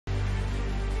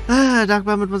Dark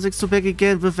Moment 162 back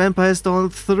again with Vampire Dawn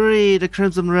 3, the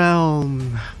Crimson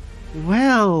Realm.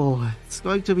 Well, it's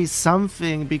going to be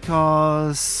something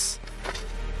because...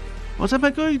 What am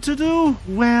I going to do?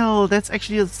 Well, that's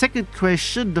actually the second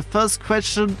question. The first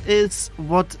question is,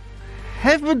 what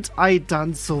haven't I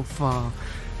done so far?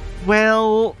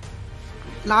 Well,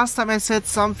 last time I said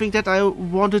something that I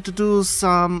wanted to do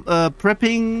some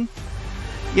prepping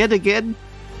yet again.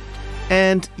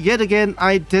 And yet again,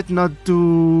 I did not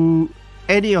do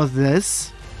any of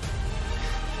this.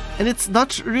 And it's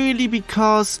not really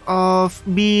because of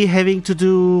me having to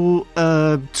do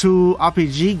 2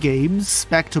 RPG games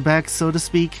back to back, so to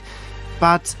speak.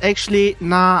 But actually,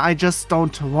 nah, I just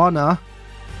don't wanna.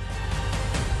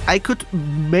 I could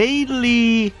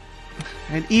mainly,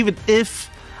 and even if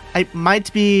I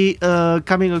might be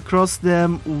coming across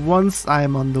them once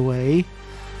I'm on the way.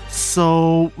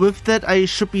 So with that, I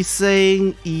should be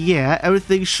saying, yeah,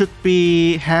 everything should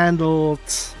be handled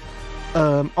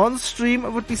on stream, I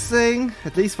would be saying,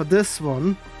 at least for this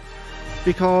one.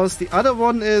 Because the other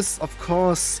one is, of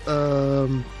course,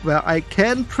 where I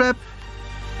can prep,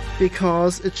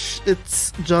 because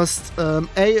it's just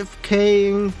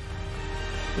AFKing,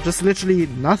 just literally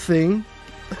nothing,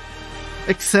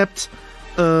 except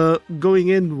going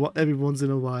in every once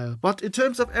in a while. But in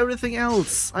terms of everything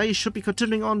else, I should be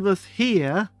continuing on with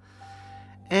here.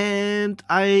 And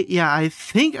I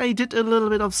think I did a little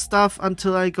bit of stuff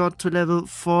until I got to level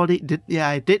 40.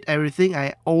 I did everything.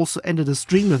 I also ended the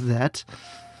stream with that.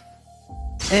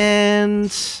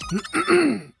 And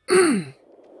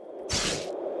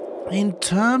in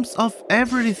terms of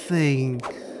everything,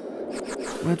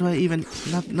 where do I even...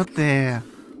 Not there.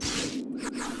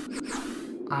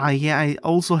 Yeah, I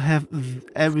also have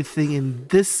everything in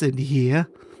this in here.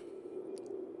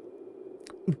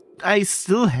 I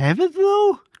still have it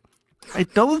though? I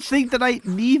don't think that I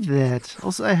need that.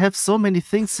 Also, I have so many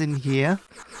things in here.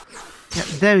 Yeah,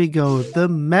 there we go. The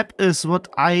map is what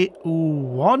I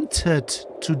wanted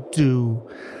to do.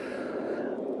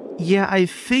 Yeah, I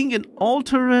think in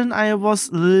Alteran I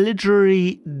was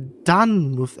literally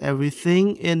done with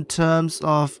everything in terms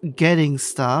of getting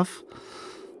stuff.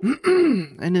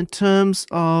 And in terms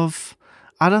of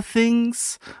other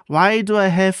things, why do I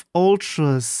have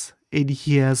ultras in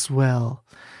here as well?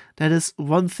 That is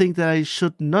one thing that I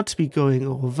should not be going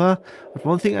over. But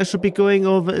one thing I should be going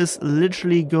over is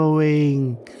literally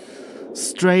going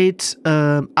straight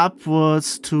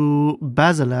upwards to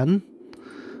Basalan.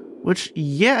 Which,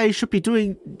 yeah, I should be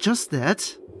doing just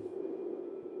that.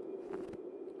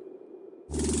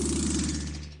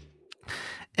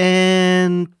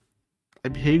 And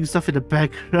I'm hearing stuff in the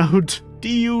background. The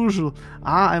usual.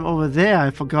 Ah, I'm over there. I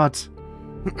forgot.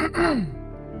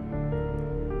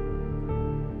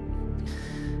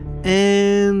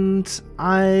 And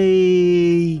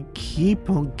I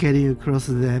keep on getting across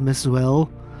them as well.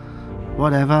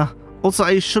 Whatever. Also,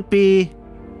 I should be...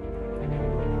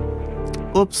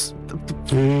 Oops.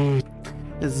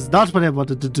 This is not what I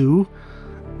wanted to do.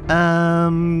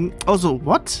 Also,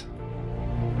 what?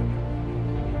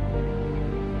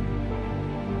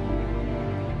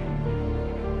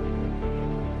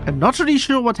 I'm not really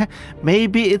sure what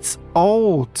maybe it's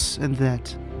old and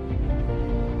that.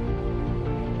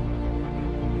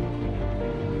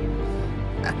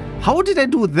 How did I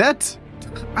do that?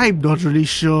 I'm not really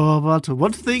sure, but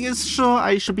one thing is sure,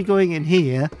 I should be going in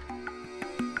here.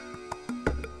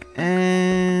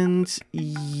 And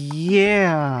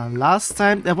yeah, last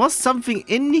time there was something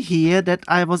in here that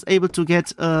I was able to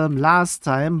get last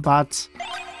time, but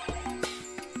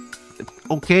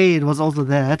okay, it was also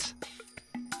that.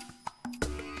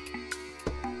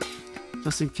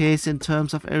 Just in case, in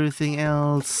terms of everything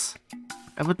else.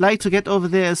 I would like to get over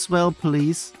there as well,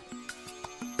 please.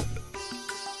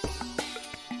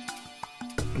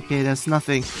 Okay, there's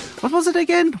nothing. What was it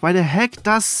again? Why the heck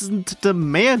doesn't the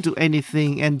mayor do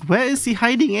anything? And where is he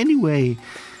hiding anyway?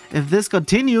 If this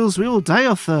continues, we will die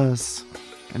of thirst.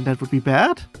 And that would be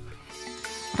bad?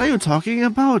 What are you talking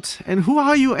about? And who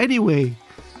are you anyway?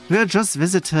 We are just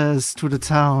visitors to the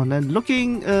town and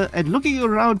looking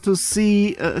around to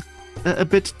see... a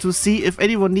bit to see if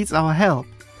anyone needs our help.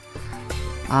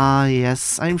 Ah,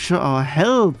 yes, I'm sure our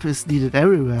help is needed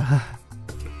everywhere.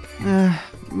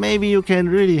 Maybe you can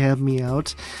really help me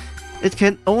out. It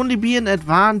can only be an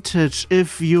advantage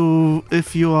if you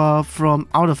are from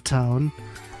out of town.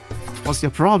 What's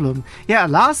your problem? Yeah,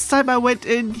 last time I went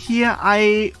in here,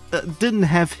 I didn't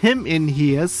have him in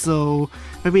here, so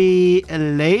maybe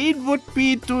Elaine would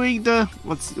be doing the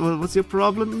what's your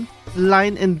problem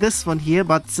line in this one here,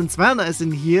 but since Werner is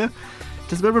in here, it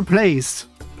has been replaced.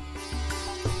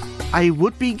 I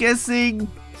would be guessing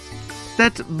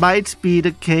that might be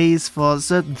the case for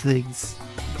certain things,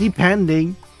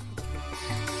 depending.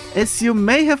 As you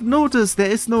may have noticed,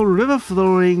 there is no river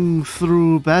flowing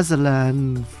through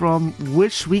Basalan from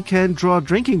which we can draw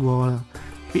drinking water.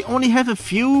 We only have a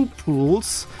few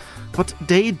pools, but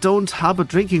they don't harbor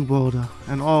drinking water,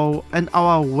 and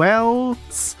our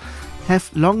wells have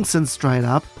long since dried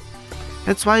up.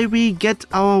 That's why we get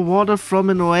our water from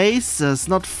an oasis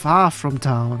not far from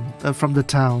the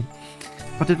town.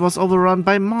 But it was overrun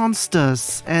by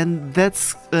monsters, and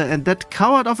that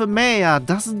coward of a mayor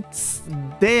doesn't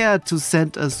dare to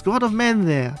send a squad of men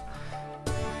there.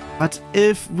 But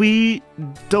if we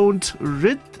don't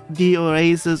rid the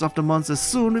oasis of the monsters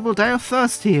soon, we will die of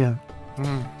thirst here.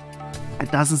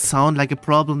 It doesn't sound like a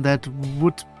problem that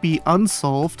would be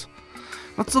unsolved.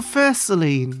 Not so fast,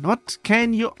 Celine. What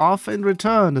can you offer in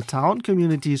return? The town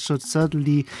community should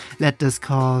certainly let this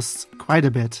cost quite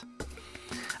a bit.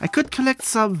 I could collect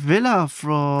some villa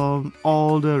from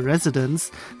all the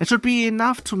residents. That should be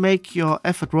enough to make your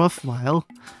effort worthwhile.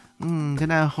 Then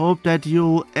I hope that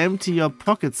you'll empty your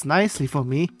pockets nicely for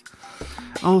me.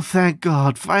 Oh, thank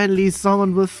God. Finally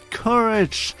someone with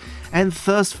courage and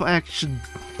thirst for action.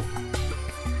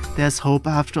 There's hope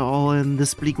after all in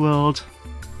this bleak world.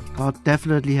 God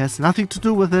definitely has nothing to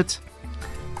do with it.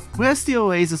 Where's the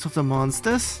oasis of the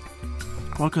monsters?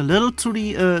 Walk a little to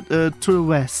the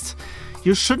west.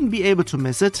 You shouldn't be able to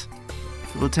miss it.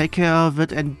 We'll take care of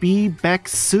it and be back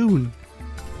soon.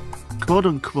 Quote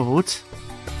unquote.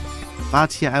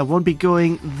 But yeah, I won't be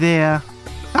going there.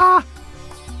 Ah!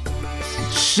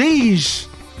 Sheesh!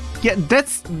 Yeah,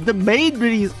 that's the main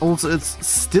release. Also, it's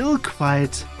still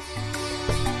quiet.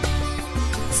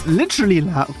 It's literally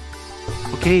loud.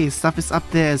 Okay, stuff is up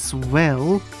there as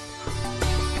well.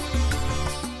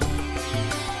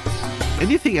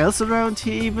 Anything else around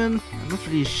here even? I'm not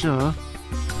really sure.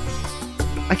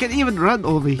 I can even run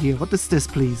over here. What is this,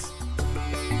 please?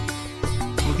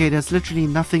 Okay, there's literally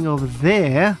nothing over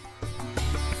there.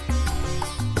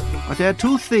 But there are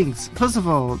two things. First of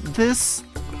all, this...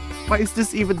 Why is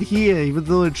this even here? Even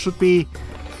though it should be...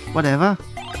 whatever.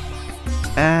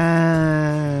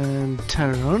 And...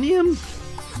 Terronium?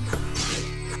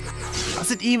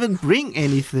 Does it even bring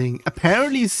anything?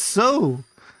 Apparently so.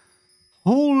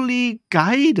 Holy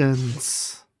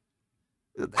guidance.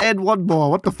 And one more.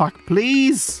 What the fuck,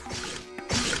 please?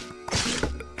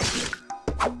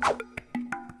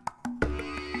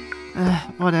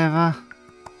 Whatever.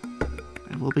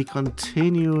 I will be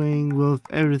continuing with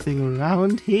everything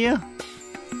around here.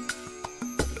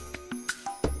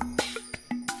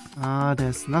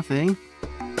 There's nothing.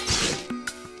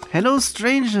 Hello,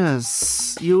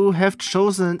 strangers. You have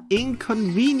chosen an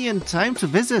inconvenient time to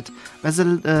visit.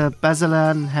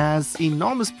 Basalan has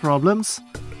enormous problems.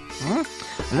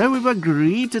 There we were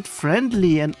greeted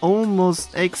friendly and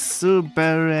almost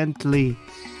exuberantly.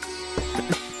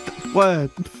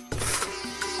 What?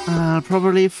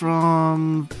 Probably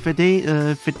from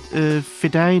Fedina,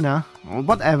 or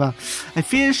whatever. I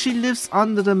fear she lives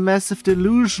under the massive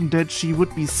delusion that she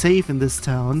would be safe in this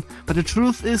town. But the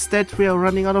truth is that we are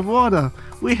running out of water.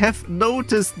 We have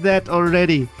noticed that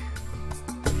already.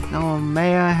 Our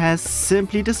mayor has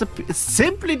simply disappeared.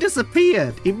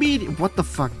 Immediately. What the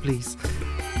fuck, please?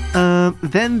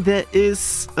 Then there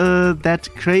is that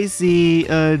crazy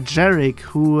Jarek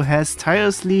who has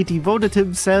tirelessly devoted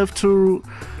himself to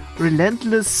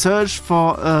relentless search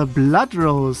for blood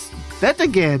rose. That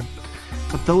again.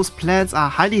 But those plants are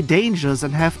highly dangerous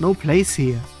and have no place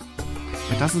here.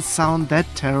 It doesn't sound that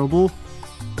terrible.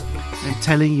 I'm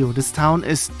telling you, this town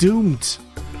is doomed.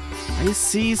 I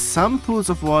see some pools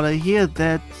of water here.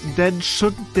 Then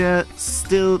shouldn't there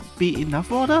still be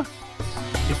enough water?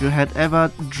 If you had ever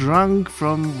drunk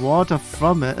some water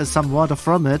from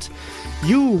it,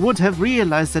 you would have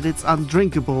realized that it's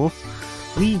undrinkable.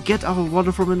 We get our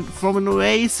water from an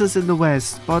oasis in the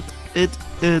west, but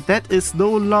that is no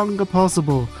longer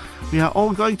possible. We are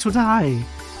all going to die.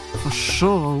 For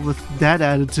sure, with that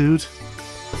attitude.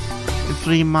 In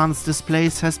 3 months, this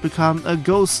place has become a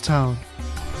ghost town.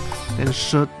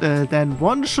 Then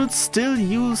one should still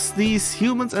use these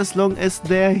humans as long as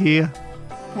they're here.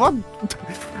 What?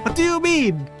 What do you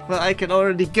mean? Well, I can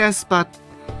already guess, but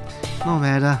no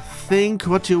matter. Think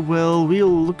what you will. We'll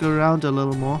look around a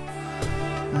little more.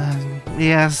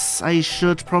 Yes, I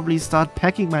should probably start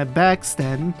packing my bags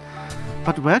then.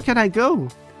 But where can I go?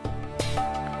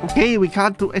 Okay, we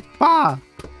can't do it. Bar.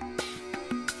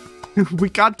 We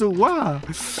can't do what?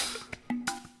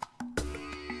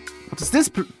 What is this?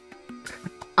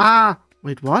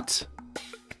 Wait, what?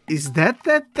 Is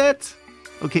that?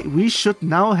 Okay, we should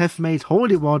now have made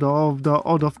holy water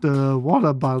out of the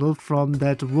water bottle from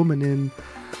that woman in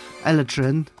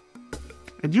Elatrin.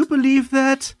 And you believe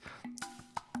that?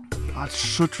 But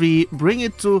should we bring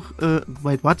it to...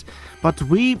 wait, what? But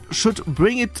we should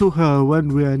bring it to her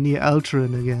when we are near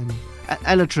Elatrin again.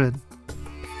 Elatrin.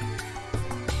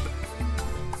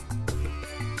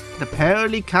 It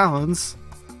apparently counts.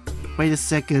 Wait a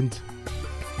second.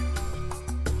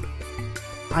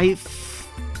 I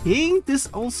think this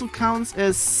also counts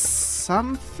as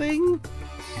something?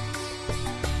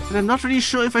 But I'm not really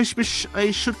sure if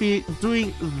I should be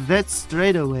doing that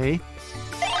straight away.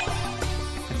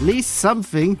 At least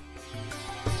something.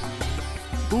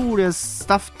 Ooh, there's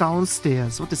stuff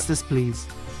downstairs. What is this, please?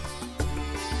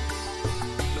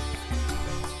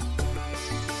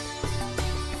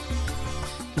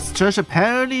 This church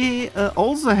apparently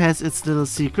also has its little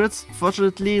secrets.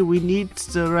 Fortunately, we need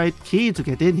the right key to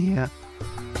get in here.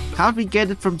 Can't we get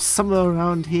it from somewhere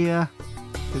around here?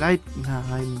 Did I?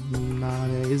 Nah,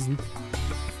 there isn't.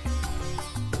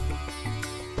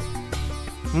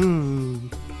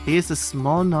 Here's a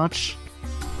small notch.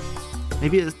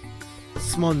 Maybe a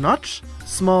small notch?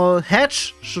 Small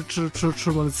hatch, should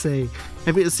one say.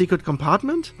 Maybe a secret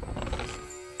compartment?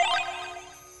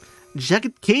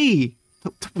 Jacket key!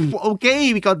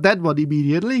 Okay, we got that one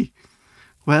immediately.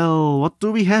 Well, what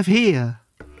do we have here?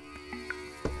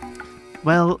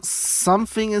 Well,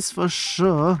 something is for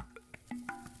sure.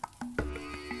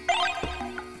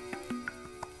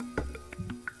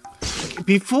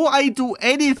 Before I do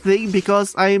anything,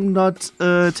 because I'm not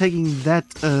taking that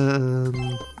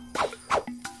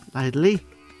lightly,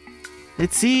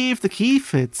 let's see if the key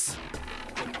fits.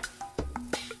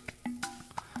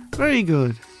 Very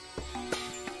good.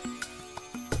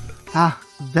 Ah,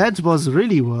 that was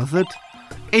really worth it.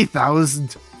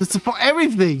 8,000. That's for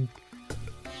everything.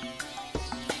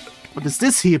 What is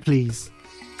this here, please?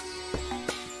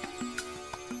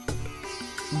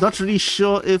 Not really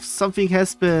sure if something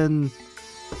has been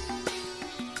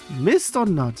missed or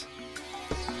not.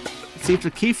 Let's see if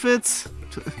the key fits.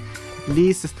 At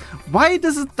least, why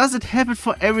does it have it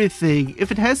for everything?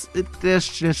 If it has, there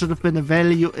should have been a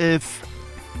value if.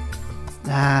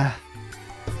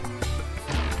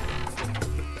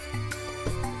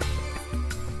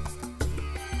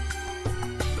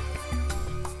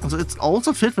 Also, it's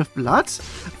also filled with blood.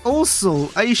 Also,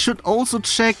 I should also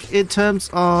check in terms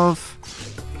of.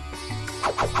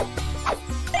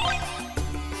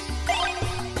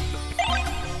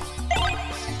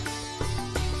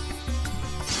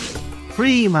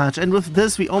 Pretty much, and with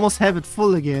this we almost have it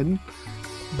full again.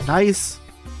 Nice.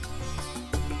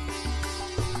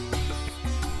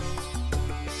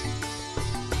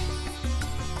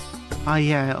 Ah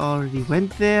yeah, I already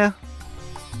went there.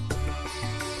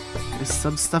 There's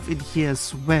some stuff in here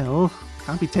as well.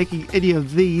 Can't be taking any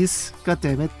of these. God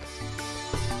damn it.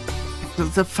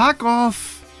 The fuck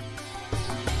off!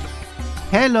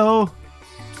 Hello!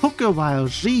 Took a while,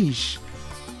 sheesh.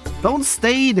 Don't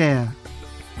stay there.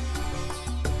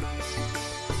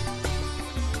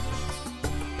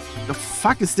 The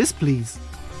fuck is this, please?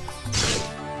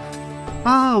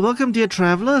 Ah, welcome, dear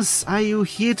travelers. Are you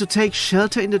here to take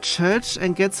shelter in the church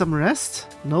and get some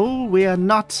rest? No, we are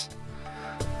not.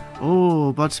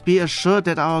 Oh, but be assured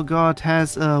that our God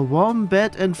has a warm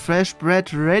bed and fresh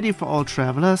bread ready for all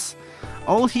travelers.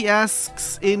 All he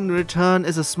asks in return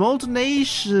is a small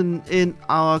donation in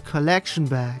our collection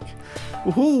bag.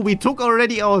 Ooh, we took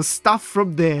already our stuff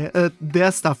from there,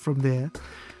 their stuff from there.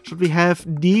 Should we have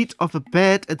need of a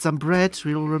bed and some bread,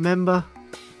 we'll remember.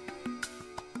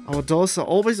 Our doors are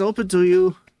always open to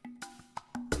you.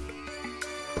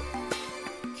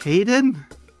 Okay then.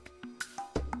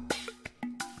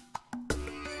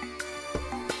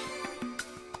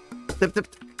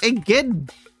 Again,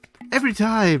 every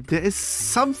time there is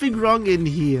something wrong in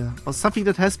here, or something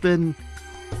that has been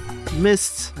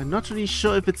missed. I'm not really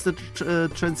sure if it's the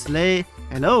translate.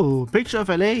 Hello, picture of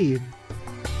Elaine.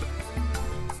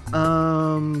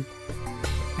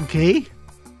 Okay.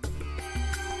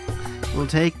 We'll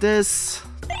take this.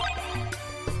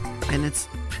 And it's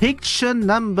picture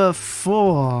number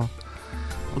 4.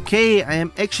 Okay, I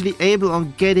am actually able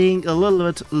on getting a little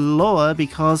bit lower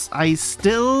because I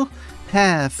still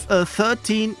have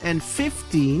 13 and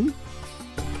 15.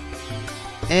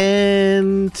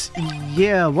 And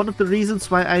yeah, one of the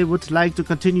reasons why I would like to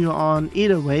continue on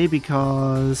either way,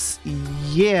 because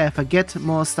yeah, if I get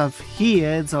more stuff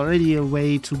here, it's already a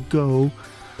way to go.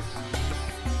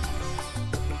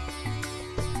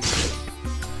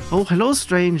 Oh, hello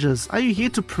strangers. Are you here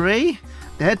to pray?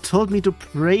 Dad told me to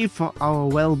pray for our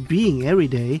well-being every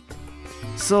day,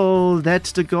 so that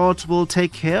the God will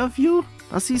take care of you.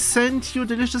 Does he send you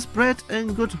delicious bread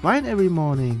and good wine every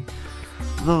morning?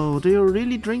 Though, do you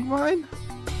really drink wine?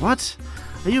 What?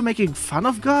 Are you making fun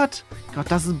of God? God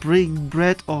doesn't bring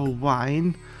bread or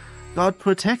wine. God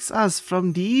protects us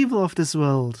from the evil of this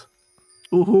world.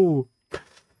 Ooh.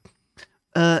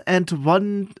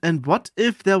 And what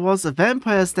if there was a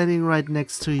vampire standing right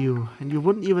next to you and you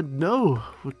wouldn't even know?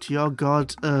 Would your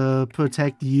God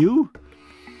protect you?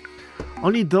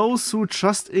 Only those who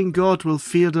trust in God will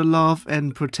feel the love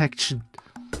and protection.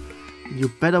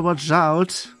 You better watch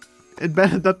out. It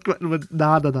better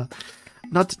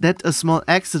not that a small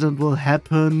accident will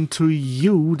happen to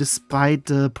you despite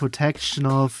the protection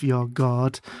of your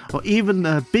God, or even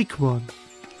a big one.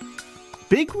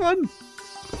 Big one?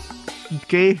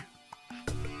 Okay.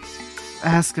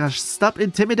 Aska, stop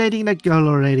intimidating that girl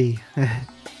already.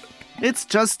 It's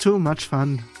just too much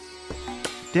fun.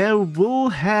 There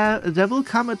will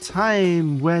come a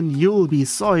time when you'll be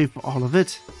sorry for all of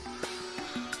it.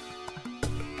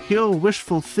 Pure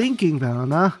wishful thinking,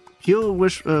 Erena. Pure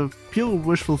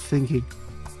wishful thinking.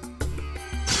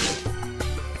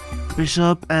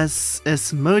 Bishop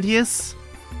Asmodeus?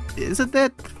 Isn't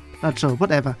that? Not sure,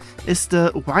 whatever. Is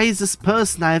the wisest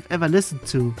person I've ever listened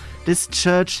to. This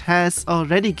church has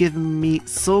already given me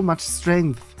so much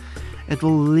strength. It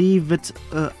will leave it.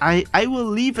 I will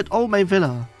leave it all my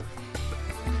villa.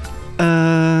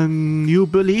 You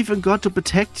believe in God to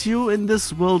protect you in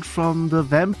this world from the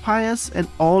vampires and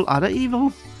all other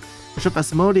evil? Bishop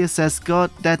Asmodeus says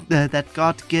that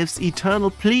God gives eternal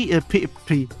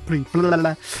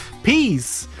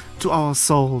peace to our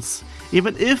souls.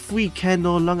 Even if we can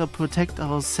no longer protect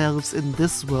ourselves in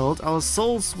this world, our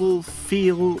souls will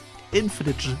feel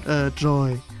infinite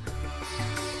joy.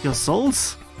 Your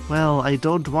souls? Well, I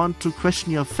don't want to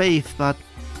question your faith, but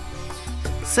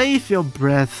save your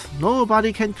breath.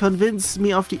 Nobody can convince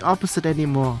me of the opposite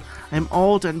anymore. I'm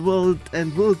old and will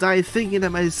die thinking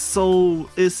that my soul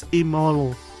is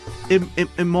immortal.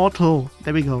 Immortal.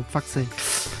 There we go. Fuck's sake.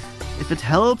 If it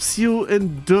helps you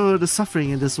endure the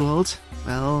suffering in this world,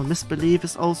 well, misbelief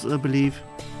is also a belief.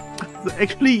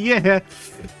 Actually, yeah.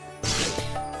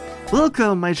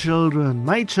 Welcome, my children.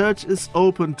 My church is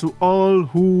open to all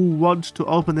who want to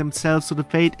open themselves to the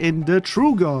faith in the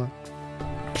true God.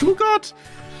 True God?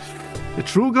 The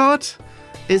true God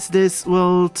is this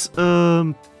world.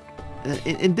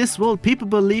 In this world, people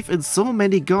believe in so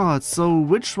many gods. So,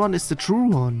 which one is the true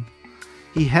one?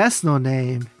 He has no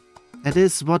name. That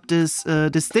is what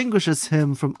distinguishes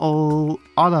him from all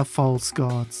other false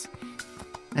gods.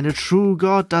 And a true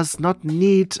God does not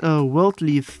need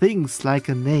worldly things like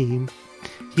a name.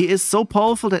 He is so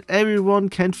powerful that everyone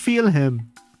can feel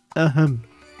him.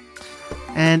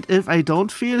 And if I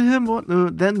don't feel him,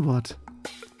 then what?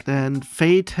 Then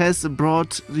fate has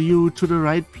brought you to the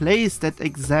right place at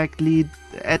exactly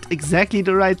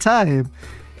the right time.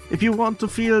 If you want to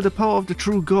feel the power of the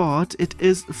true God, it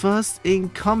is first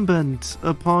incumbent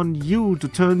upon you to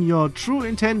turn your true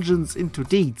intentions into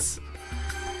deeds.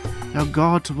 Your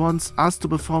God wants us to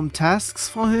perform tasks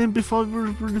for him before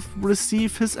we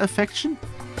receive his affection?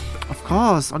 Of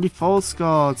course, only false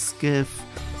gods give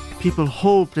people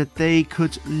hope that they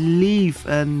could leave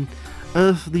an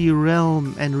earthly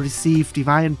realm and receive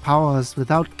divine powers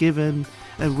without giving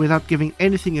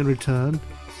anything in return.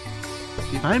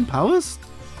 Divine powers?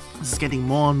 This is getting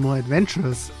more and more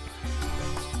adventurous.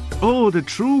 Oh, the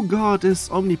true God is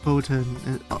omnipotent.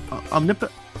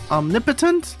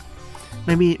 Omnipotent?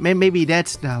 Maybe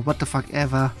that's what the fuck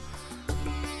ever.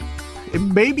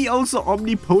 Maybe also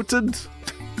omnipotent,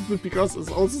 because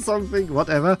it's also something,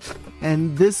 whatever.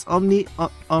 And this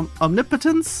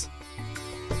omnipotence?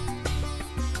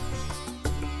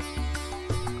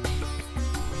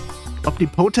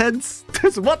 Omnipotence?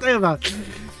 Whatever.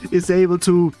 Is able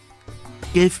to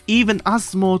give even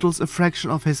us mortals a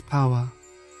fraction of his power.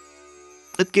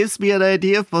 It gives me an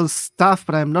idea for stuff,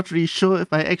 but I'm not really sure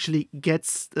if I actually get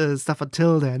stuff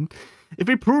until then. If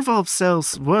we prove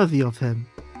ourselves worthy of him.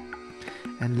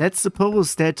 And let's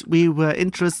suppose that we were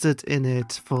interested in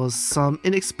it for some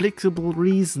inexplicable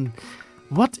reason.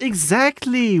 What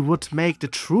exactly would make the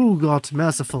true God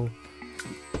merciful?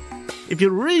 If you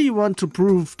really want to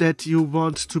prove that you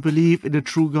want to believe in the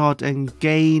true God and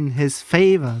gain his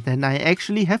favor, then I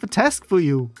actually have a task for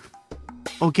you.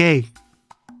 Okay.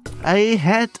 I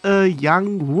had a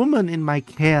young woman in my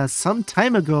care some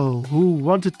time ago who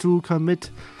wanted to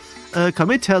commit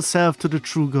herself to the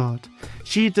true God.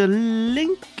 She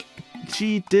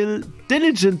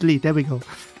diligently, there we go,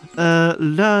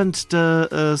 learned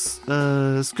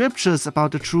the scriptures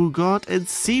about the true God and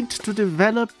seemed to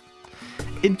develop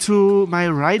into my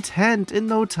right hand in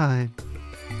no time.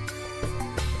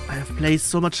 My I've placed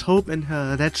so much hope in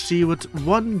her that she would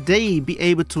one day be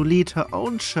able to lead her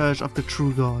own church of the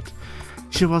true God.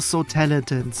 She was so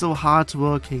talented, so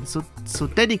hardworking, so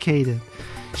dedicated.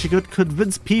 She could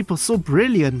convince people so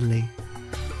brilliantly.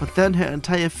 But then her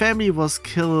entire family was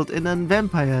killed in a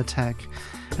vampire attack.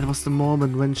 It was the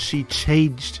moment when she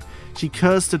changed. She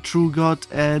cursed the true God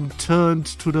and turned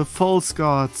to the false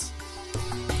gods.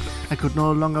 I could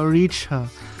no longer reach her.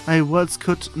 My words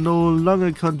could no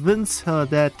longer convince her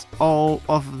that all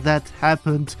of that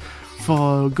happened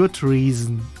for a good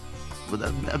reason.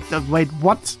 Wait,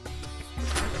 what?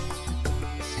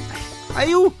 Are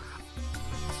you?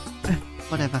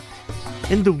 Whatever.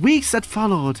 In the weeks that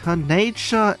followed, her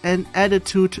nature and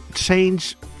attitude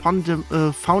changed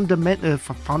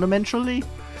fundamentally.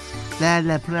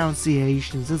 Blah,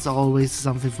 pronunciations. It's always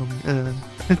something from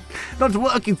not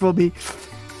working for me.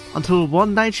 Until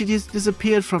one night she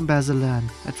disappeared from Basalan.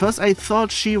 At first I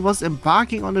thought she was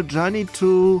embarking on a journey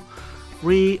to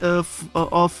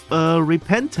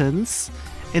repentance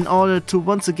in order to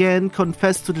once again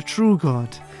confess to the true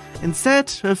God.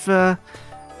 Instead, with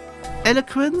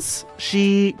eloquence,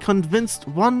 she convinced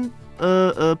one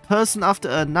person after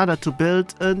another to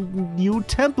build a new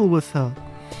temple with her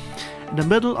in the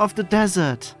middle of the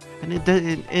desert.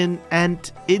 And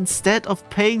instead of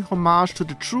paying homage to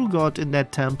the true God in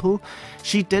that temple,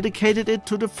 she dedicated it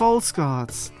to the false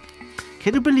gods.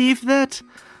 Can you believe that?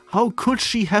 How could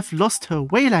she have lost her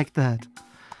way like that?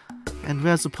 And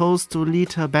we're supposed to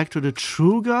lead her back to the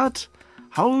true God?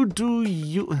 How do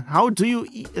you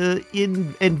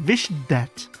envision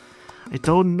that? I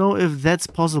don't know if that's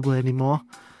possible anymore.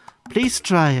 Please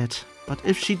try it. But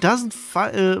if she does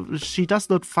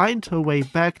not find her way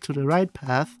back to the right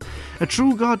path, a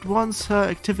true God wants her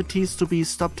activities to be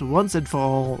stopped once and for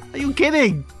all. Are you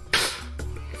kidding?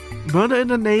 Murder in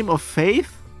the name of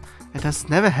faith? It has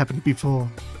never happened before.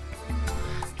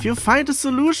 If you find a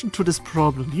solution to this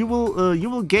problem, you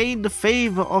will gain the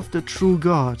favor of the true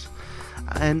God,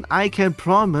 and I can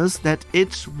promise that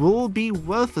it will be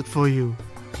worth it for you.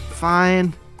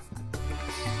 Fine.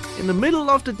 In the middle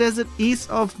of the desert east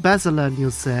of Basalan, you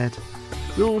said.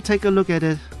 We'll take a look at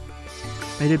it.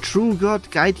 May the true God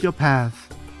guide your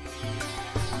path.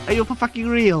 Are you for fucking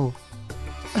real?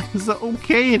 So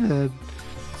okay then.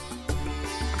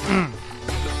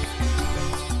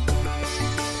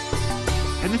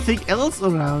 Anything else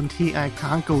around here? I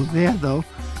can't go there though.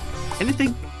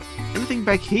 Anything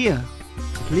back here?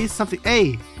 At least something.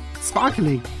 Hey,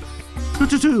 sparkling.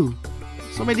 222.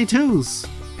 So many twos.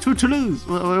 2 to lose.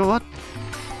 What?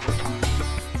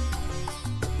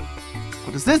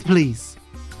 What is this, please?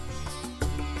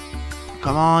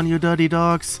 Come on, you dirty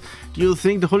dogs. Do you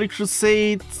think the Holy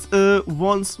Crusade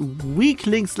wants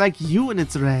weaklings like you in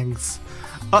its ranks?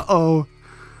 Uh-oh.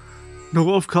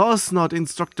 No, of course not,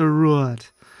 Instructor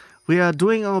Ruard. We are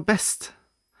doing our best.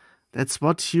 That's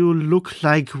what you look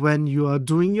like when you are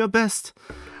doing your best.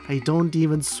 I don't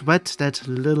even sweat that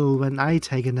little when I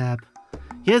take a nap.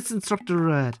 Yes, Instructor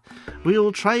Red, we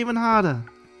will try even harder.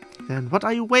 Then what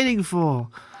are you waiting for?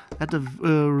 That the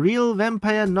real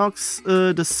vampire knocks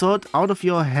the sword out of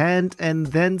your hand and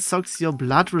then sucks your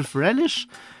blood with relish?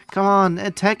 Come on,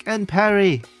 attack and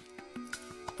parry.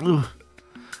 Ugh.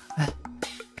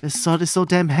 This sword is so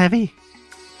damn heavy.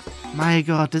 My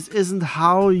god, this isn't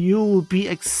how you'll be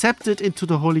accepted into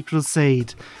the Holy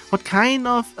Crusade. What kind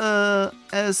of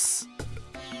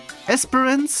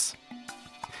aspirants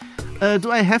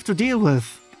do I have to deal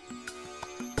with?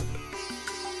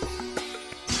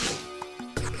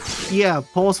 Yeah,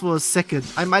 pause for a second.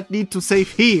 I might need to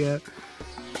save here.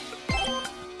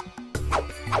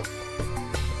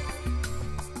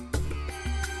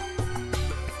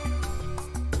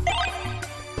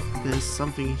 There's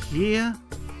something here.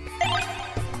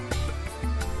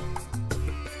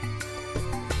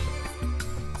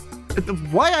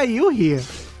 Why are you here?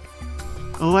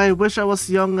 Oh, I wish I was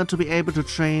younger to be able to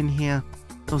train here.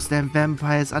 Those damn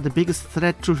vampires are the biggest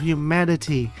threat to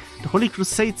humanity. The Holy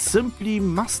Crusade simply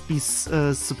must be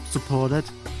supported.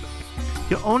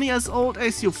 You're only as old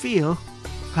as you feel.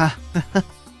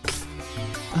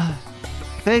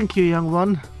 Thank you, young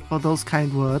one, for those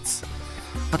kind words.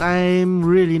 But I'm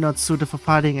really not suited for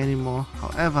fighting anymore.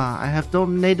 However, I have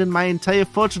donated my entire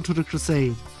fortune to the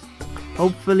Crusade.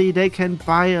 Hopefully they can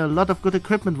buy a lot of good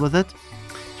equipment with it.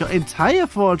 Your entire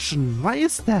fortune? Why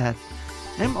is that?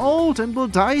 I'm old and will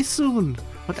die soon.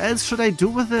 What else should I do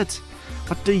with it?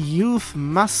 But the youth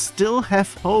must still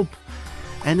have hope.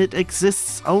 And it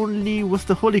exists only with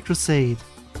the Holy Crusade.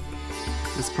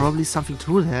 There's probably something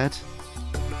to that.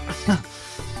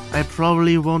 I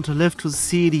probably won't live to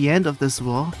see the end of this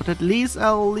war, but at least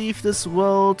I'll leave this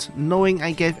world knowing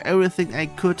I gave everything I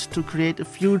could to create a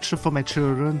future for my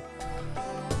children.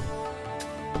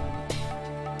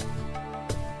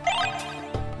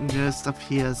 There's stuff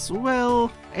here as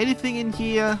well. Anything in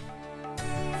here?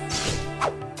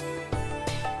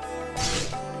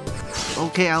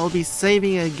 Okay, I'll be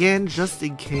saving again just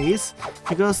in case,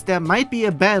 because there might be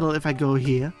a battle if I go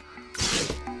here.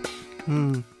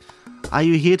 Are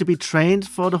you here to be trained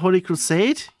for the Holy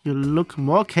Crusade? You look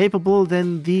more capable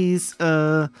than these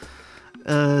dilettantes?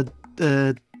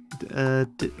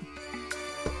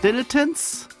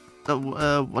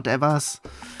 Whatever's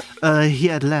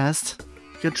here at last.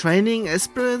 You're training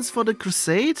aspirants for the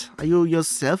Crusade? Are you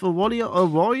yourself a warrior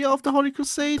of the Holy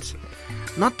Crusade?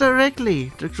 Not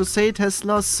directly. The Crusade has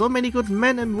lost so many good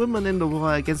men and women in the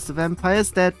war against the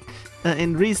vampires that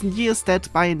in recent years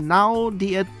that by now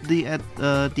the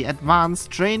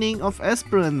advanced training of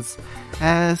aspirants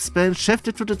has been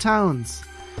shifted to the towns.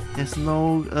 There's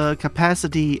no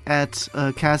capacity at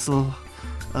Castle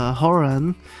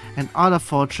Horan and other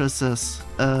fortresses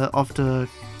of the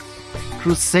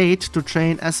Crusade to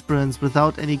train aspirants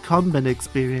without any combat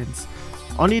experience.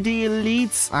 Only the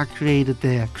elites are created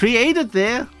there. Created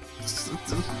there?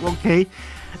 Okay.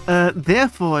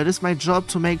 Therefore, it is my job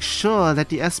to make sure that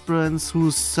the aspirants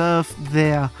who serve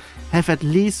there have at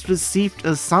least received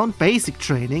a sound basic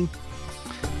training.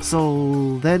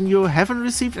 So, then you haven't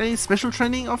received any special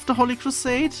training of the Holy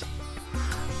Crusade?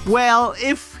 Well,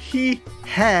 if he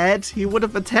had, he would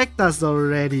have attacked us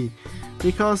already.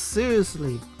 Because,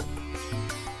 seriously.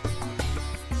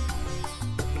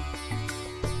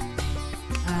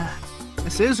 I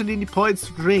seriously need points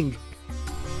to drink.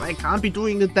 I can't be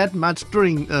doing it that much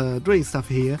during stuff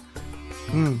here.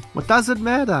 What does it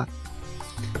matter?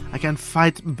 I can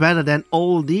fight better than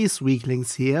all these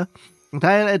weaklings here. And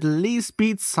I'll at least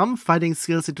beat some fighting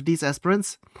skills into these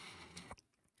aspirants.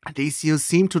 At least you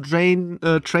seem to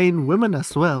train women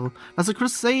as well. Does the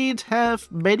Crusade have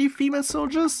many female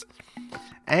soldiers?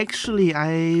 Actually,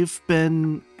 I've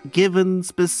been given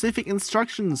specific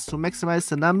instructions to maximize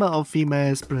the number of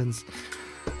female aspirants.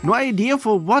 No idea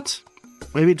for what?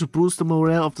 Maybe to boost the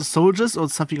morale of the soldiers or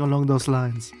something along those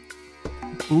lines.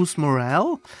 Boost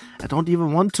morale? I don't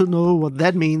even want to know what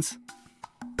that means.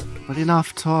 But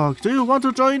enough talk. Do you want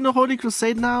to join the Holy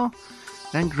Crusade now?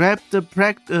 Then grab the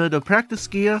practice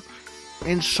gear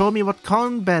and show me what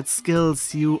combat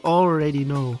skills you already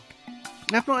know.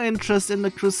 I have no interest in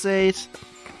the Crusade.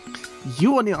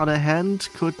 You, on the other hand,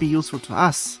 could be useful to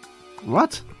us.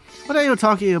 What? What are you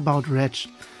talking about, Wretch?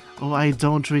 Oh, I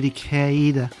don't really care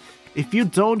either. If you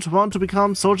don't want to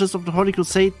become soldiers of the Holy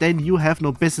Crusade, then you have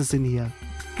no business in here.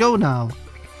 Go now.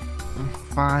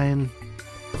 Fine.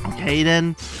 Okay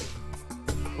then.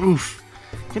 Oof.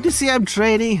 Can't you see I'm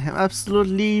training?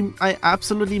 I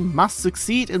absolutely must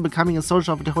succeed in becoming a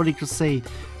soldier of the Holy Crusade.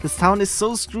 This town is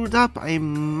so screwed up,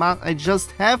 I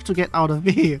just have to get out of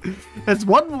here. That's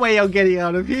one way of getting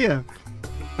out of here.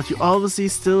 But you obviously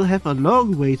still have a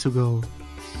long way to go.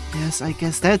 Yes, I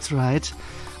guess that's right.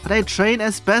 But I train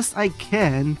as best I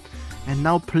can. And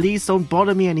now please don't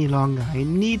bother me any longer. I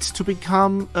need to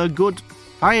become a good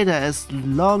fighter as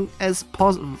long as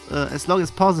possible.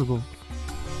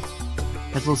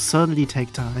 That will certainly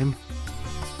take time.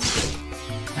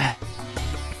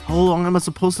 How long am I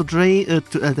supposed to train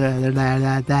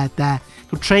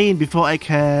before I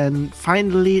can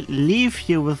finally leave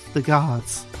here with the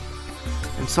guards?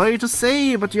 I'm sorry to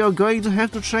say, but you're going to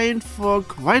have to train for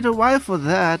quite a while for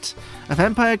that. A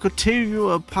vampire could tear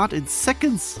you apart in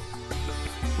seconds.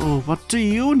 Oh, what do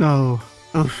you know?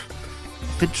 Oof.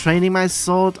 I've been training my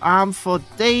sword arm for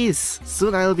days.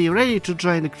 Soon I'll be ready to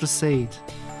join the Crusade.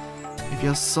 If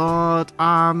your sword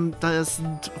arm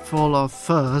doesn't fall off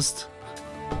first.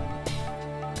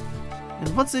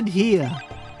 And what's in here?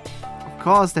 Of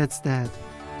course that's that.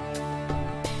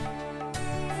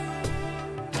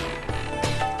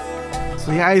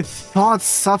 So yeah, I thought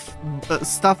stuff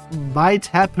might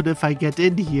happen if I get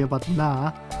in here, but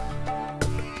nah.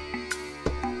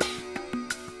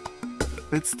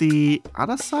 It's the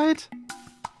other side?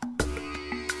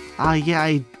 Ah yeah,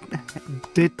 I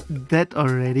did that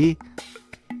already.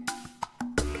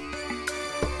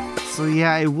 So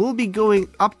yeah, I will be going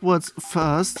upwards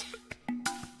first.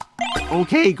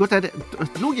 Okay, good at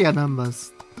it. Logia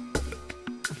numbers.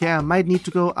 Yeah, I might need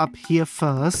to go up here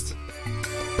first.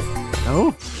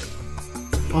 Oh?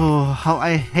 Oh, how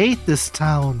I hate this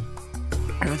town.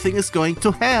 Everything is going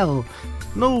to hell.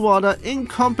 No water,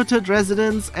 incompetent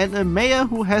residents, and a mayor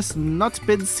who has not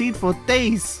been seen for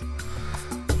days.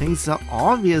 Things are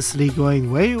obviously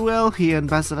going very well here in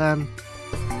Basalan.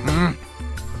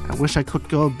 wish I could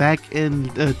go back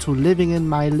to living in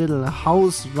my little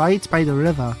house right by the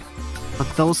river.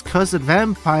 But those cursed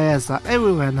vampires are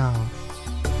everywhere now.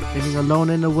 Living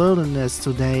alone in the wilderness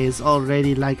today is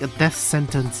already like a death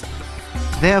sentence.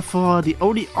 Therefore, the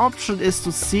only option is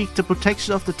to seek the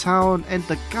protection of the town and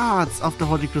the guards of the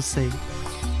Holy Crusade.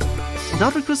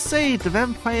 Without the Crusade, the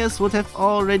vampires would have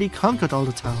already conquered all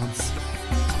the towns.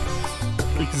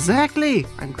 Exactly!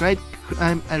 I'm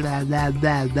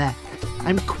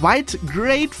quite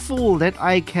grateful that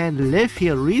I can live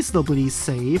here reasonably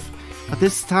safe, but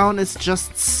this town is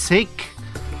just sick.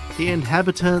 The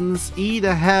inhabitants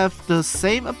either have the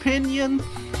same opinion,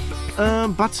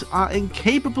 but are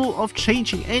incapable of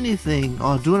changing anything,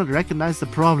 or do not recognize the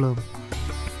problem.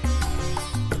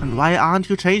 And why aren't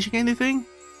you changing anything?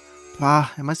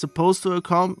 What am I supposed to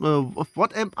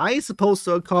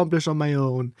accomplish on my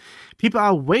own? People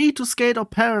are way too scared or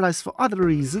paralyzed for other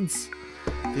reasons.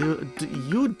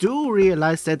 You do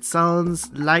realize that sounds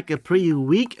like a pretty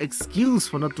weak excuse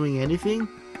for not doing anything?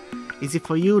 Easy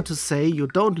for you to say you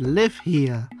don't live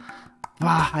here.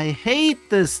 Bah, I hate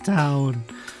this town.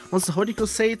 Once the Holy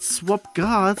Crusade swap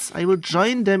guards, I will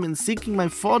join them in seeking my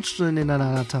fortune in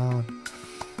another town.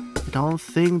 I don't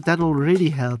think that will really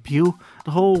help you.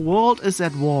 The whole world is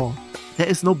at war. There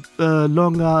is no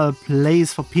longer a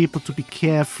place for people to be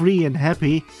carefree and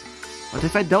happy. But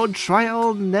if I don't try,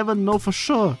 I'll never know for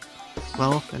sure.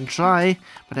 Well, then try,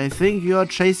 but I think you are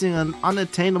chasing an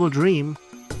unattainable dream.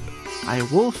 I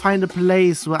will find a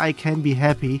place where I can be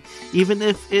happy, even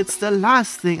if it's the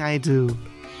last thing I do.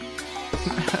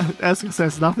 Asker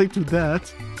says nothing to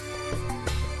that.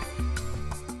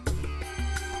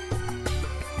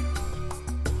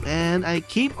 And I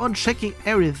keep on checking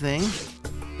everything.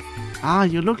 Ah,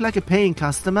 you look like a paying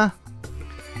customer.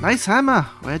 Nice hammer.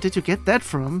 Where did you get that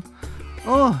from?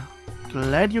 Oh,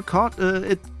 glad you caught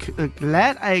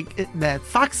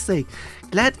fuck's sake.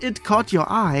 Glad it caught your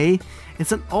eye.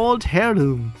 It's an old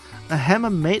heirloom. A hammer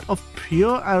made of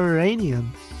pure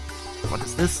uranium. What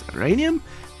is this? Uranium?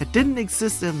 It didn't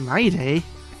exist in my day.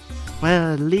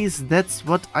 Well, at least that's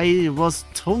what I was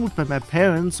told by my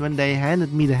parents when they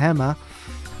handed me the hammer.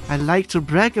 I like to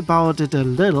brag about it a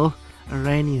little.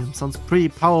 Uranium sounds pretty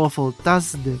powerful,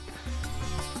 doesn't it?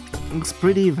 Looks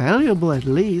pretty valuable at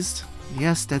least.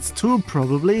 Yes, that's true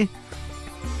probably.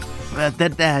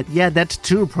 Yeah, that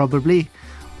too probably.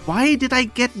 Why did I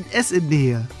get an S in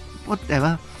here?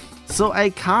 Whatever. So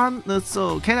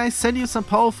can I send you some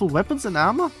powerful weapons and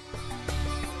armor?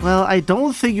 Well, I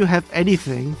don't think you have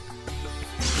anything.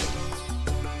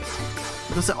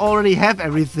 Because I already have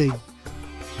everything.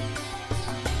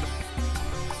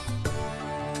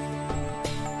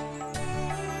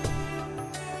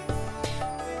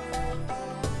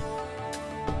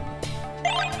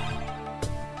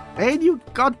 And you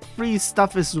got free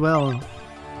stuff as well.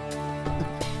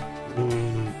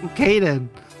 Okay then.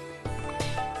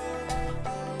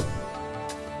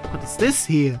 What is this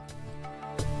here?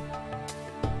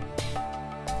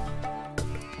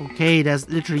 Okay, there's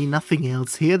literally nothing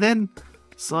else here then.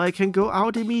 So I can go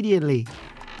out immediately.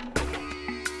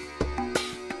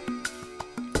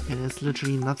 Okay, there's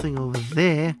literally nothing over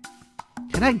there.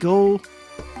 Can I go?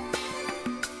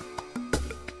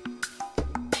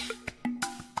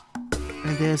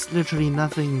 And there's literally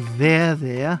nothing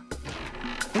there.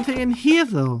 Anything in here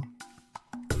though?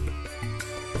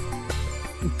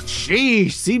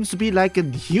 Sheesh, seems to be like a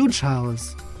huge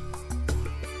house.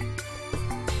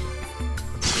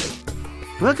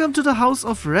 Welcome to the House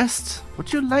of Rest.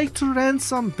 Would you like to rent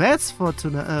some beds for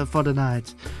the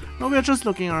night? No, we're just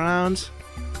looking around.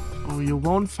 Oh, you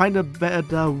won't find a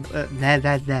better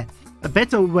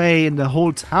way in the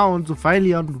whole town to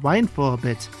finally unwind for a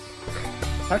bit.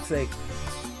 Fuck's sake.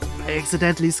 I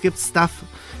accidentally skipped stuff.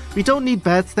 We don't need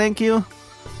beds, thank you.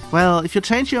 Well, if you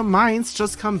change your minds,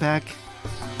 just come back.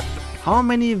 How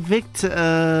many guests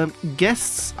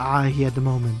are here at the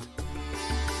moment?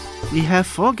 We have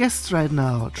 4 guests right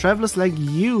now. Travelers like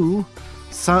you.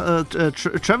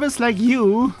 Travelers like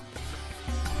you.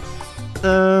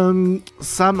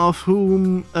 Some of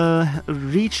whom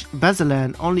reached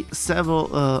Basalan only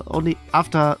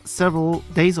after several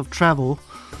days of travel.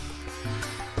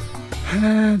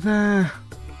 And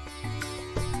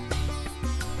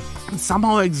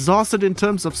somehow exhausted in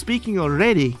terms of speaking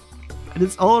already. And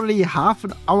it's already half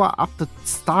an hour after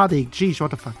starting. Geez,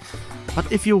 what the fuck. But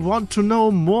if you want to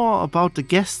know more about the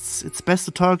guests, it's best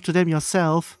to talk to them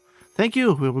yourself. Thank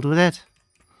you, we will do that.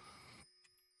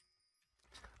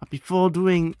 But before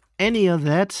doing any of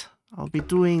that, I'll be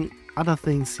doing other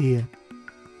things here.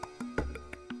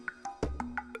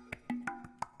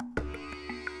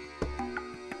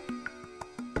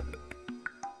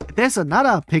 there's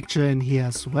another picture in here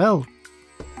as well.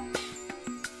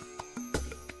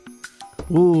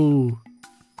 Ooh.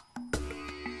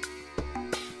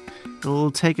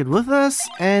 We'll take it with us,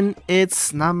 and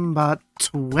it's number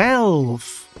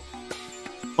 12.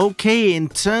 Okay, in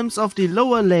terms of the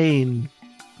lower lane,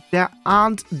 there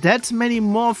aren't that many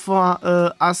more for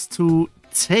us to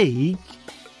take.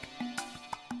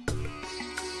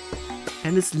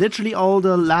 And it's literally all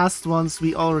the last ones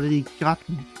we already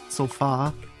gotten so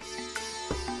far.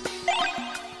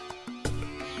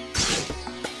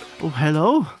 Oh,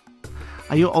 hello?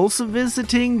 Are you also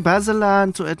visiting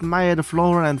Basalan to admire the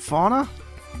flora and fauna?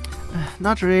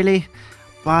 Not really.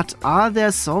 But are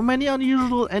there so many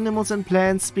unusual animals and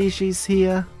plant species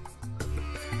here?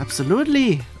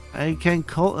 Absolutely. I can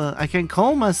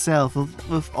call myself,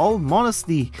 with all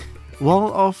modesty,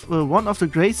 one of the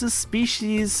greatest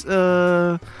species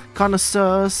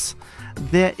connoisseurs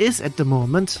there is at the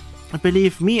moment.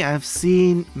 Believe me, I've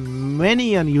seen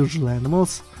many unusual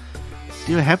animals.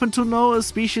 Do you happen to know a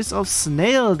species of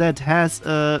snail that has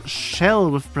a shell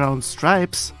with brown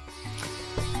stripes?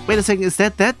 Wait a second, is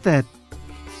that?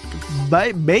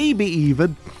 Maybe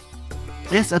even.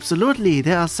 Yes, absolutely,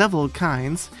 there are several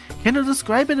kinds. Can you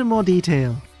describe it in more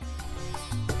detail?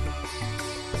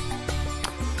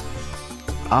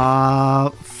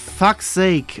 Fuck's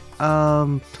sake.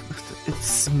 It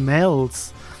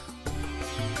smells.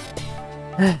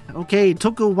 Okay, it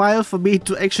took a while for me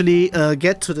to actually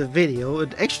get to the video.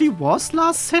 It actually was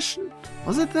last session?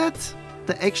 Was it that?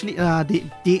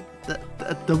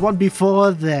 The one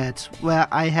before that, where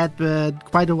I had been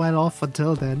quite a while off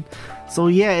until then. So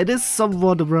yeah, it is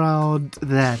somewhat around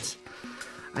that.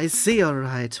 I see,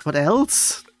 alright. What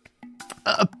else?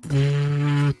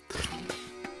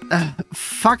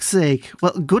 Fuck's sake.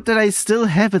 Well, good that I still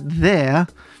have it there.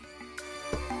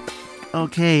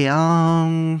 Okay,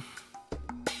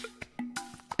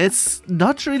 it's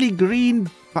not really green,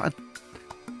 but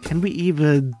can we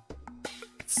even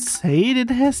say it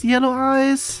has yellow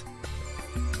eyes?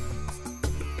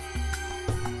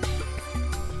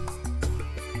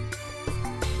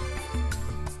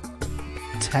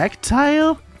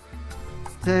 Tactile?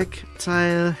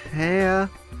 Tactile hair?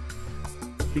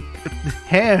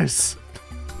 Hairs!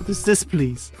 What is this,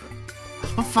 please?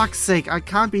 For fuck's sake, I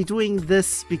can't be doing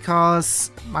this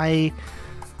because my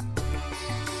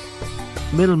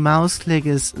middle mouse click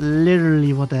is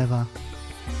literally whatever.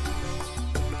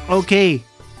 Okay.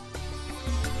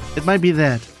 It might be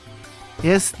that.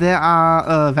 Yes, there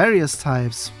are various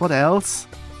types. What else?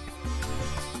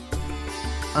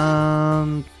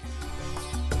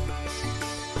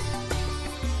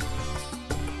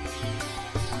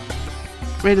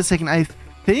 Wait a second, I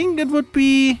think it would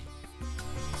be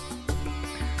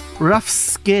rough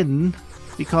skin,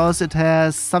 because it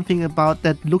has something about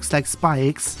that looks like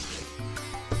spikes.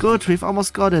 Good, we've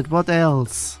almost got it. What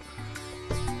else?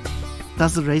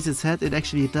 Does it raise its head? It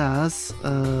actually does.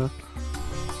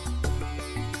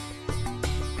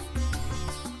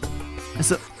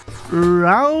 It's a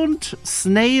round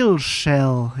snail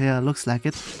shell. Yeah, looks like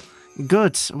it.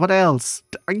 Good. What else?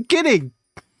 I'm kidding!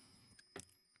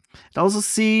 It also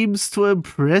seems to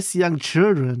impress young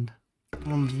children.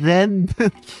 And then,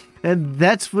 and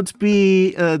that would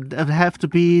be have to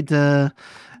be the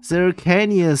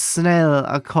Zircanius snail,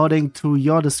 according to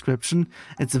your description.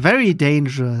 It's very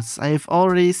dangerous. I've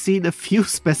already seen a few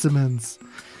specimens.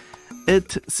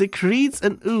 It secretes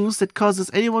an ooze that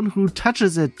causes anyone who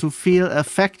touches it to feel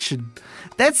affection.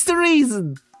 That's the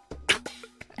reason!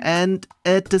 And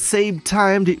at the same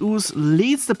time, the ooze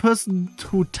leads the person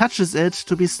who touches it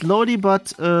to be slowly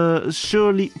but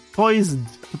surely poisoned.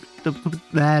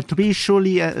 To be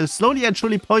slowly and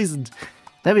surely poisoned.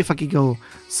 There we fucking go.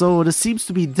 So this seems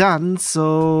to be done,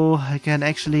 so I can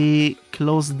actually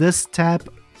close this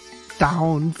tab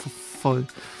down for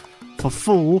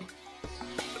full.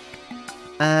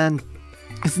 And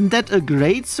isn't that a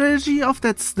great strategy of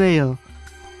that snail?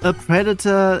 A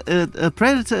predator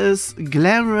is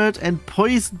glamored and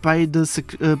poisoned by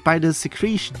the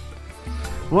secretion.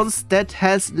 Once that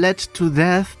has led to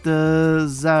death, the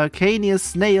Zircanius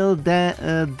snail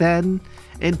then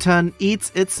in turn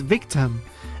eats its victim,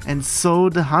 and so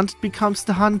the hunt becomes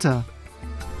the hunter.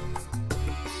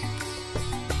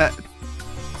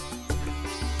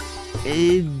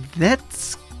 In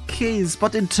that case,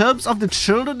 but in terms of the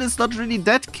children, it's not really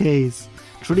that case.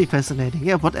 Truly fascinating.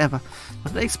 Yeah, whatever.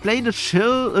 But explain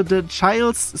the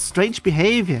child's strange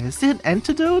behavior. Is there an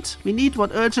antidote? We need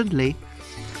one urgently.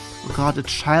 Oh god, a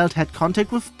child had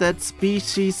contact with that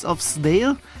species of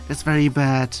snail? That's very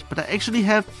bad. But I actually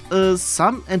have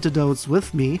some antidotes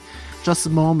with me. Just a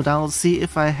moment, I'll see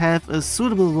if I have a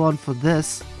suitable one for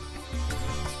this.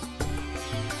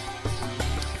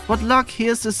 What luck,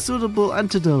 here's a suitable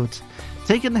antidote.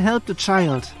 Take and help the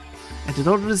child.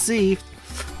 Antidote received.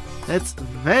 That's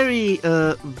very,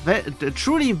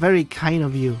 truly very kind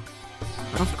of you.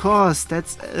 But of course,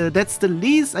 that's the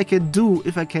least I can do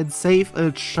if I can save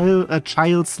a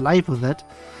child's life with it.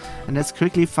 And let's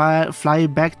quickly fly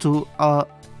back to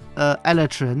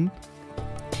Elatrin.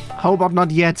 How about not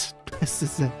yet?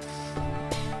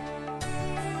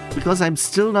 Because I'm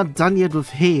still not done yet with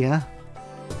here.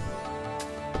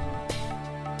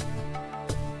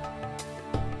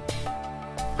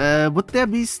 Would there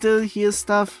be still here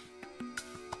stuff?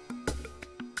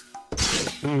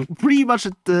 Pretty much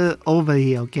over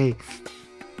here, okay.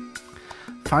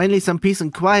 Finally some peace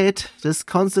and quiet. This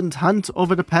constant hunt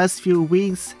over the past few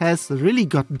weeks has really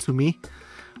gotten to me.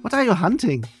 What are you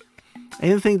hunting?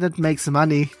 Anything that makes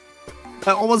money.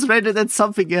 I almost read it as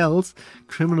something else.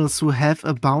 Criminals who have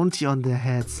a bounty on their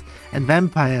heads. And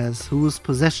vampires whose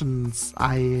possessions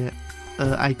I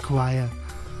acquire.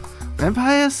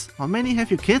 Vampires? How many have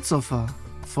you killed so far?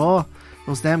 4.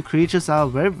 Those damn creatures are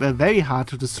very hard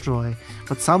to destroy.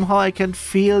 But somehow I can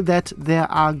feel that there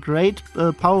are great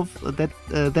powerful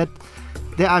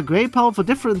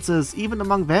differences even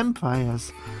among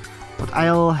vampires. But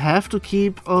I'll have to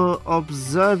keep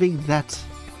observing that.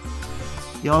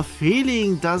 Your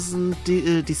feeling doesn't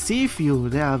deceive you.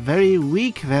 There are very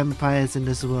weak vampires in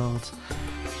this world.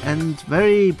 And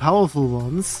very powerful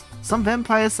ones. Some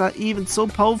vampires are even so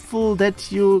powerful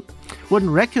that you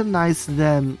wouldn't recognize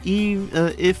them even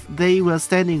if they were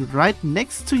standing right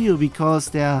next to you because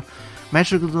their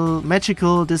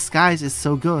magical disguise is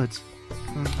so good.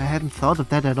 I hadn't thought of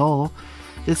that at all.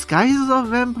 Disguises of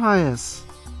vampires.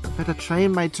 I better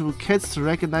train my 2 cats to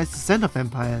recognize the scent of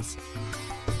vampires.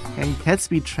 Can cats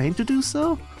be trained to do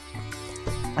so?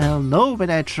 I'll know when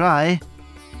I try.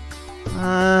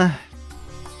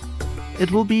 It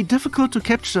will be difficult to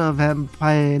capture a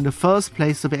vampire in the first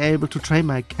place to be able to train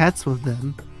my cats with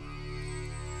them.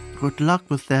 Good luck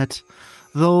with that.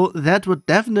 Though that would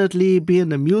definitely be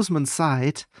an amusement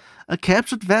sight. A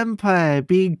captured vampire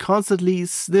being constantly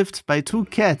sniffed by 2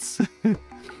 cats.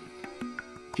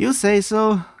 If you say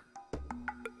so.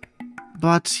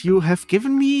 But you have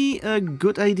given me a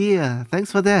good idea.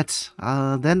 Thanks for that.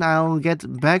 Then I'll get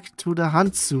back to the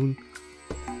hunt soon.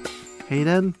 Okay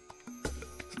then.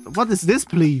 What is this,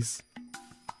 please?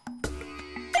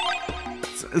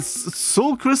 It's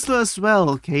Soul Crystal as well.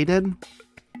 Okay then.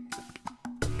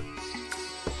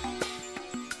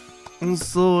 And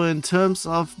so in terms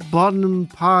of bottom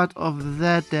part of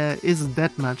that, there isn't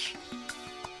that much.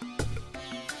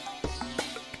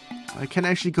 I can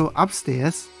actually go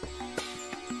upstairs.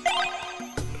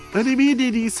 But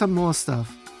immediately some more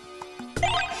stuff.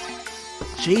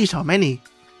 Jeez, how many?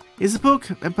 Is a book,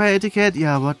 Vampire Etiquette?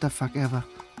 Yeah, what the fuck ever.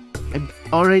 I'm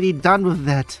already done with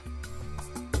that.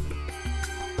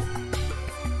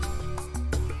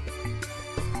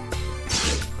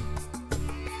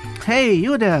 Hey,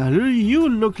 you there. You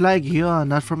look like you're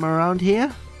not from around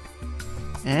here.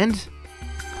 And?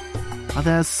 Are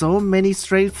there so many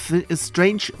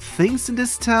strange things in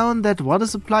this town that water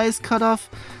supply is cut off?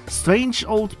 Strange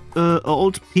old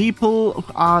people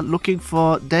are looking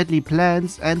for deadly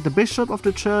plants, and the bishop of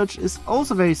the church is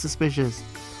also very suspicious.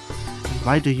 And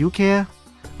why do you care?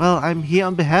 Well, I'm here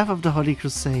on behalf of the Holy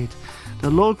Crusade. The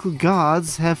local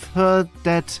guards have heard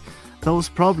that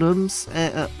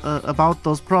about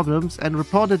those problems and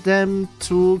reported them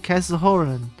to Castle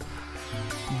Horan.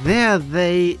 There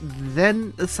they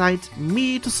then assigned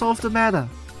me to solve the matter.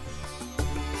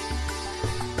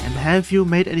 And have you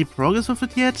made any progress with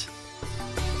it yet?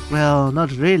 Well,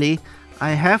 not really.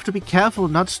 I have to be careful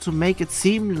not to make it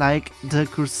seem like the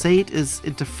Crusade is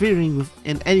interfering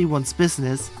in anyone's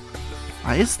business.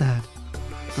 Why is that?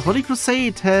 The Holy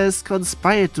Crusade has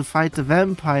conspired to fight the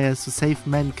vampires to save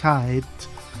mankind.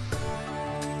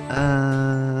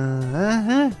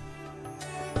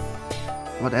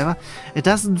 Whatever. It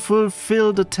doesn't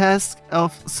fulfill the task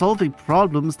of solving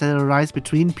problems that arise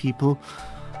between people,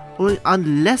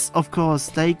 unless, of course,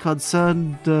 they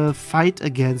concern the fight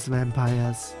against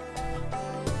vampires.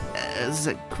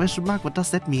 Question mark? What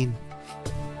does that mean?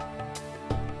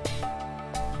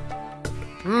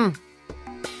 And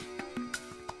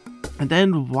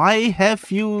then why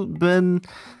have you been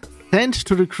sent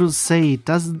to the Crusade?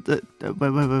 Doesn't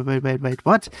wait,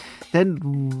 what? And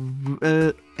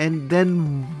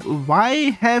then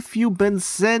why have you been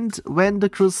sent when the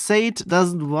Crusade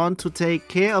doesn't want to take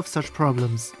care of such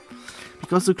problems?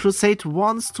 Because the Crusade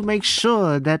wants to make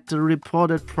sure that the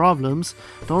reported problems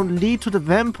don't lead to the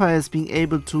vampires being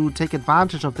able to take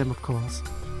advantage of them, of course.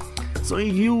 So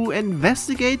you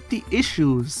investigate the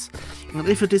issues. And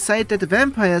if you decide that the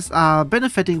vampires are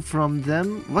benefiting from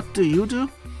them, what do?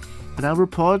 And I'll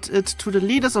report it to the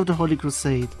leaders of the Holy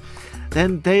Crusade.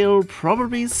 Then they'll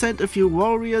probably send a few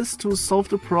warriors to solve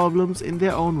the problems in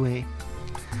their own way.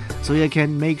 So you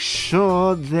can make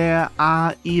sure there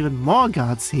are even more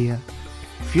guards here.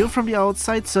 Few from the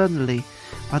outside, certainly.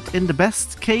 But in the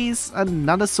best case,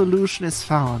 another solution is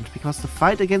found, because the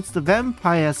fight against the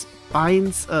vampires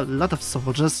binds a lot of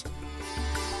soldiers.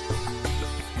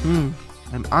 I'm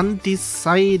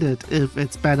undecided if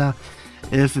it's better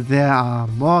if there are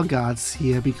more guards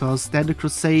here, because then the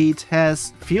Crusade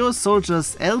has fewer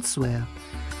soldiers elsewhere.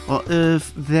 Or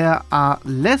if there are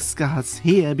less guards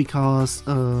here, because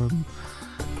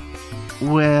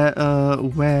we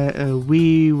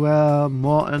were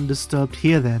more undisturbed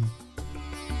here then.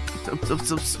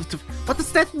 What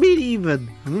does that mean even?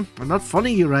 I'm not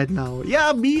following you right now.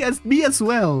 Yeah, me as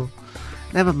well.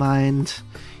 Never mind.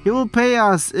 You will pay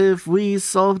us if we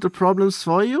solve the problems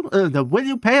for you? Will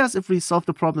you pay us if we solve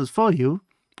the problems for you?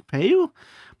 Pay you?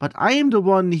 But I am the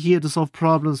one here to solve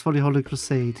problems for the Holy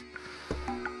Crusade.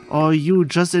 Or you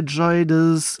just enjoy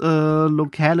this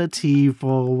locality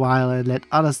for a while and let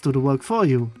others do the work for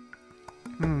you?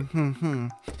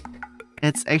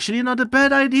 It's actually not a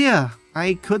bad idea.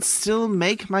 I could still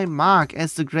make my mark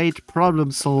as the great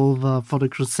problem solver for the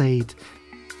Crusade.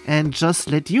 And just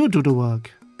let you do the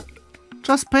work.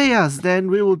 Just pay us,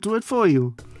 then we will do it for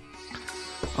you.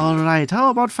 Alright, how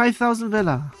about 5,000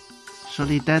 villa?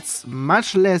 Surely that's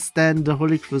much less than the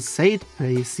Holy Crusade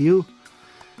pays you.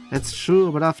 That's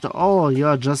true, but after all,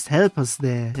 you're just helpers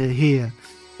here.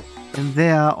 And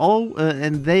they are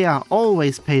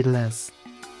always paid less.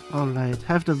 Alright,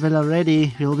 have the villa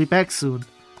ready, we'll be back soon.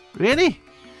 Really?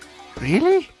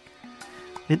 Really?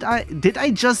 Did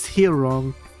I just hear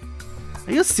wrong?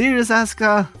 Are you serious,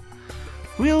 Asuka?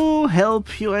 We'll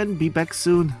help you and be back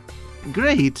soon.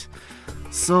 Great.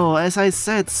 So, as I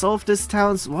said, solve this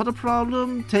town's water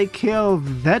problem, take care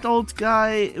of that old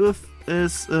guy with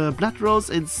his blood rose,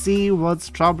 and see what's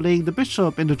troubling the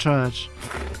bishop in the church.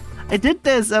 I did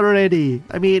this already.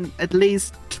 I mean, at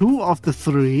least 2 of the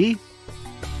 3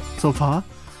 so far.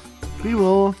 We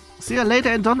will. See you later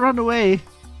and don't run away.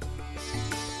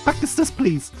 Fuck is this,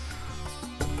 please?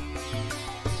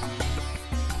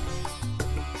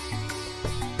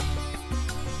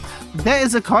 There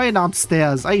is a coin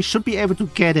upstairs. I should be able to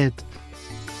get it.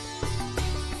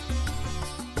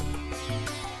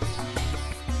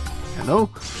 Hello?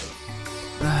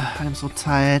 I'm so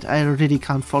tired. I really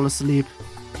can't fall asleep.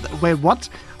 Wait, what?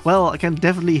 Well, I can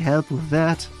definitely help with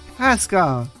that.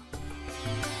 Asuka!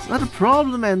 It's not a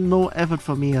problem and no effort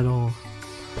for me at all.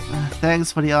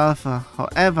 Thanks for the offer.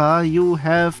 However, you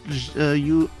have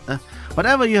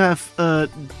whatever you have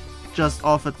just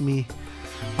offered me.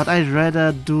 But I'd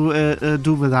rather do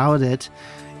without it.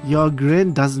 Your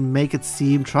grin doesn't make it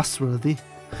seem trustworthy.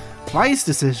 Wise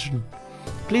decision.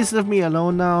 Please leave me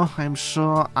alone now. I'm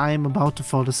sure I'm about to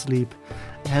fall asleep.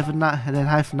 I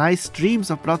have nice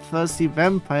dreams of bloodthirsty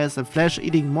vampires and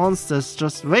flesh-eating monsters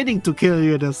just waiting to kill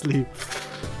you in their sleep.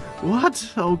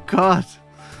 What? Oh god.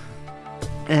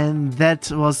 And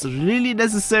that was really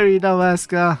necessary now,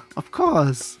 Asuka. Of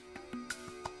course.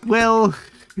 Well,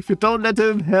 if you don't let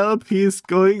him help, he's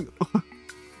going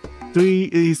to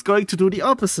do the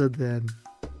opposite then.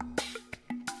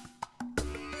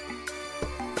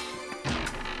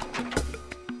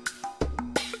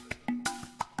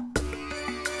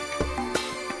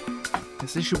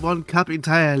 This issue 1 cup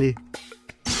entirely.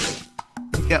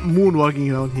 Yeah, moonwalking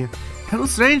around here. Hello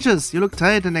strangers, you look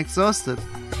tired and exhausted.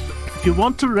 If you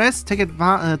want to rest, take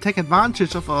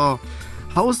advantage of our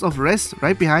house of rest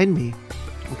right behind me.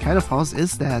 What kind of house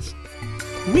is that?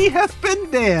 We have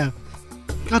been there!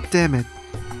 God damn it.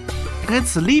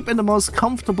 Let's sleep in the most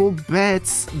comfortable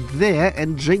beds there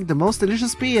and drink the most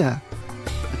delicious beer.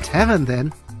 A tavern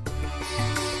then.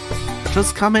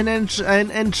 Just come in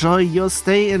and enjoy your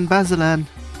stay in Basalan.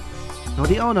 You're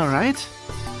the owner, right?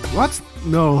 What?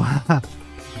 No.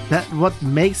 What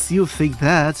makes you think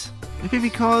that? Maybe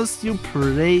because you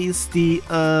praise the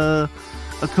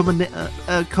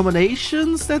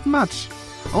accommodations that much.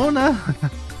 Owner?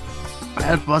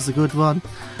 That was a good one.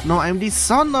 No, I'm the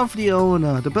son of the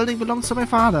owner. The building belongs to my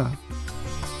father.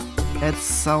 That's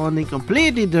sounding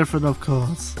completely different, of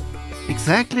course.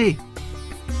 Exactly.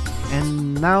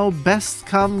 And now best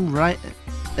come right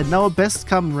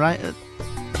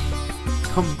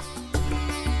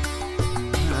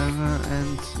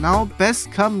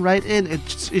in.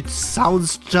 It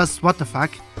sounds just what the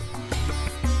fuck.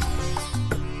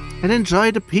 And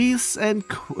enjoy the peace and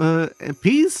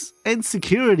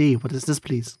security. What is this,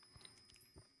 please?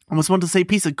 Almost want to say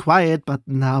peace and quiet, but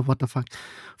nah, what the fuck.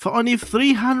 For only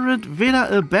 300 villa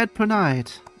a bed per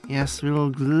night. Yes, we will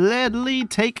gladly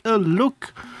take a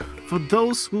look. For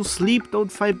those who sleep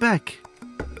don't fight back.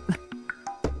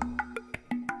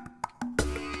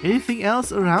 Anything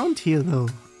else around here though?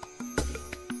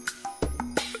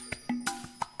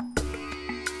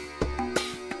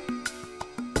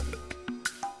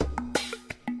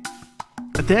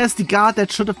 There's the guard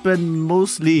that should have been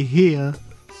mostly here.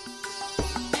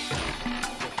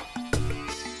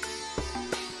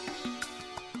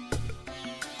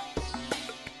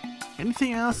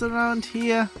 Anything else around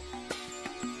here?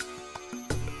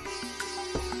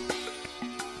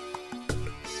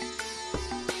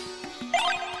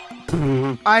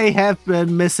 I have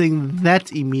been missing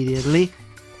that immediately.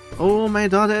 Oh, my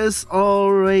daughter is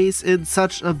always in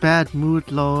such a bad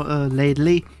mood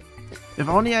lately. If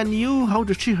only I knew how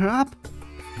to cheer her up.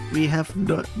 We have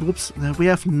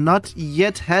not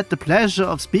yet had the pleasure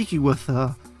of speaking with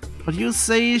her. But you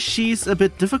say she's a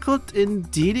bit difficult in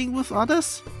dealing with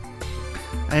others?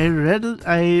 I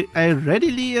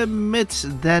readily admit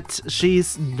that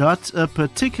she's not a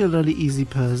particularly easy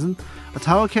person, but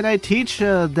how can I teach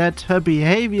her that her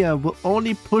behavior will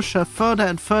only push her further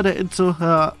and further into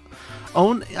her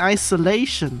own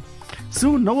isolation?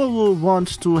 Soon no one will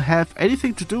want to have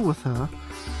anything to do with her.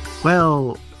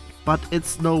 Well, but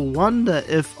it's no wonder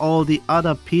if all the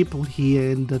other people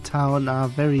here in the town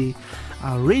really...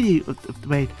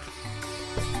 Wait.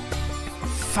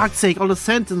 Fuck's sake, all the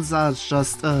sentences are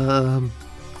just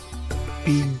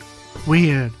being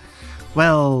weird.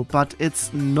 Well, but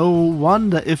it's no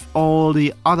wonder if all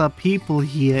the other people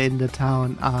here in the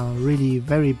town are really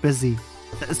very busy.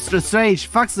 It's strange,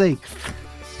 fuck's sake.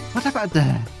 What about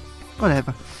that?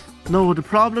 Whatever. No, the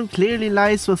problem clearly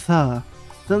lies with her.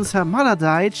 Since her mother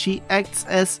died, she acts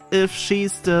as if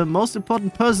she's the most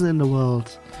important person in the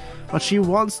world. But she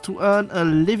wants to earn a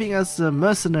living as a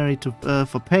mercenary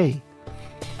for pay.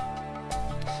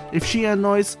 If she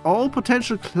annoys all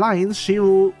potential clients, she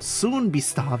will soon be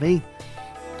starving.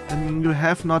 And you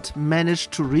have not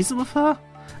managed to reason with her?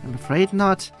 I'm afraid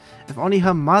not. If only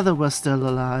her mother were still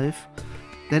alive,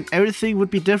 then everything would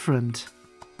be different.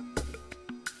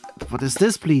 What is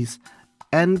this, please?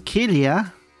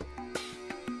 Ankila?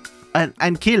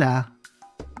 Ankila?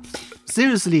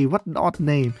 Seriously, what an odd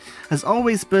name. Has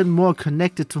always been more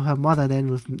connected to her mother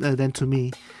than to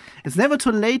me. It's never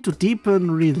too late to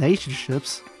deepen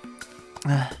relationships.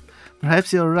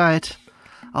 Perhaps you're right.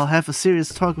 I'll have a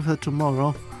serious talk with her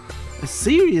tomorrow. A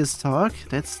serious talk?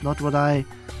 That's not what I...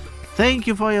 Thank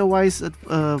you for your wise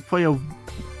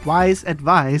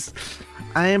advice.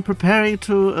 I am preparing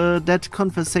to that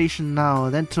conversation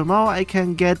now. Then tomorrow I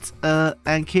can get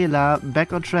Ankila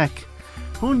back on track.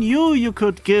 Who knew you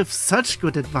could give such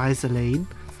good advice, Elaine?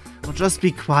 Or just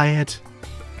be quiet.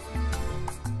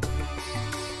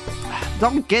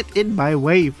 Don't get in my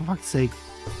way, for fuck's sake.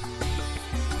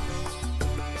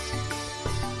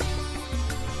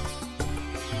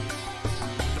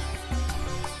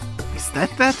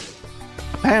 That?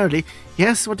 Apparently.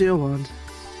 Yes, what do you want?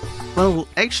 Well,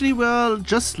 actually we're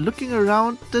just looking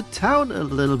around the town a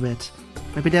little bit.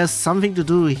 Maybe there's something to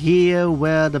do here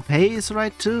where the pay is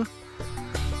right too?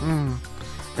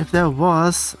 If there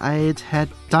was, I'd had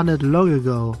done it long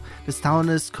ago. This town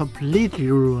is completely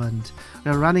ruined.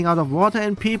 We're running out of water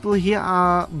and people here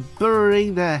are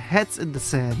burying their heads in the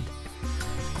sand.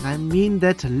 And I mean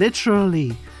that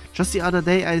literally. Just the other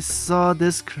day I saw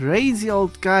this crazy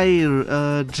old guy,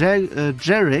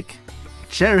 Jarek,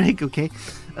 okay,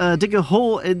 dig a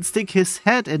hole and stick his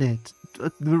head in it.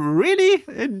 Really?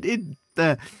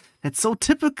 That's so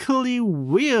typically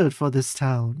weird for this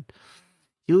town.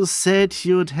 You said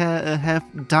you'd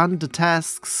have done the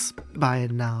tasks by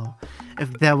now,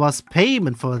 if there was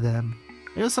payment for them.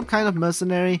 You're some kind of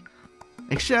mercenary.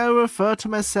 Actually, I refer to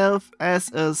myself as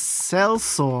a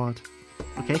sellsword.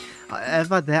 Okay,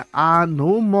 however, there are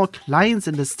no more clients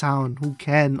in this town who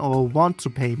can or want to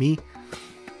pay me.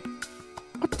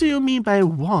 What do you mean by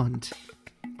want?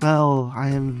 Well, I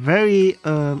am very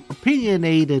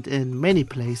opinionated in many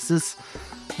places.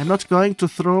 I'm not going to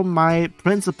throw my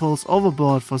principles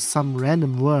overboard for some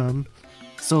random worm.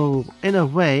 So, in a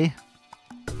way,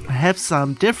 I have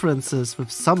some differences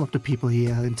with some of the people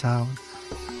here in town.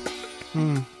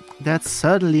 That's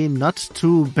certainly not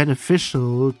too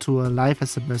beneficial to a life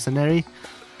as a mercenary.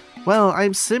 Well,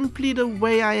 I'm simply the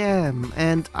way I am,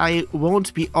 and I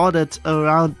won't be ordered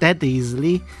around that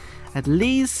easily. At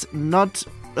least not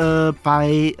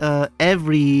by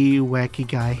every wacky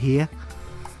guy here.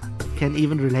 Can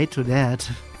even relate to that.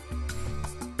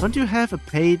 Don't you have a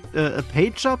paid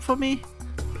job for me?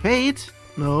 Paid?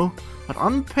 know. But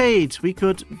unpaid,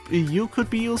 you could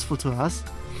be useful to us.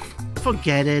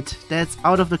 Forget it. That's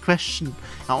out of the question.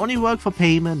 I only work for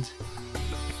payment.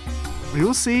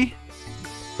 You'll see.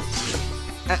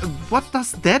 What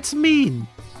does that mean?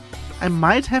 I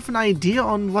might have an idea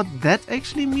on what that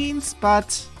actually means,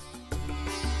 but...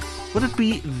 would it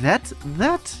be that?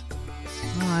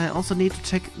 Oh, I also need to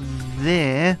check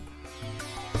there.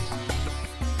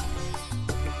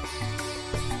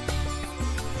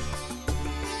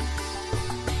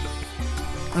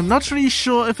 I'm not really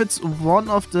sure if it's one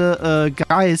of the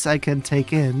guys I can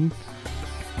take in.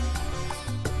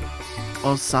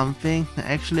 Or something.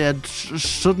 Actually, it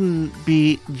shouldn't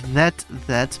be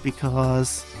that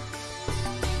because...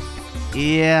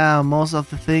 yeah, most of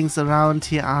the things around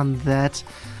here aren't that.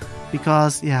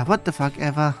 Because, yeah, what the fuck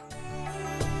ever.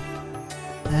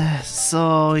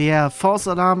 So, yeah, false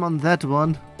alarm on that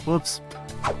one. Whoops.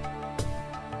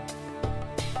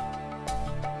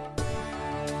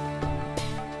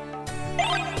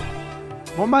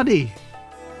 More money.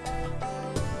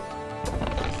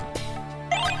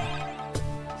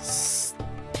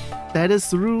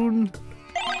 Status rune.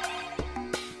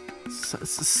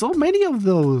 So many of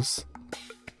those.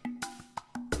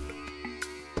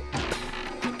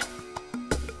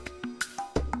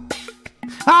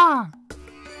 Ah!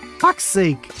 Fuck's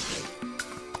sake.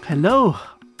 Hello.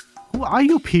 Who are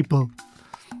you people?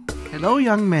 Hello,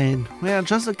 young man. We are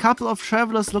just a couple of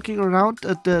travelers looking around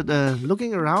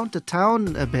the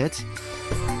town a bit.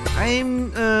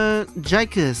 I'm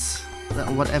Jikos.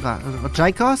 Whatever.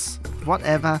 Jikos?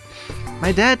 Whatever.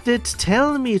 My dad did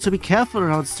tell me to be careful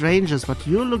around strangers, but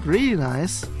you look really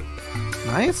nice.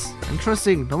 Nice?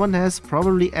 Interesting. No one has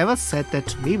probably ever said that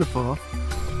to me before.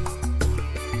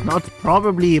 Not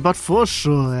probably, but for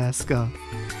sure, Asker.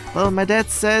 Well, my dad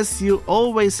says you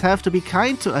always have to be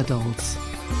kind to adults.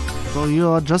 So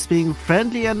you're just being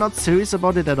friendly and not serious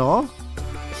about it at all?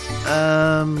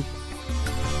 And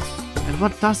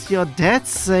what does your dad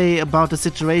say about the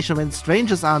situation when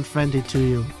strangers aren't friendly to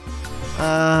you?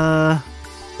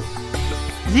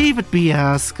 Leave it be,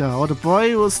 Asker, or the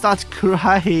boy will start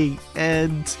crying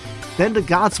and then the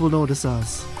guards will notice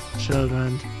us.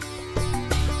 Children.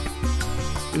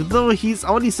 Even though he's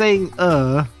only saying,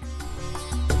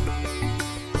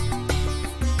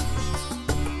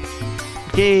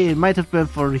 Okay, it might have been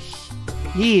for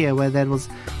here where that was...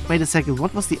 Wait a second,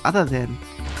 what was the other then?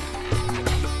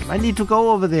 I need to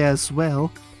go over there as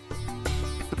well.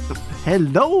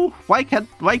 Hello? Why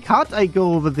can't I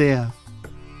go over there?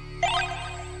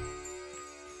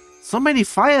 So many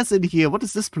fires in here. What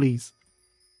is this, please?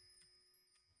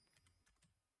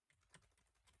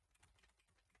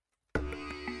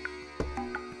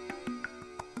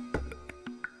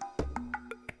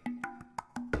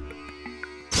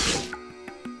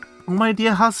 My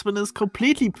dear husband is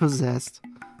completely possessed.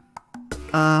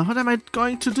 What am I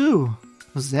going to do?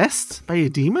 Possessed by a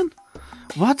demon?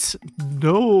 What?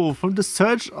 No, from the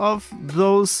search of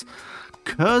those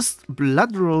cursed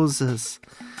blood roses.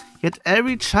 Yet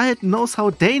every child knows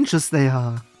how dangerous they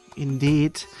are.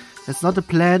 Indeed, that's not a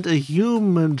plant a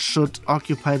human should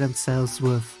occupy themselves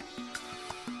with.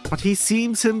 But he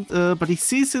sees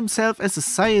himself as a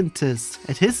scientist.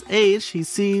 At his age, he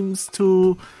seems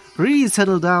to really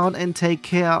settle down and take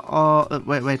care of...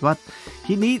 wait, what?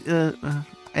 He need...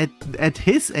 at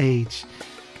his age...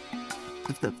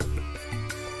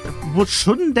 What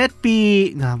shouldn't that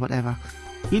be... Nah, whatever.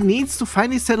 He needs to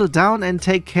finally settle down and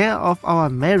take care of our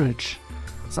marriage.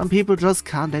 Some people just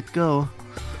can't let go.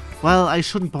 Well, I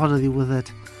shouldn't bother you with it.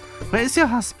 Where is your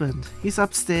husband? He's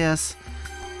upstairs.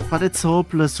 But it's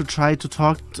hopeless to try to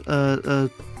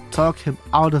talk him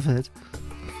out of it.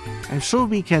 I'm sure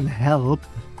we can help.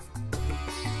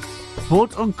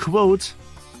 Quote unquote.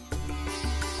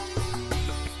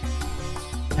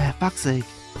 Fuck's sake.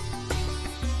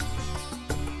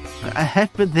 I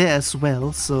have been there as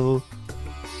well, so...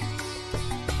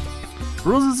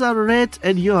 Roses are red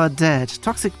and you are dead.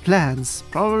 Toxic plants.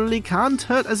 Probably can't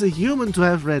hurt as a human to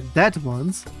have read that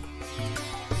once.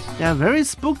 There are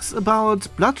various books about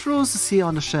blood roses here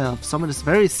on the shelf. Someone is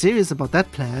very serious about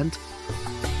that plant.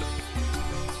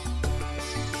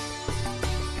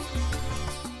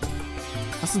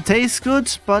 Doesn't taste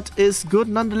good, but is good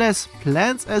nonetheless.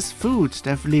 Plants as food.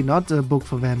 Definitely not a book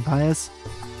for vampires.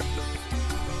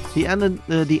 The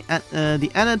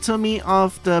anatomy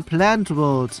of the plant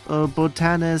world, a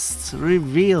botanist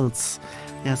reveals.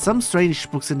 There are some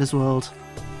strange books in this world.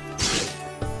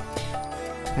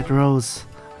 That rose.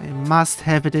 I must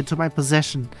have it into my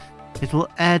possession. It will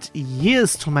add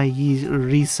years to my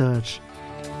research.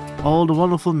 All the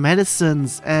wonderful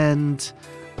medicines and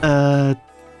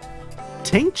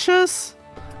tinctures?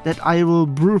 that I will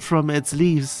brew from its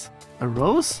leaves. A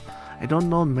rose? I don't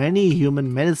know many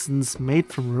human medicines made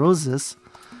from roses.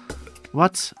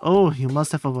 What? Oh, you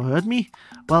must have overheard me?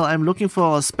 Well, I'm looking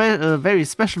for a very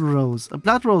special rose. A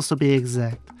blood rose to be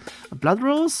exact. A blood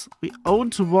rose? We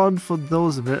owned one for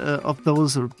those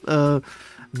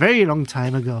very long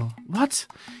time ago. What?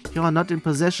 You are not in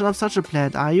possession of such a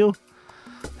plant, are you?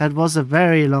 That was a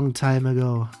very long time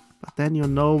ago. But then you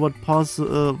know what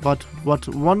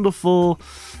wonderful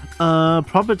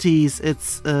properties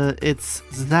its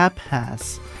sap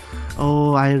has.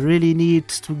 Oh, I really need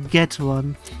to get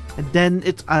one, and then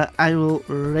I will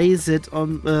raise it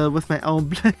on with my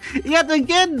own. Yet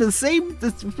again, the same.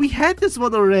 We had this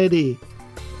one already.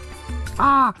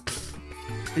 Ah,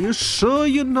 are you sure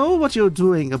you know what you're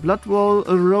doing? A blood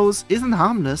rose isn't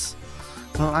harmless.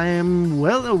 Well, I am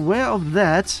well aware of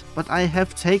that, but I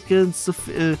have taken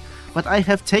sufficient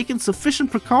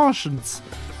precautions.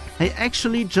 I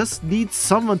actually just need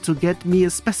someone to get me a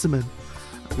specimen.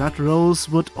 A blood rose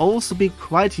would also be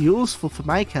quite useful for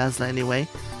my castle anyway.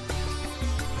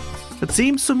 It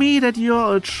seems to me that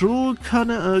you're a true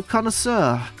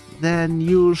connoisseur. Then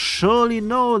you surely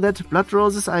know that blood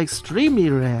roses are extremely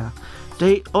rare.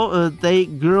 They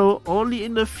grow only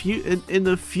in a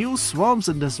few swamps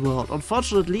in this world.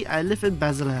 Unfortunately, I live in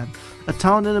Basalan, a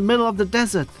town in the middle of the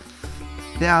desert.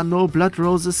 There are no blood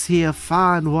roses here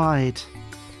far and wide.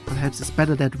 Perhaps it's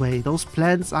better that way. Those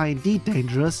plants are indeed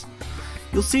dangerous.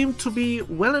 You seem to be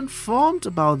well informed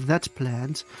about that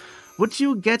plant. Would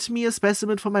you get me a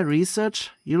specimen for my research?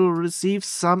 You'll receive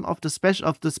some of the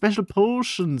special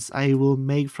potions I will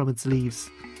make from its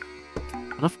leaves.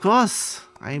 But of course,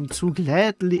 only too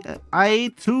gladly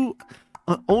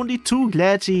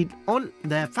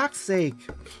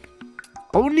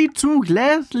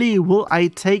will I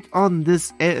take on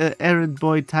this errand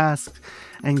boy task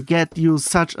and get you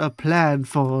such a plan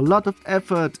for a lot of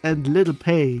effort and little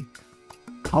pay.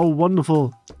 How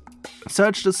wonderful!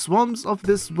 Search the swamps of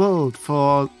this world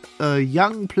for a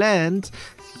young plant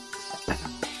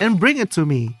and bring it to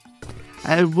me.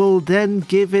 I will then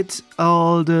give it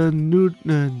all the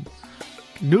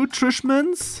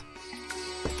nutriments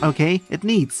it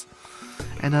needs.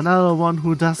 And another one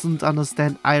who doesn't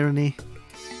understand irony.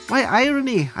 Why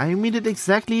irony? I mean it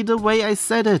exactly the way I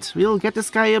said it. We'll get this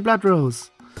guy a blood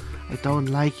rose. I don't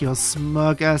like your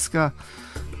smirk, Asker.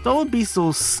 Don't be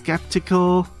so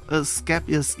skeptical.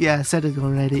 Yeah, I said it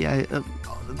already.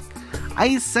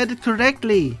 I said it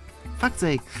correctly. Fuck's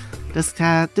sake.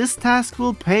 This task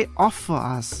will pay off for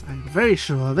us. I'm very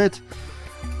sure of it.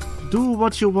 Do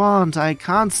what you want. I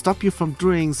can't stop you from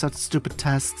doing such stupid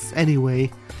tasks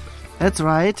anyway. That's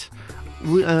right.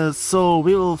 So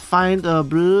we will find a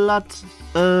blood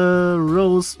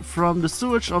rose from the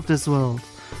sewage of this world.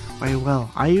 Very well.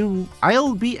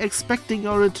 I'll be expecting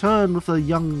your return with a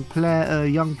young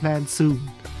plant soon.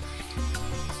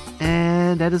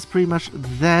 And that is pretty much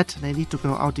that. And I need to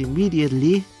go out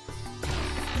immediately.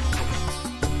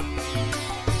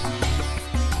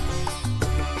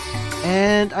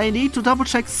 And I need to double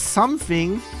check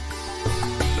something.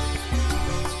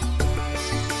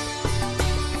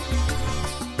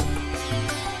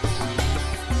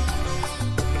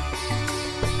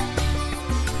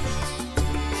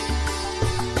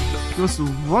 Because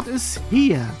what is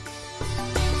here?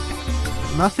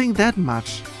 Nothing that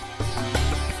much.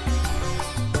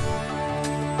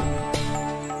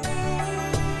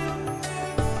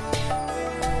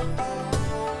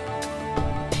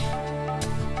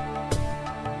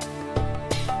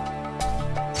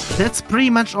 That's pretty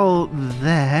much all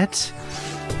that.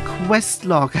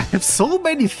 Questlog. I have so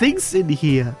many things in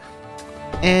here.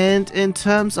 And in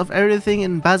terms of everything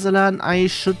in Basalan, I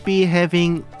should be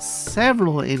having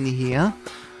several in here.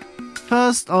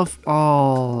 First of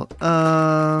all,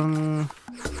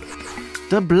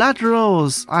 the blood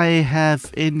rose I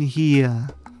have in here.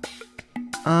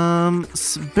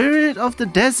 Spirit of the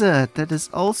desert, that is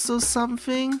also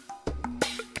something.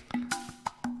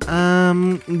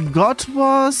 God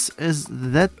was, is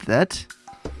that?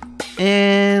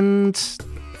 And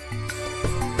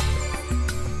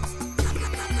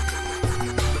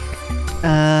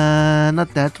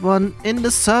not that one. In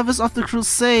the service of the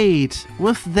crusade.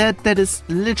 With that is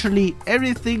literally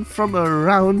everything from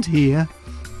around here.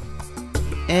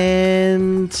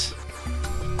 And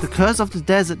the curse of the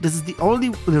desert. This is the only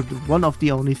one of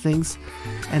the only things.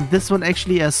 And this one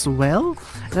actually as well.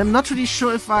 And I'm not really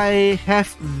sure if I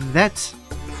have that.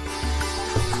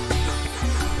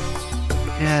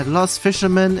 Yeah, Lost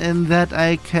Fisherman, in that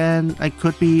I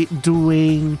could be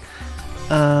doing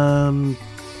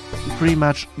pretty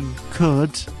much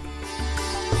good.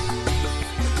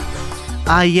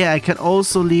 Ah, yeah, I can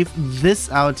also leave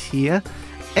this out here.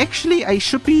 Actually, I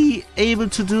should be able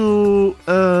to do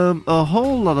a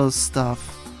whole lot of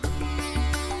stuff.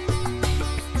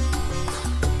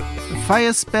 The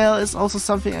fire spell is also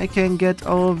something I can get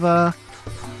over.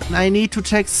 And I need to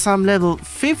check some level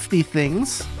 50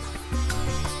 things.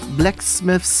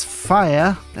 Blacksmith's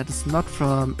fire. That is not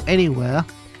from anywhere.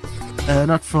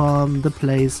 Not from the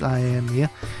place I am here.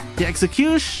 The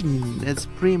execution is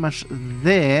pretty much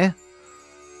there.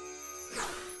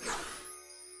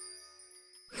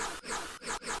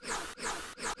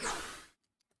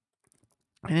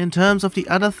 And in terms of the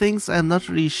other things, I'm not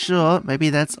really sure. Maybe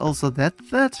that's also that?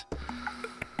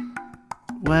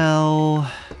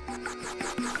 Well...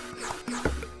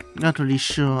 not really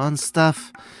sure on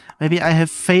stuff. Maybe I have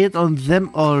failed on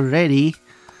them already.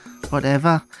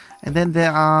 Whatever. And then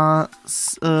there are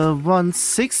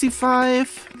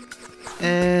 165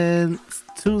 and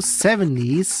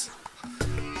 270s.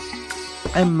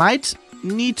 I might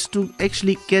need to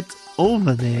actually get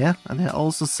over there. And there are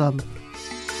also some...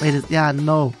 wait, yeah,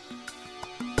 no.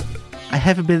 I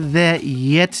haven't been there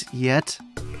yet.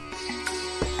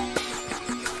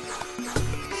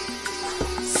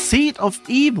 Seed of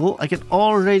Evil, I can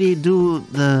already do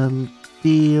the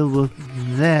deal with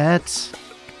that.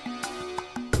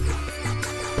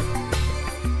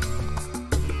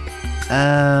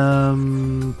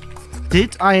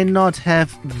 Did I not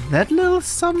have that little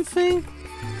something?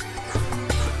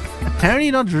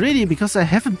 Apparently not really, because I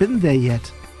haven't been there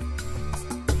yet.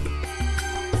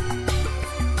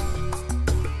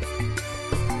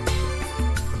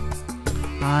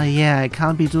 Ah, yeah, I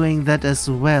can't be doing that as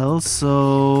well,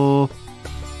 so...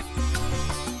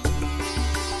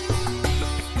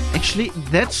 actually,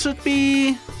 that should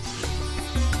be...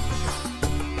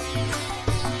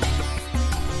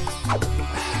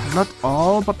 not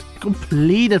all, but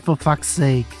completed, for fuck's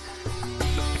sake.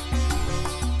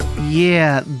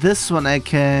 Yeah, this one I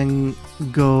can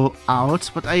go out,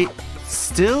 but I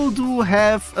still do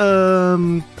have...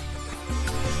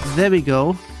 there we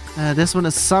go. This one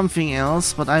is something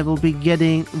else, but I will be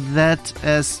getting that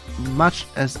as much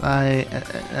as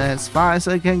as far as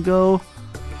I can go.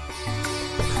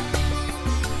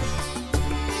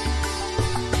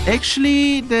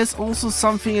 Actually, there's also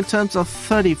something in terms of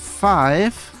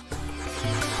 35.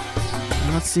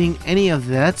 I'm not seeing any of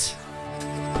that.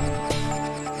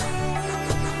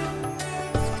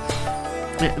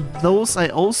 Those I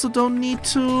also don't need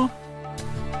to.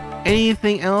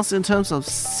 Anything else in terms of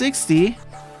 60?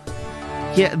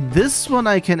 Yeah, this one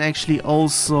I can actually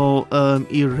also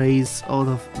erase out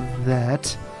of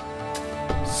that.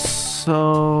 So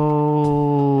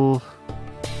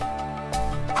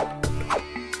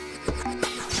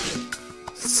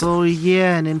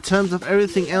yeah, and in terms of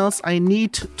everything else, I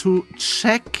need to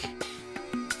check,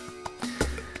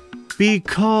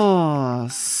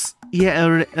 because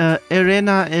yeah,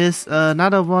 Erena is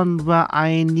another one where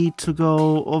I need to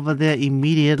go over there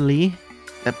immediately.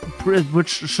 Which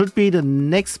should be the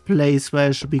next place where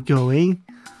I should be going.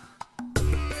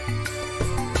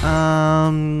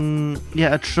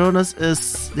 Yeah, Atronus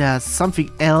is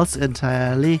something else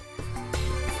entirely.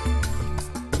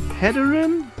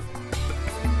 Heterin?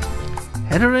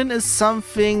 Heterin is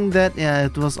something that, yeah,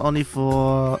 it was only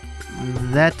for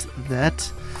that.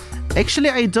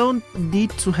 Actually, I don't need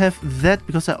to have that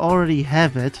because I already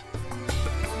have it.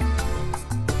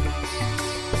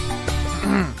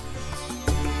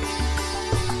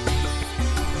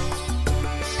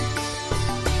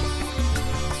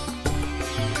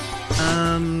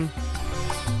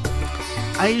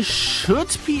 I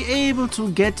should be able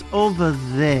to get over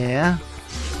there.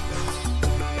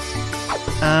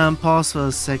 Pause for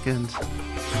a second.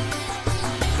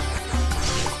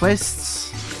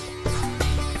 Quests.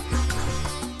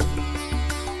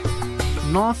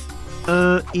 North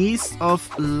east of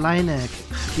Linek.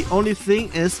 The only thing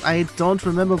is I don't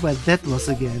remember where that was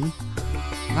again.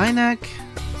 Linek.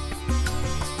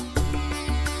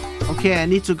 Okay, I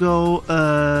need to go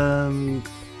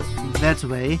that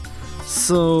way.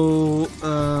 So,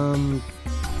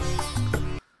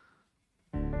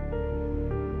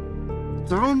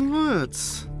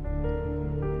 downwards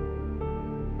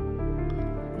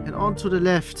and on to the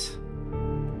left.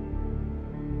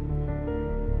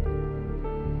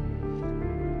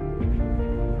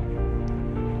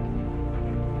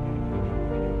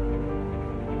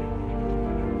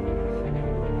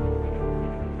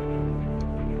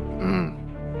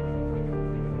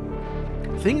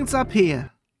 Things up here.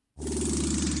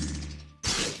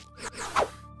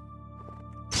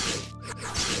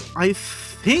 I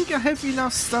think I have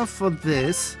enough stuff for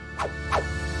this.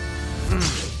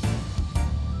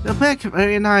 A pack,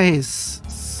 very nice.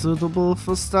 Suitable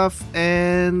for stuff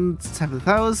and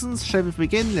 7,000. Shall we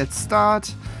begin? Let's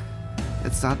start.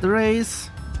 Let's start the race.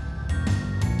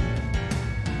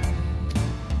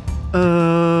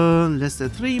 Less than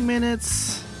 3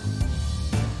 minutes.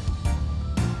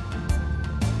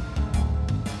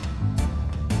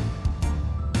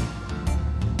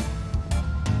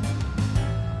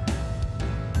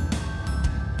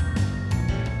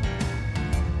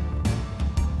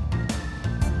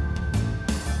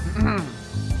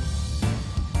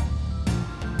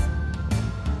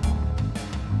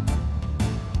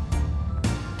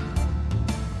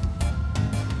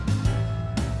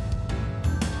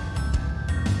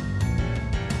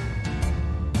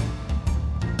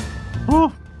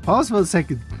 Oh, pause for a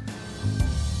second.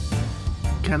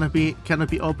 Can it be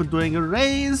open during a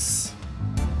race?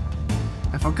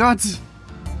 I forgot.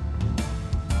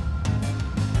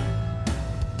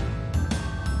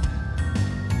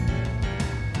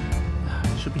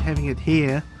 Should be having it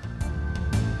here.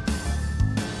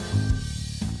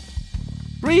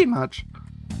 Pretty much.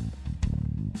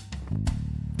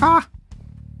 Ah.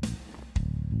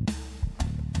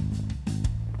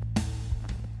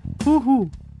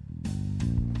 Woohoo.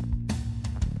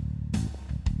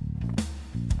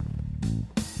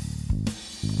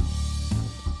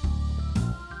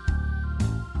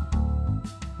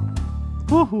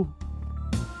 Woohoo!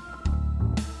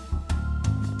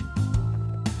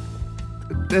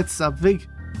 That's something.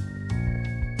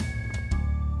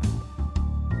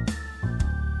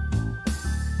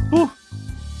 Oh!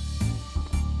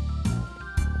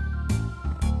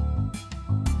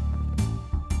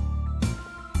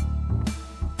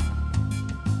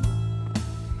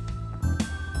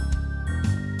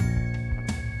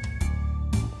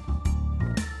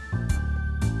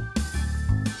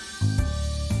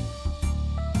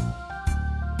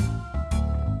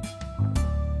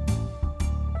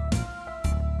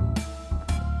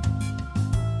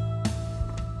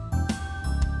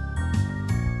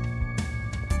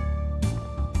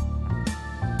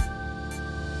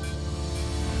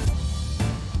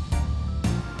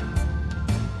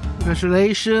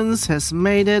 Congratulations, has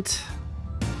made it.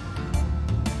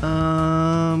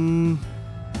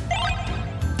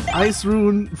 Ice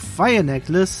Rune Fire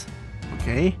Necklace.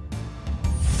 Okay.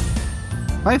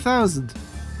 5,000.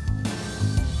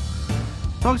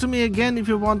 Talk to me again if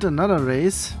you want another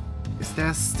race. Is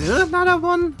there still another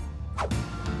one?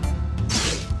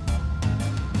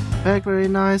 Back, very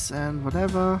nice, and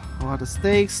whatever. What are the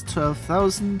stakes?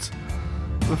 12,000.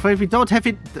 I'm afraid we don't have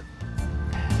it.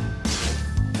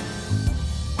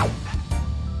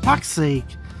 Fuck's sake.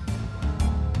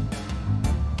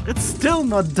 It's still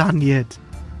not done yet.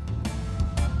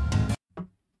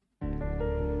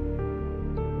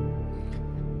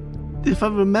 If I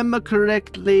remember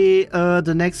correctly,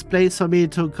 the next place for me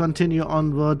to continue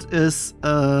onward is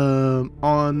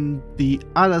on the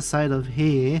other side of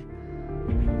here.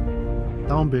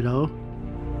 Down below.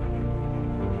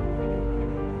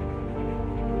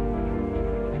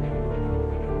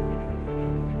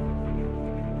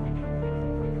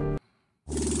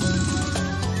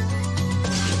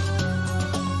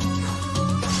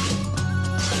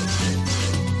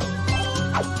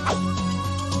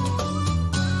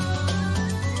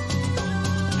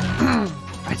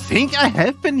 I think I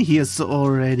have been here so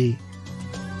already.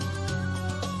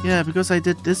 Yeah, because I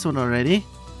did this one already.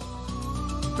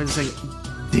 Wait a second.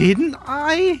 Didn't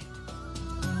I?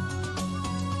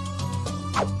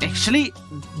 Actually,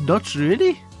 not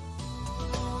really.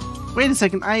 Wait a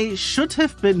second. I should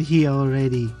have been here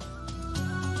already.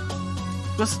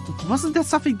 Because wasn't there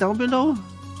something down below?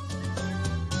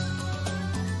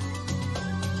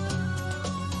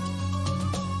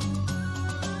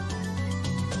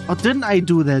 Or didn't I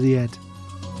do that yet?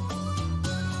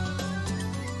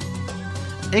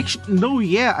 Actually, no,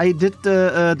 yeah, I did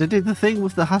the thing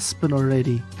with the husband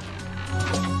already.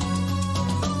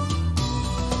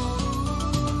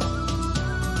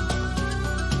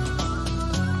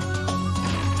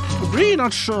 I'm really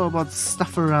not sure about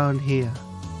stuff around here.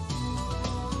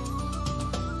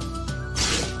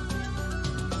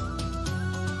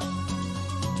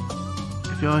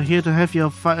 You're here to have your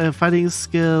fighting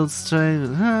skills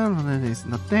trained. It's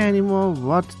not there anymore.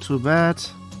 What? Too bad.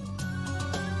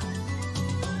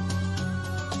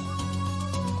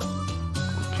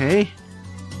 Okay.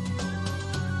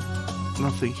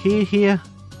 Nothing here.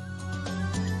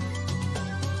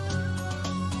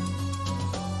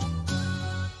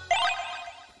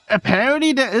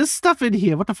 Apparently there is stuff in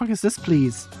here. What the fuck is this,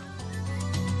 please?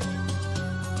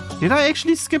 Did I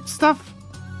actually skip stuff?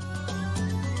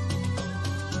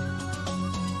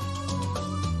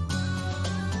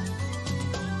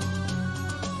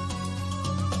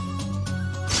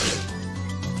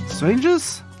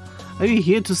 Strangers? Are you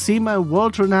here to see my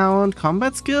world-renowned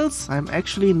combat skills? I'm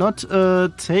actually not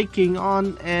taking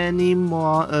on any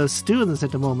more students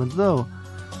at the moment, though.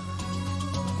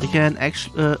 We can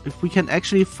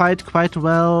actually fight quite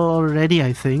well already,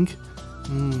 I think.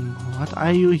 What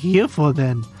are you here for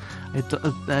then?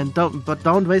 But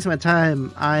don't waste my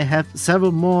time. I have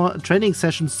several more training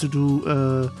sessions to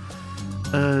do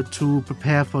to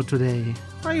prepare for today.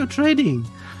 Why are you trading?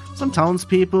 Some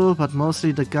townspeople, but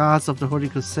mostly the guards of the Holy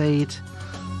Crusade.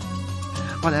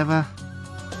 Whatever.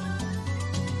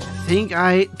 I think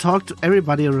I talked to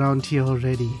everybody around here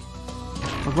already.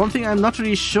 But one thing I'm not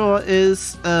really sure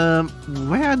is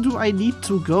where do I need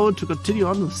to go to continue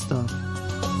on with stuff?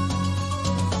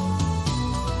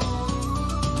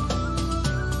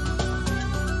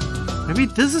 Maybe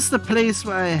this is the place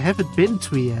where I haven't been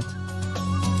to yet.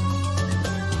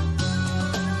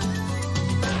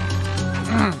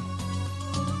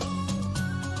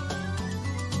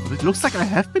 It looks like I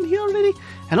have been here already.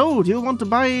 Hello, do you want to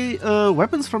buy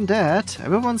weapons from Dad?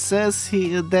 Everyone says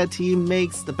that he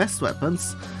makes the best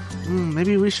weapons.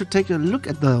 Maybe we should take a look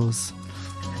at those.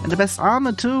 And the best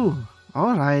armor too.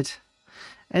 Alright.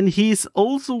 And he's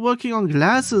also working on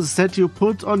glasses that you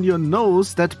put on your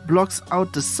nose that blocks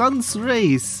out the sun's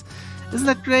rays. Isn't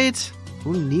that great?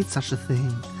 Who needs such a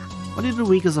thing? Only the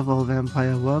weakest of all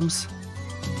vampire worms.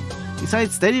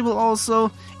 Besides, Daddy will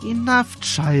also... Enough,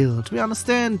 child. We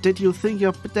understand that you think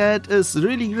your dad is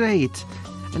really great.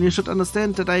 And you should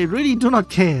understand that I really do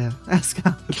not care.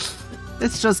 Aska,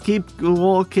 let's just keep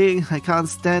walking. I can't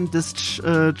stand this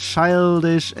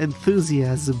childish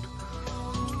enthusiasm.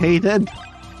 Okay then.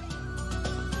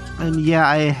 And yeah,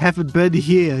 I haven't been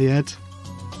here yet.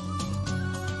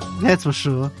 That's for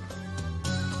sure.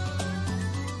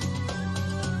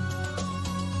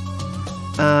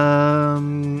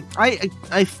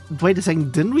 I wait a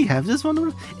second, didn't we have this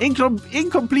one?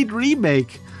 Incomplete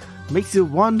remake. Makes you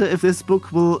wonder if this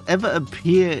book will ever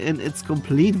appear in its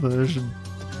complete version.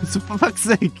 So for fuck's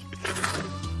sake.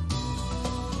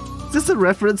 Is this a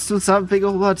reference to something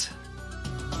or what?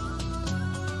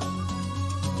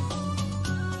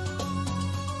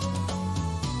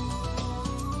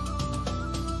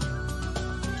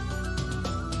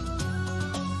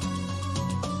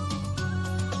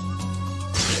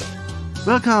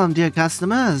 Welcome, dear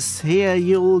customers. Here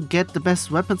you'll get the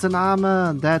best weapons and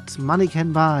armor that money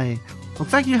can buy.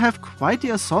 Looks like you have quite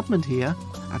the assortment here.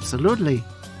 Absolutely.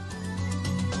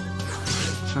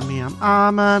 Show me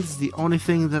armor. This is the only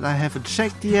thing that I haven't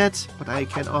checked yet, but I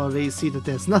can already see that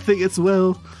there's nothing as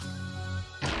well.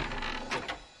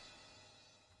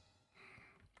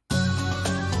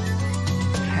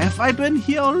 Have I been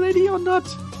here already or not?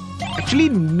 Actually,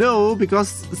 no,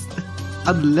 because...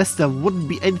 Unless there wouldn't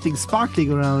be anything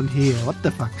sparkling around here. What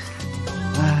the fuck?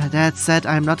 That said,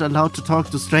 I'm not allowed to talk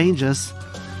to strangers.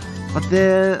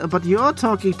 But you're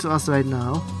talking to us right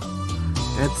now.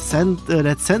 That's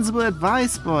sensible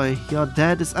advice, boy. Your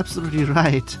dad is absolutely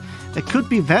right. There could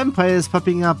be vampires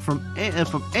popping up from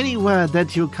anywhere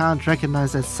that you can't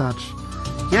recognize as such.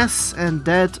 Yes, and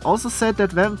Dad also said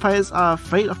that vampires are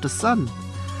afraid of the sun.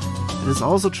 It is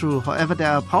also true. However,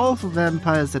 there are powerful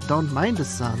vampires that don't mind the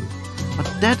sun. But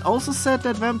Dad also said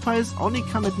that vampires only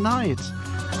come at night.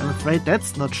 I'm afraid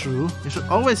that's not true. You should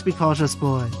always be cautious,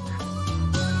 boy.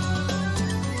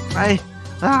 What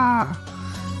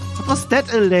was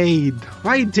that, Elaine?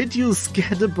 Why did you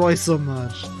scare the boy so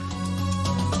much?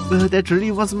 That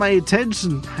really wasn't my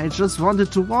intention. I just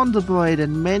wanted to warn the boy that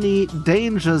many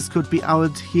dangers could be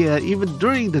out here even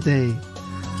during the day.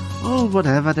 Oh,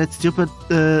 whatever, that stupid...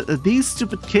 these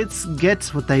stupid kids get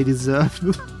what they deserve.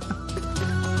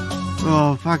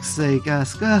 Oh, fuck's sake,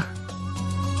 Aska.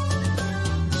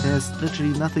 There's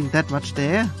literally nothing that much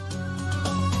there.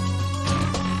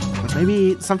 But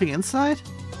maybe something inside?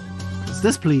 What's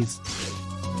this, please?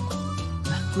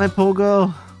 My poor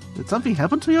girl. Did something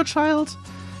happen to your child?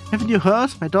 Haven't you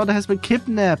heard? My daughter has been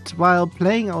kidnapped while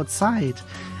playing outside.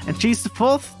 And she's the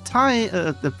fourth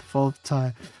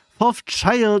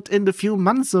child in the few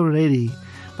months already.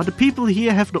 But the people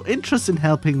here have no interest in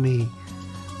helping me.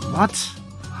 What?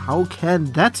 How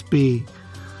can that be?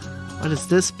 What is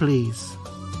this, please?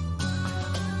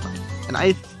 And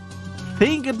I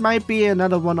think it might be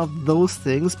another one of those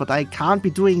things, but I can't be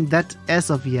doing that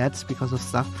as of yet because of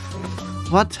stuff.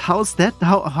 What? How's that?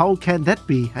 How can that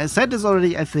be? I said this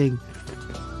already, I think.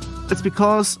 It's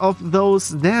because of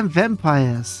those damn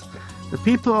vampires. The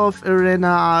people of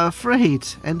Erena are afraid,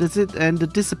 and the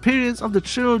disappearance of the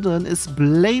children is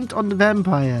blamed on the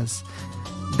vampires.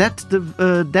 That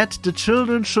the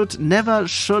children should never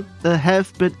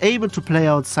have been able to play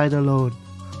outside alone.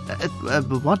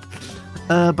 What?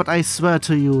 But I swear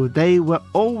to you, they were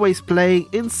always playing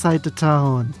inside the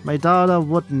town. My daughter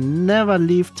would never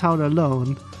leave town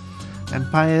alone.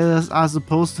 Vampires are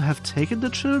supposed to have taken the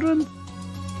children?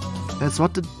 That's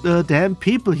what the damn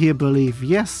people here believe,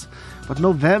 yes. But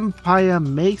no vampire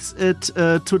makes it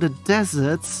to the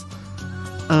deserts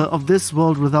of this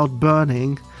world without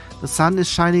burning. The sun is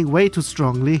shining way too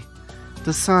strongly.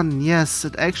 The sun, yes,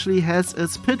 it actually has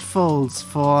its pitfalls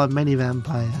for many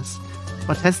vampires.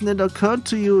 But hasn't it occurred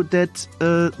to you that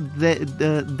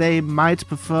they might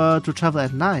prefer to travel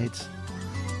at night?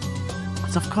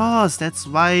 Yes, of course, that's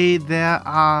why there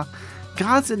are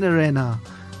guards in Erena.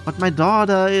 But my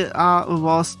daughter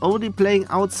was only playing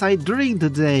outside during the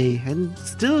day, and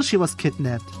still she was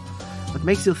kidnapped. What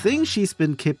makes you think she has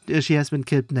been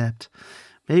kidnapped?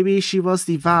 Maybe she was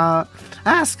the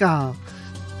Aska.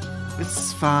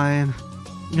 It's fine.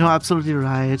 You're absolutely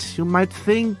right. You might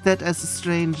think that as a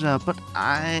stranger, but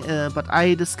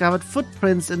I discovered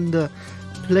footprints in the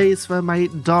place where my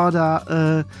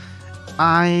daughter,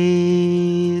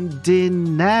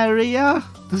 Denaria?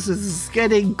 This is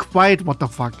getting quite what the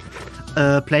fuck.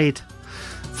 Played.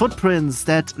 Footprints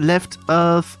that left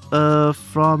Earth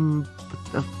from...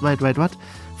 wait, what?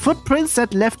 Footprints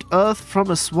that left Earth from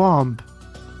a swamp.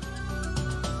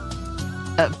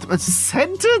 A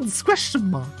sentence?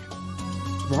 Question mark.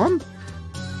 Swamp?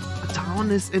 A town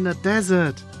is in a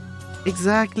desert.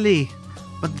 Exactly.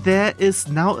 But there is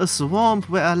now a swamp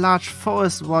where a large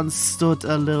forest once stood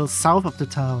a little south of the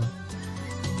town.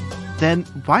 Then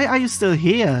why are you still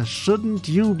here? Shouldn't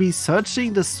you be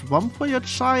searching the swamp for your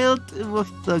child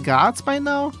with the guards by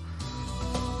now?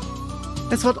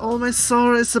 That's what all my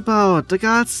sorrow is about. The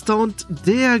guards don't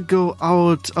dare go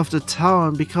out of the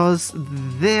town because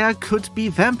there could be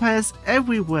vampires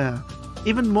everywhere.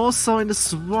 Even more so in the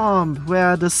swamp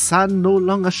where the sun no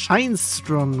longer shines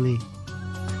strongly.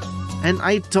 And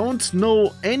I don't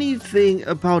know anything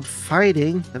about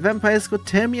fighting. The vampires could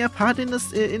tear me apart in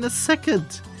a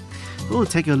second. We'll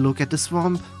take a look at the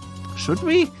swamp. Should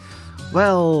we?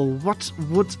 Well, what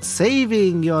would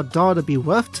saving your daughter be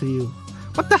worth to you?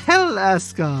 What the hell,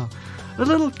 Aska? The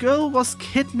little girl was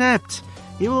kidnapped.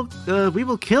 We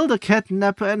will kill the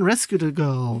kidnapper and rescue the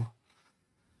girl.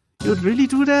 You'd really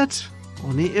do that?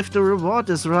 Only if the reward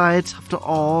is right. After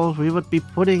all, we would be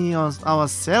putting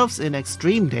ourselves in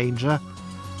extreme danger.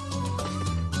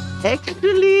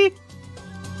 Actually,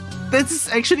 this is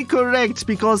actually correct,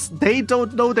 because they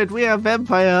don't know that we are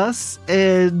vampires,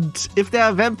 and if there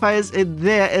are vampires in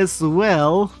there as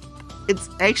well, it's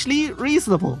actually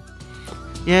reasonable.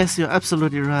 Yes, you're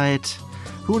absolutely right.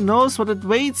 Who knows what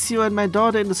awaits you and my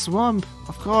daughter in the swamp?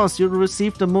 Of course, you'll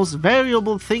receive the most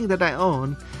valuable thing that I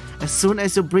own, as soon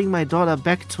as you bring my daughter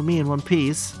back to me in one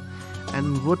piece.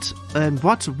 And what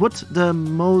would the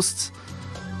most...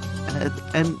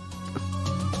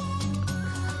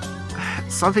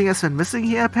 something has been missing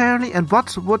here, apparently. And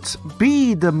what would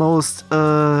be the most...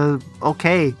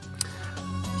 okay.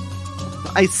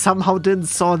 I somehow didn't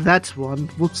saw that one.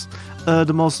 Whoops.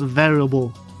 The most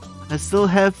valuable. I still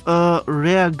have a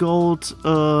rare gold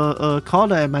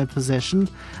collar in my possession.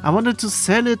 I wanted to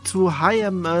sell it to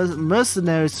hire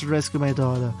mercenaries to rescue my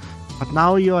daughter. But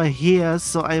now you are here,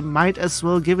 so I might as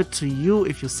well give it to you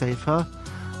if you save her.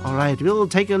 Alright, we'll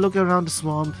take a look around the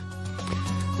swamp.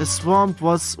 The swamp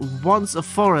was once a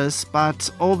forest, but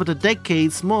over the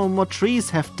decades more and more trees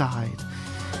have died.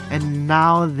 And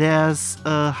now there's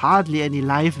hardly any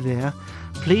life there.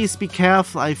 Please be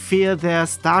careful, I fear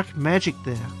there's dark magic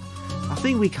there.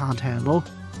 Nothing we can't handle.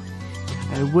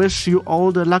 I wish you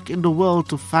all the luck in the world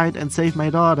to find and save my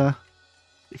daughter.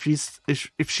 If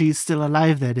she's still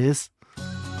alive, that is.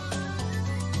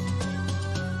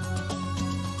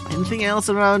 Anything else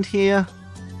around here?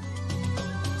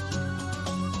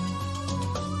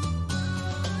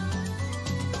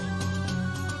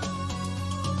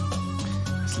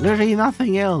 There's literally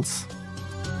nothing else.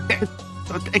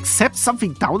 Except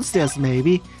something downstairs,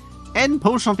 maybe. And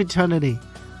Potion of Eternity.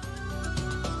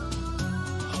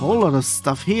 Whole lot of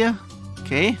stuff here.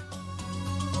 Okay.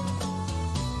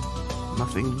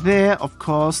 Nothing there, of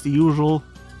course, the usual.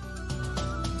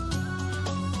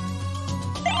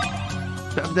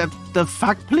 The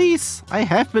fuck, please? I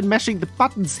have been mashing the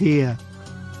buttons here.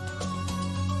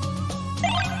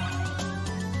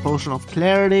 Potion of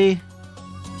Clarity.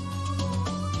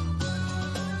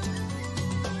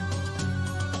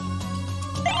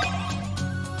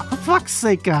 For fuck's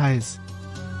sake, guys.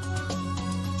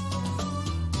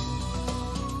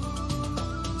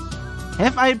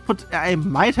 I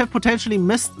might have potentially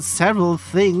missed several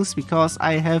things because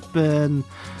I have been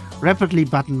rapidly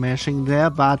button mashing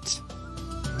there, but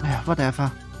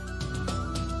whatever.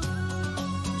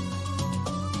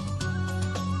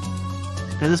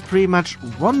 That is pretty much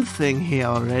one thing here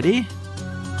already.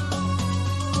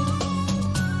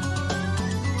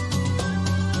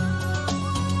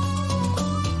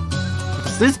 What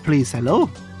is this, please? Hello?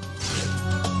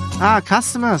 Ah,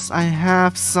 customers, I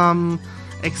have some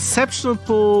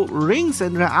exceptional rings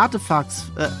and rare artifacts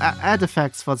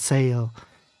for sale.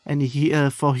 And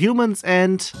for humans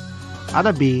and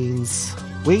other beings.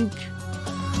 Wink.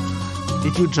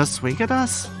 Did you just wink at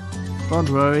us? Don't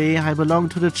worry, I belong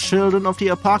to the children of the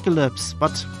apocalypse,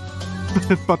 but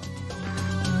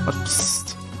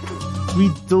psst.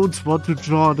 We don't want to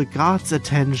draw the guards'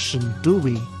 attention, do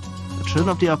we? The children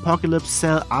of the apocalypse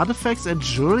sell artifacts and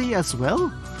jewelry as well?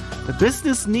 The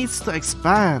business needs to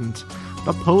expand.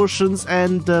 The potions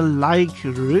and the like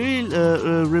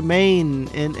remain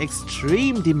in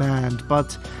extreme demand,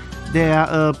 but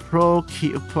their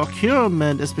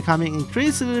procurement is becoming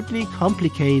increasingly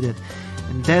complicated.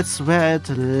 And that's where it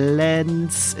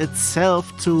lends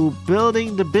itself to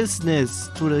building the business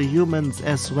to the humans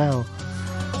as well.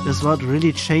 This would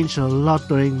really change a lot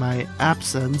during my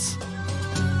absence.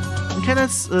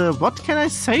 What can I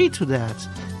say to that?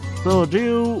 So, do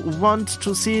you want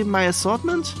to see my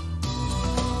assortment?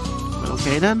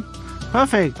 Okay then.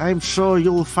 Perfect. I'm sure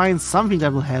you'll find something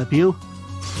that will help you.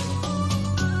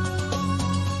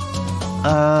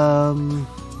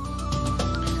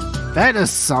 That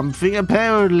is something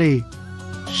apparently.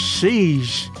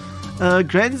 Sheesh.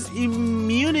 Grants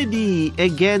immunity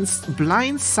against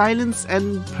blind, silence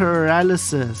and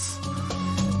paralysis.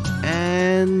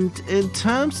 And in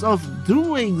terms of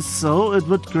doing so, it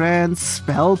would grant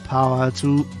spell power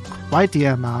to quite the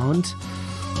amount.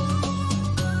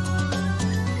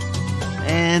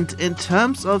 And in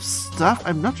terms of stuff,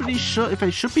 I'm not really sure if I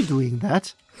should be doing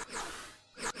that.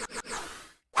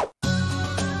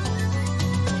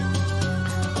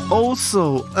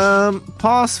 Also,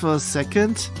 pause for a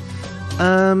second.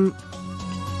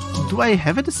 Do I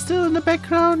have it still in the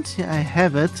background? Yeah, I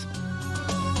have it.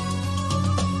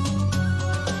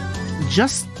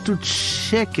 Just to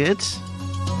check it.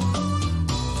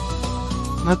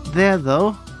 Not there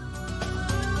though.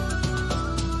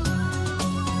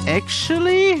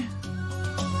 Actually,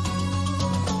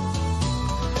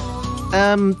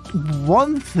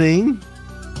 one thing.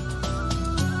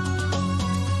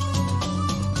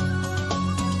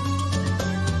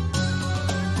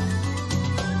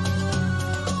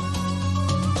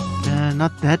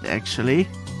 Not that actually.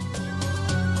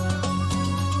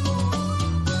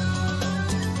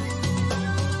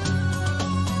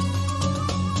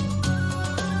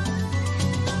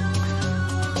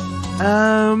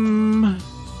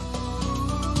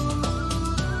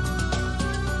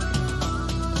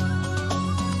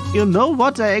 You know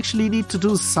what? I actually need to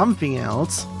do something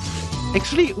else.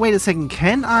 Actually, wait a second.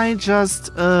 Can I just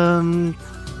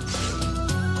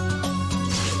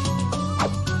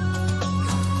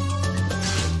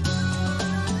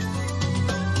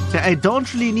I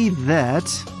don't really need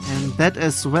that, and that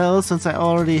as well, since I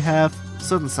already have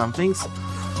certain somethings.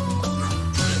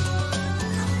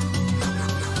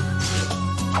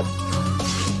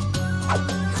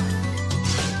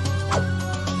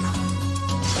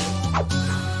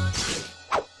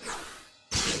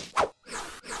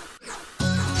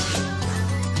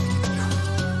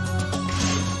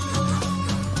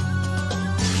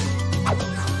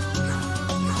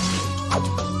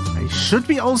 Should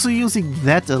be also using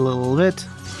that a little bit.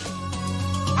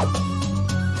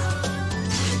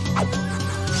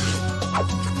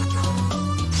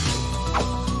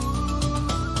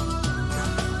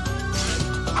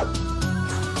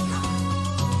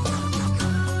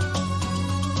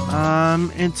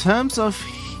 In terms of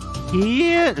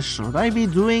here, should I be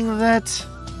doing that?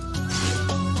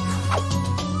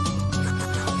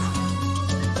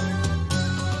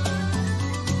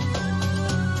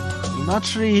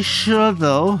 Not really sure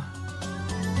though.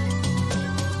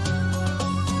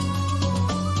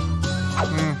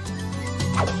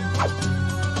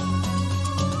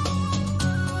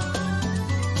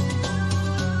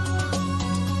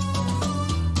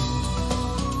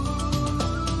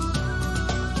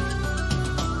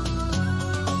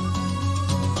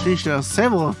 There are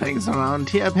several things around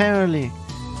here apparently.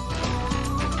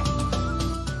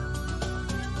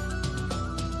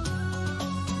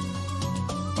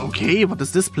 Okay, what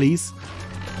is this, please?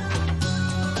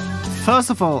 First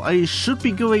of all, I should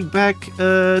be going back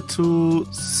to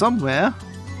somewhere.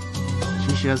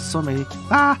 She has so many...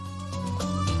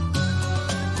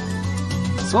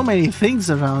 so many things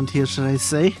around here, should I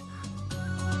say.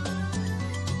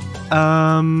 Where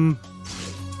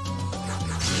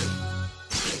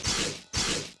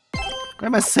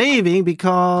am I saving?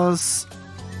 Because...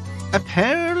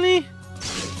 apparently...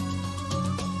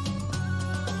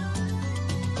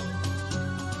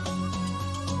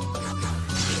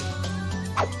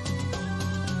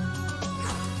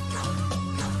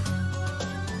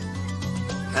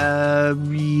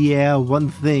 Yeah, one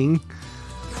thing.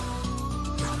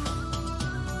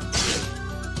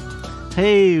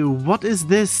 Hey, what is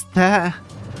this there?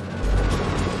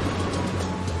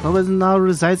 Robinson now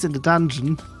resides in the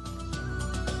dungeon.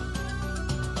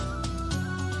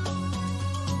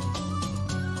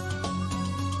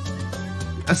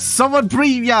 Someone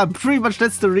pretty much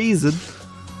that's the reason.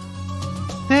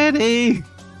 Daddy!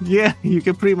 Yeah, you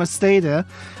can pretty much stay there.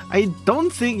 I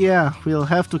don't think, yeah, we'll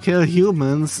have to kill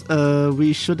humans.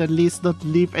 We should at least not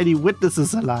leave any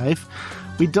witnesses alive.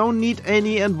 We don't need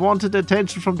any unwanted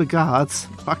attention from the guards.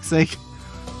 Fuck's sake.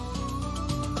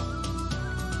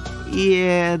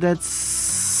 Yeah,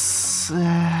 that's...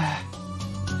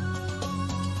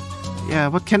 yeah,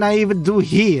 what can I even do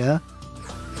here?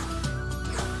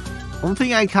 One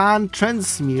thing I can't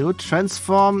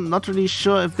transform, not really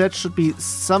sure if that should be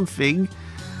something.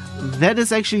 That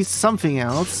is actually something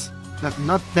else,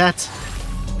 not that.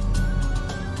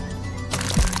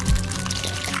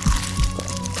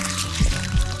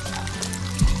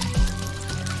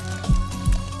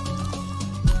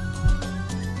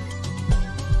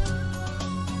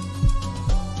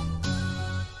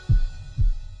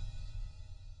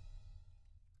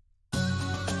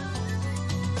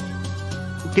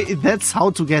 Okay, that's how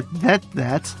to get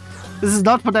that. This is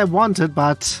not what I wanted,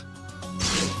 but...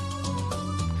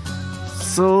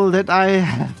 so that I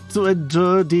have to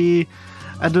endure the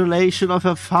adulation of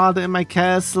her father in my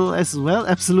castle as well?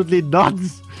 Absolutely not.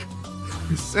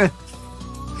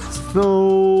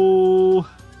 So...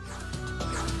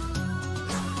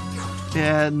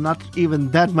 yeah, not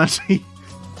even that much.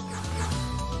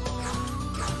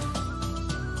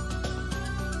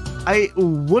 I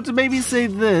would maybe say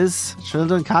this.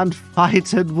 Children can't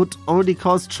fight and would only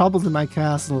cause trouble in my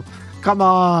castle. Come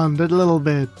on, that little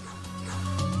bit.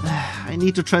 I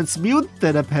need to transmute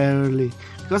that apparently.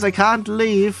 Because I can't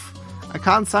leave. I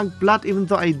can't sunk blood even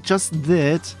though I just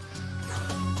did.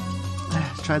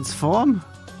 Transform?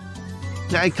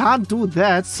 Yeah, I can't do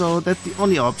that, so that's the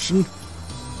only option.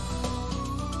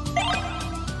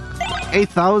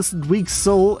 8,000 weak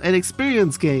soul and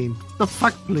experience gain. The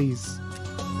fuck, please.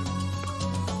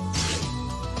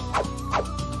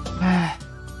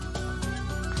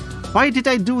 Why did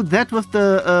I do that with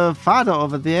the father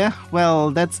over there?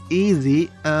 Well, that's easy,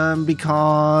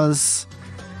 because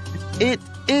it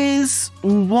is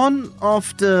one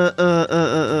of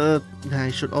the...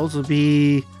 I should also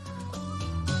be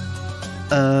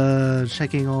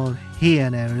checking all here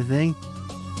and everything.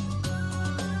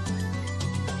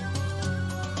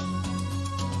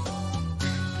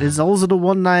 It is also the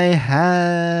one I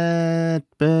had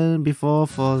been before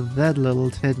for that little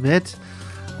tidbit.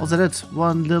 Also, that's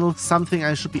one little something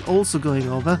I should be also going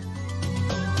over.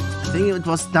 I think it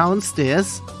was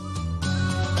downstairs.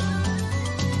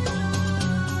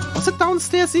 Was it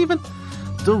downstairs even?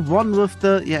 The one with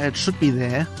the... yeah, it should be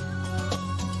there.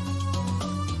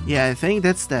 Yeah, I think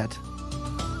that's that.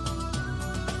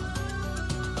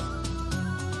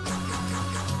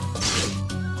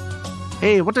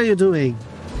 Hey, what are you doing?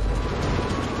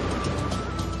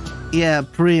 Yeah,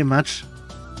 pretty much.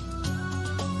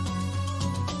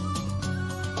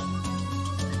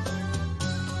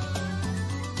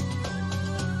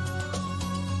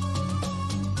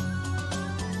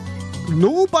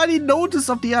 Nobody noticed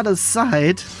of the other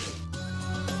side.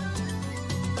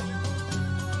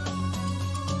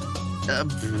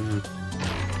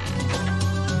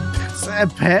 So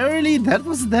apparently that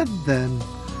was that then.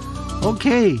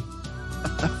 Okay.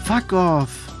 Fuck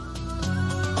off.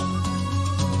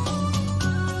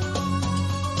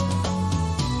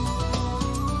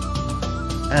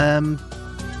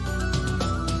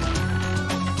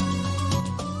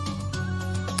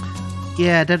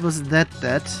 Yeah, that was that.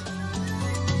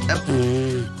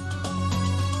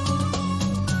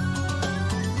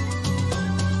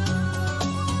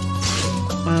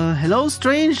 Hello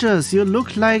strangers, you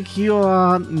look like you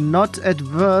are not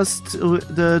adverse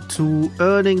to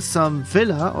earning some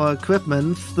villa or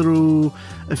equipment through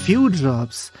a few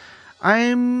jobs.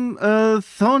 I'm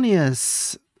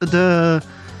Thonius, the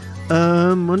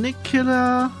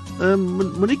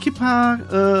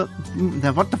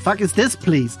what the fuck is this,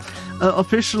 please?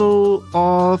 Official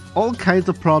of all kinds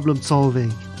of problem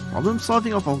solving. Problem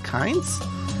solving of all kinds?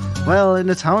 Well, in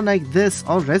a town like this,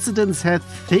 all residents have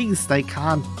things they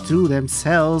can't do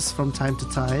themselves from time to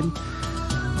time.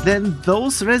 Then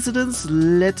those residents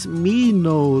let me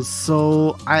know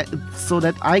so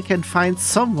that I can find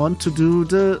someone to do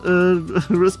the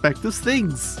respective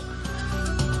things.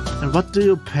 And what do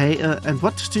you pay?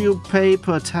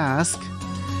 Per task?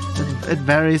 It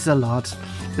varies a lot,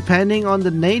 depending on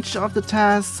the nature of the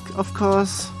task, of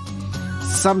course.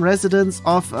 Some residents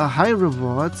offer a high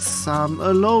reward, some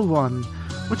a low one.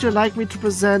 Would you like me to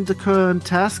present the current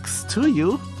tasks to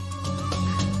you?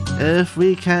 If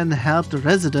we can help the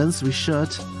residents, we should.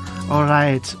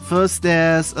 Alright, first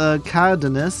there's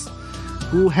Cardenas,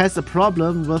 who has a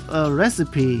problem with a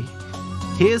recipe.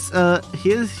 He's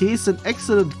an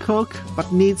excellent cook,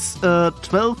 but needs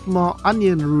 12 more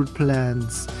onion root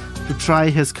plants to try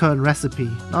his current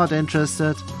recipe. Not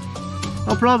interested.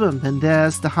 No problem. Then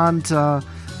there's the hunter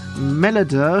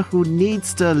Melader, who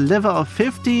needs the liver of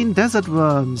 15 desert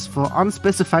worms for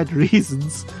unspecified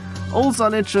reasons. Also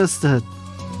uninterested.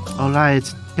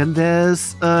 Alright, then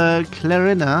there's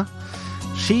Clarina.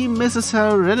 She misses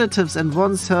her relatives and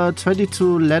wants her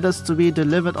 22 letters to be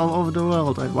delivered all over the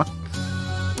world. And what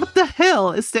the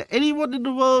hell? Is there anyone in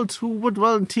the world who would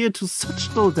volunteer to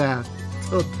such dull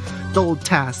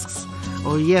tasks?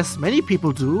 Oh yes, many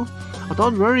people do. But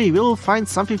don't worry, we'll find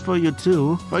something for you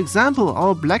too. For example,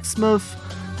 our blacksmith,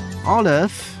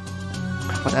 Olive,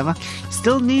 whatever,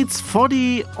 still needs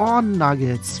 40 ore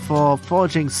nuggets for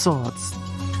forging swords.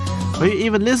 Are you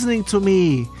even listening to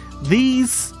me?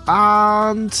 These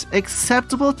aren't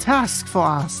acceptable tasks for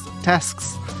us.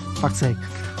 Tasks. Fuck's sake.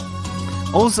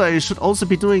 Also, you should also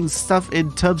be doing stuff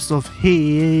in terms of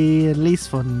he, at least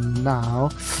for now.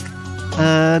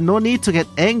 No need to get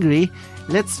angry.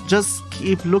 Let's just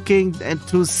keep looking and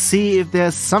to see if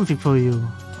there's something for you.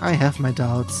 I have my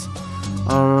doubts.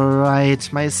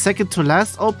 Alright, my second to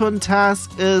last open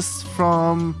task is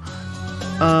from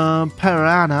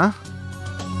Erena.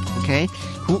 Okay,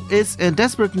 who is in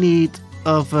desperate need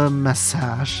of a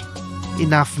massage.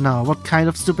 Enough now. What kind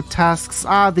of stupid tasks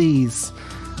are these?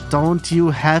 Don't you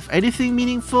have anything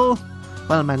meaningful?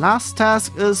 Well, my last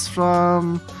task is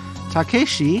from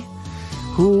Takeshi,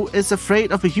 who is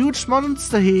afraid of a huge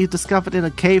monster he discovered in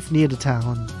a cave near the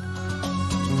town.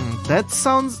 That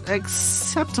sounds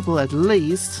acceptable at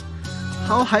least.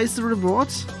 How high is the reward?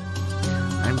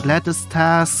 I'm glad this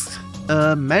task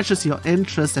matches your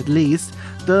interest at least.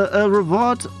 The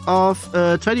reward of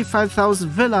 25,000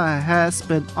 villa has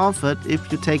been offered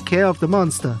if you take care of the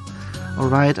monster.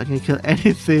 Alright, I can kill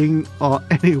anything or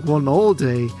anyone all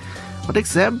day. But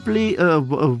exactly,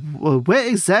 where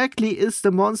exactly is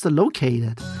the monster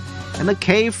located? In a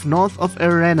cave north of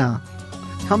Erena.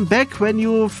 Come back when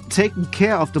you've taken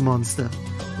care of the monster.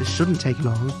 This shouldn't take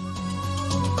long.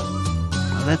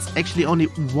 Well, that's actually only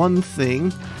one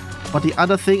thing. But the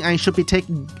other thing I should be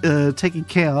taking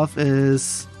care of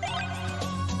is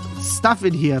stuff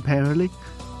in here, apparently.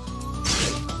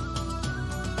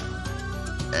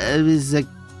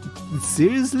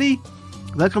 Seriously?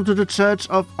 Welcome to the church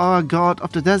of our god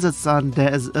of the desert sun.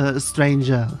 There is a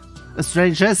stranger. A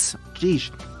strangeress?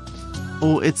 Jeez.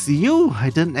 Oh, it's you. I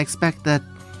didn't expect that.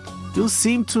 You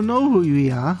seem to know who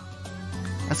we are.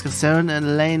 Ask Saren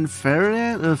and Lane Frinian?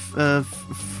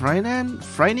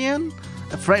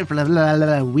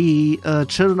 We,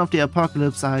 children of the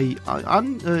apocalypse, are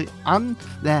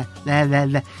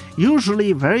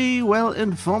usually very well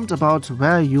informed about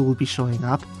where you will be showing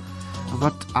up.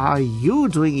 What are you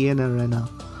doing here in Erena?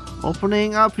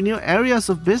 Opening up new areas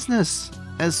of business,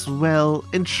 as well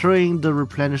ensuring the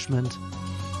replenishment.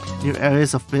 New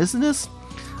areas of business?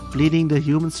 Bleeding the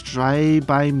humans dry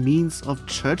by means of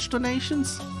church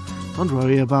donations? Don't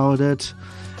worry about it.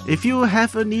 If you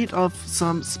have a need of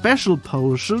some special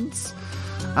potions,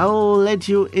 I'll let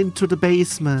you into the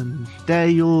basement. There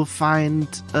you'll find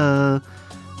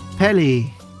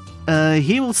Pelly.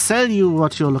 He will sell you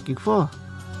what you're looking for.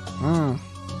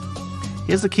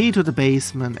 Here's the key to the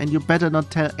basement, and you better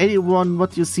not tell anyone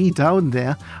what you see down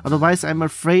there. Otherwise, I'm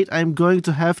afraid I'm going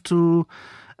to have to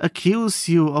accuse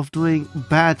you of doing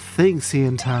bad things here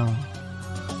in town.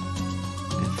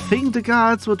 I think the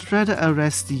guards would rather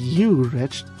arrest you,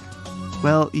 Wretched.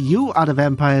 Well, you are the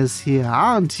vampires here,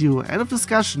 aren't you? End of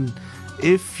discussion.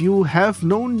 If you have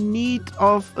no need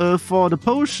of for the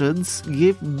potions,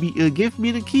 give me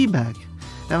the key back.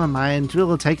 Never mind,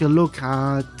 we'll take a look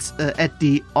at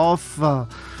the offer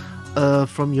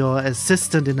from your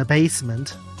assistant in the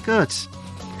basement. Good.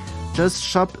 Just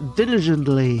shop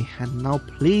diligently, and now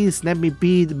please let me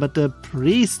be but the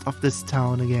priest of this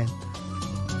town again.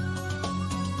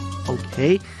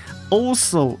 Okay.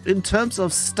 Also, in terms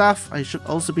of stuff, I should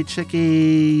also be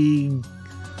checking.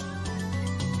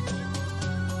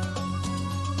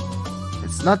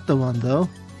 It's not the one though.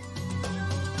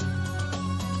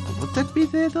 Would that be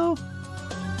there though?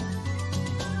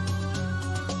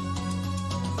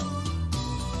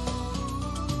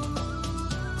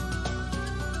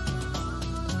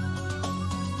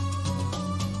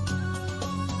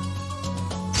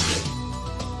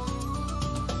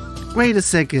 Wait a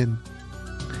second.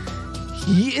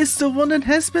 He is the one that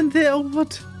has been there, or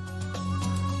what?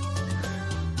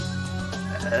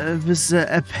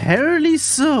 Apparently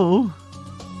so.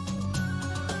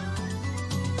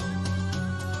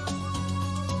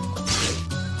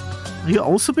 Are you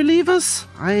also believers?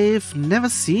 I've never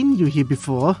seen you here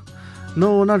before.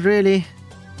 No, not really.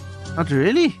 Not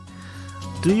really?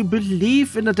 Do you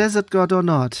believe in the desert god or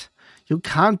not? You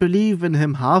can't believe in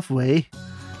him halfway.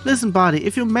 Listen, buddy,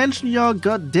 if you mention your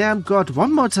goddamn god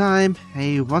one more time,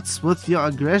 hey, what's with your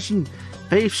aggression?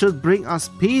 Faith should bring us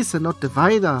peace and not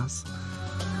divide us.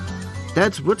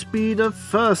 That would be the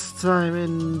first time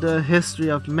in the history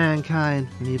of mankind.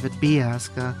 Leave it be,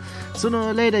 Asuka. Sooner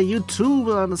or later, you too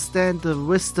will understand the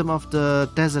wisdom of the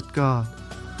desert god.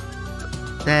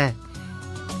 There.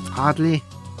 Hardly.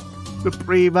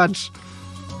 Pretty much.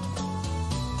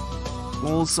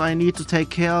 Also, I need to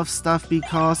take care of stuff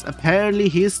because apparently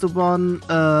he's the one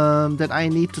that I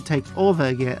need to take over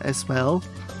again as well.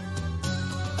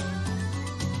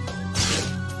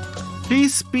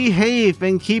 Please behave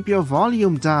and keep your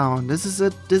volume down. This is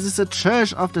a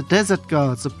church of the desert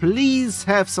god, so please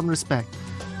have some respect.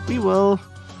 We won't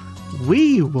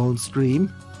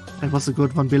scream. That was a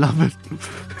good one, beloved.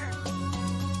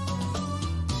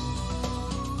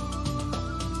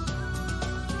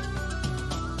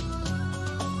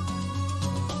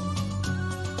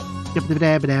 So,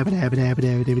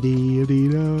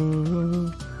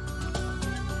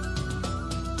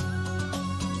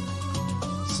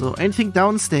 anything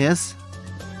downstairs?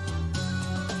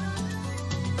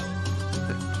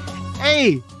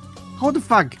 Hey! How the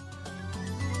fuck?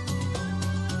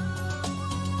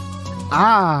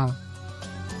 Ah!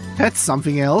 That's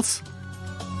something else.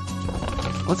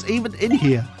 What's even in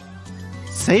here?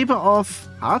 Saber of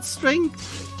heartstring?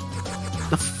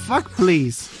 The fuck,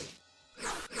 please?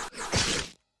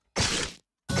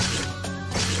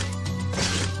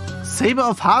 Saber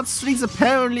of heartstrings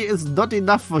apparently is not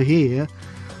enough for here.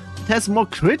 It has more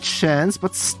crit chance,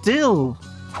 but still.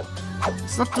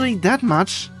 It's not doing that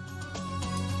much.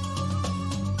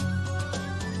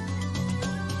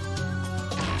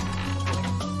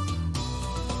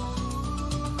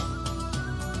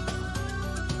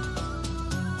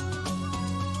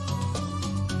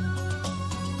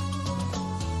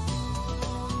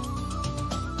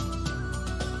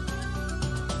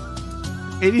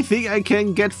 Anything I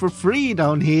can get for free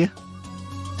down here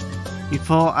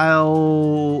before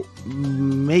I'll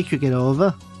make you get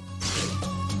over.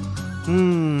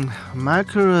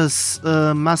 Marcus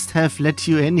must have let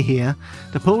you in here.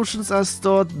 The potions are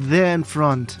stored there in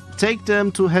front. Take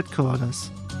them to headquarters.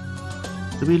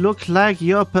 Do we look like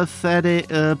your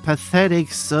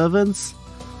pathetic servants?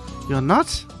 You're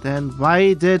not? Then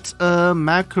why did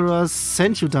Marcus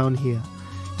send you down here?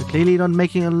 You're clearly not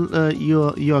making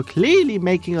you're clearly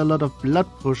making a lot of blood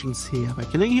potions here. By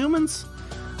killing humans?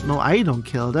 No, I don't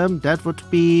kill them. That would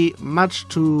be much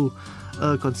too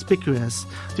conspicuous.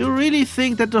 Do you really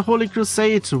think that the Holy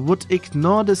Crusade would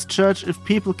ignore this church if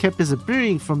people kept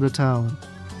disappearing from the town?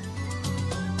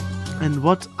 And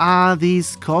what are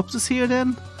these corpses here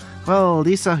then? Well,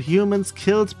 these are humans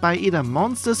killed by either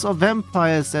monsters or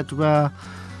vampires that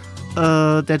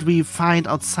we find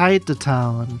outside the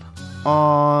town.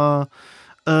 Or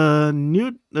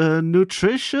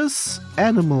nutritious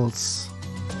animals.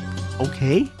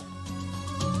 Okay.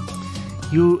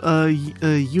 You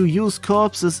use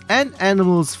corpses and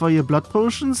animals for your blood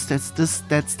potions? That's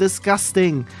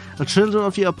disgusting. The children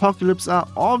of the apocalypse are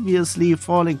obviously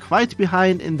falling quite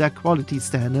behind in their quality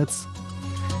standards.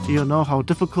 Do you know how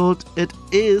difficult it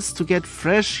is to get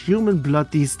fresh human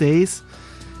blood these days?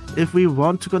 If we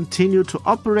want to continue to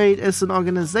operate as an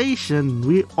organization,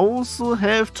 we also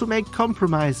have to make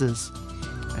compromises.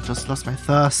 I just lost my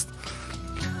thirst.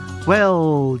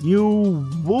 Well, you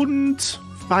wouldn't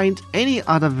find any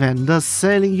other vendors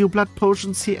selling you blood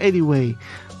potions here anyway.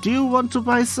 Do you want to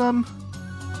buy some?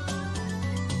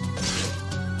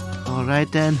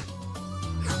 Alright then.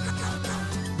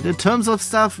 In terms of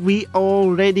stuff, we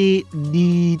already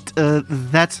need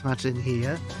that much in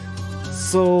here.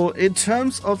 So, in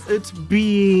terms of it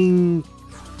being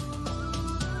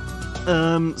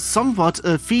somewhat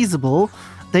feasible,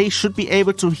 they should be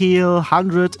able to heal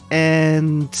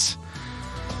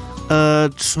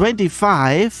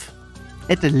 125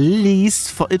 at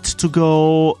least for it to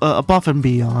go above and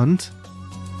beyond.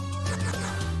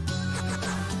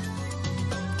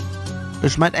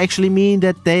 Which might actually mean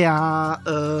that they are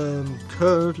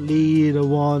currently the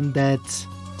one that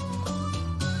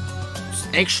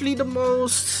actually the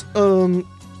most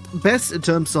best in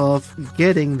terms of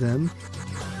getting them.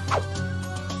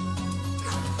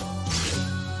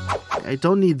 I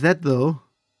don't need that though.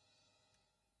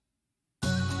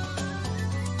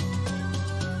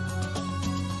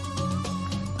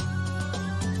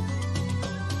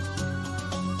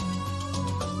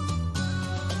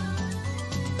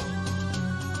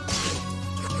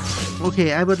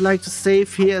 Okay, I would like to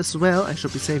save here as well. I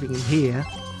should be saving in here.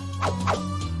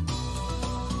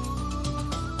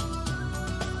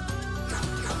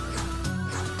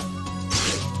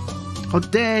 How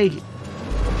dare you!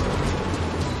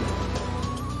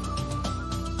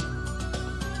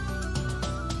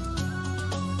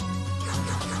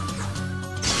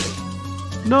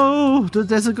 No! The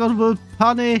desert god will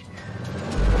punish!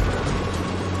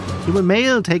 Human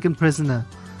male taken prisoner.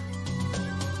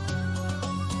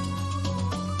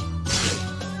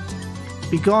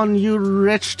 Begone, you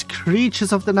wretched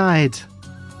creatures of the night!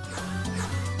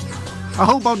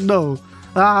 How about no?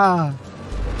 Ah!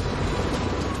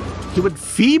 Human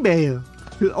female!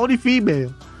 Only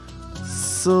female!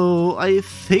 So I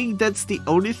think that's the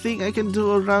only thing I can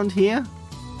do around here?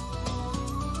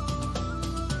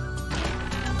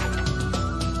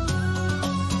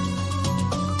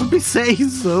 Would be saying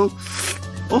so.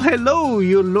 Oh hello,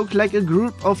 you look like a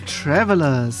group of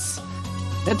travelers.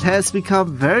 That has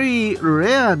become very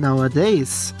rare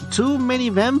nowadays. Too many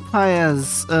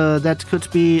vampires that could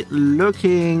be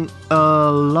lurking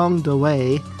along the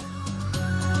way.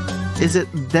 Is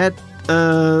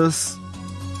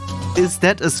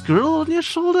that a squirrel on your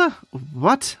shoulder?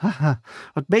 What?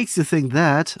 What makes you think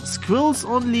that? Squirrels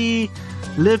only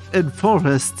live in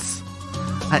forests.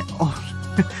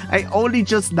 I only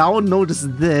just now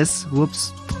noticed this.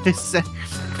 Whoops.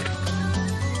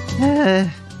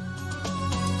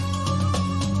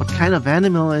 What kind of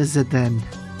animal is it then?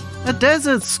 A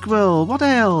desert squirrel, what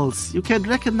else? You can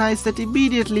recognize that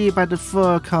immediately by the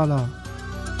fur color.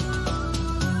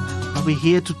 Are we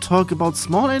here to talk about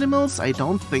small animals? I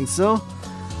don't think so.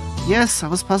 Yes, I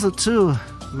was puzzled too.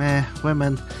 Meh,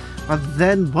 women. But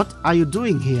then what are you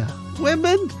doing here?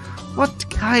 Women? What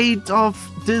kind of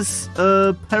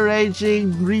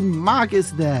disparaging remark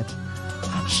is that?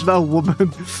 Hush now,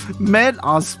 woman. Men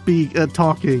are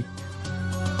talking.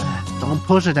 Don't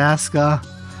push it, Aska.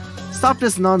 Stop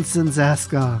this nonsense,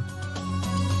 Aska.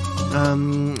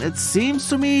 It seems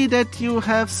to me that you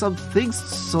have some things to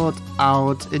sort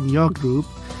out in your group.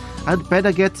 I'd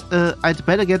better get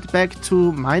back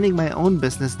to minding my own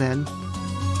business then.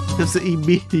 Just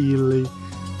immediately.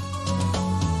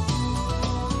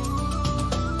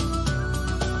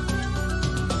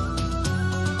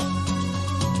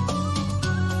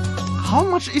 How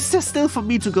much is there still for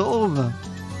me to go over?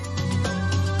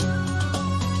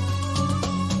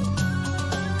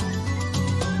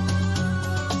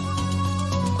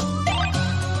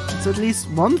 It's at least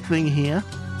one thing here.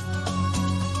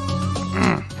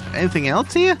 Anything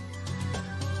else here?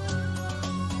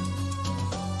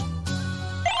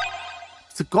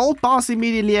 It's a gold bars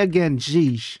immediately again,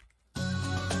 jeez.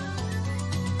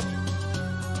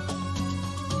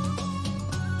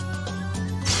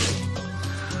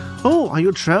 Oh, are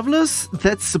you travelers?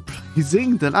 That's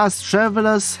surprising. The last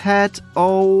travelers had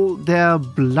all their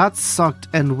blood sucked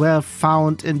and were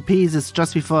found in pieces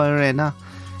just before Erena.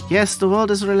 Yes, the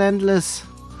world is relentless.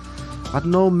 But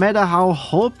no matter how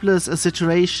hopeless a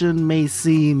situation may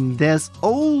seem, there's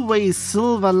always a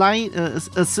silver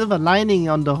lining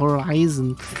on the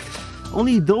horizon.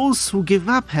 Only those who give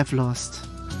up have lost.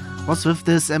 What's with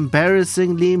this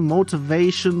embarrassingly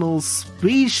motivational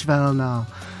speech, Velna?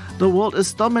 The world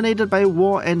is dominated by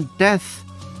war and death.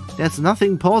 There's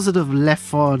nothing positive left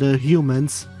for the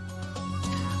humans.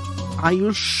 Are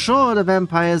you sure the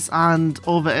vampires aren't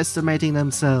overestimating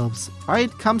themselves?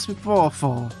 Fight comes before a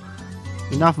fall.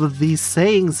 Enough with these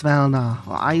sayings, Velna.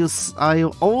 Are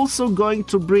you also going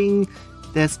to bring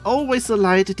 "there's always a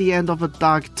light at the end of a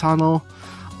dark tunnel"?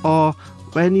 Or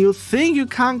when you think you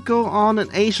can't go on, an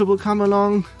Asia will come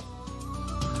along?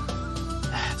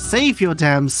 Save your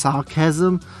damn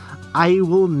sarcasm. I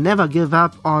will never give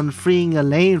up on freeing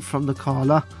Elaine from the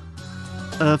collar.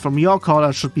 From your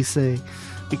collar, should we say.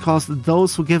 Because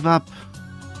those who give up...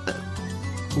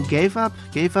 who gave up?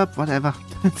 Gave up? Whatever.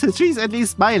 She's at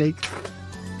least smiling.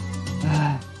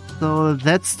 So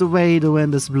that's the way the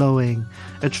wind is blowing.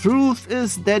 The truth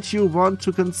is that you want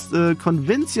to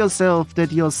convince yourself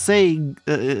that you're saying,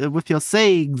 with your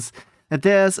sayings, that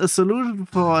there's a solution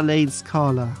for Elaine's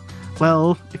collar.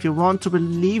 Well, if you want to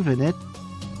believe in it,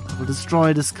 I will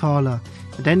destroy this collar.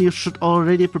 And then you should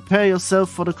already prepare yourself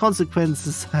for the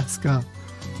consequences, Aska.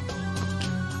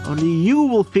 Only you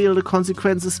will feel the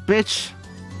consequences, bitch.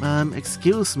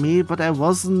 Excuse me, but it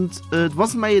wasn't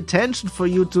my intention for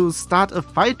you to start a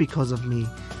fight because of me.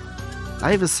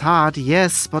 Life is hard,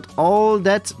 yes, but all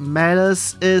that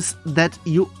matters is that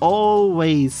you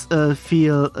always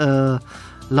feel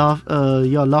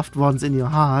your loved ones in your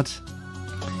heart.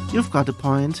 You've got a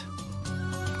point.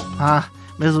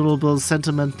 Miserable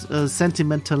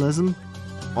sentimentalism,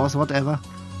 or whatever.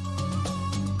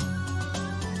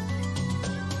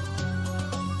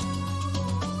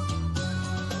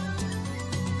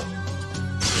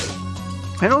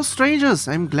 Hello strangers,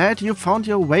 I'm glad you found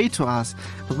your way to us.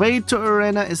 The way to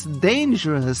Erena is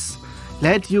dangerous.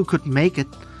 Glad you could make it.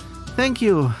 Thank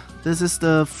you. This is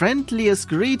the friendliest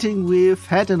greeting we've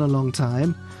had in a long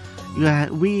time.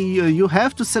 You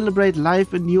have to celebrate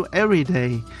life anew every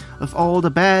day. With all the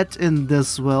bad in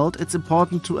this world, it's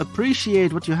important to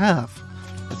appreciate what you have.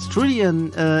 It's truly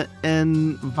an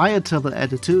inevitable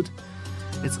attitude.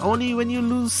 It's only when you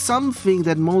lose something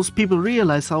that most people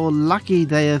realize how lucky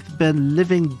they have been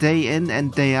living day in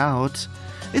and day out.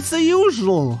 It's the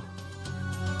usual.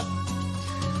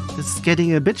 It's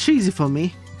getting a bit cheesy for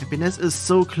me. Happiness is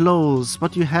so close,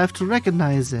 but you have to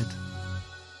recognize it.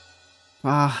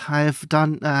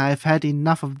 I've had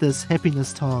enough of this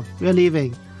happiness talk. We're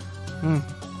leaving.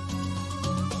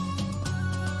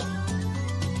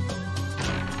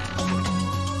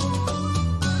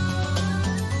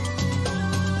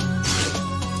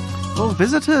 Oh,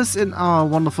 visitors in our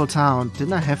wonderful town.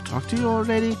 Didn't I have talked to you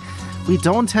already? We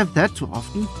don't have that too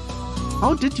often.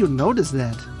 How did you notice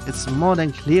that? It's more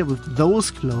than clear with those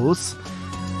clothes.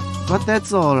 But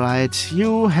that's alright.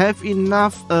 You have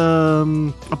enough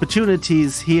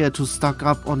opportunities here to stock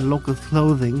up on local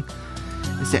clothing.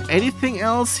 Is there anything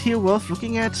else here worth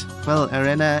looking at? Well,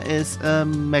 Erena is a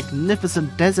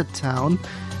magnificent desert town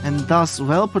and thus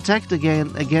well protected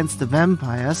against the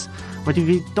vampires, but if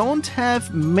you don't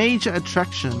have major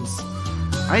attractions,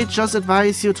 I just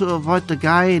advise you to avoid the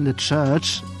guy in the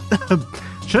church.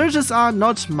 Churches are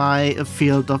not my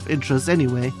field of interest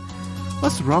anyway.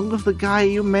 What's wrong with the guy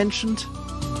you mentioned?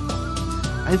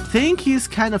 I think he's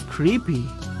kind of creepy.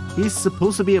 He's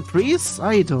supposed to be a priest?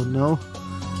 I don't know.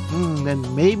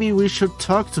 Then maybe we should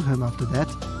talk to him after that.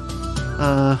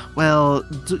 Well,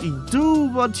 do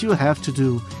what you have to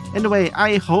do. Anyway,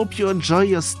 I hope you enjoy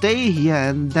your stay here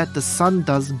and that the sun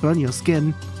doesn't burn your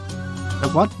skin.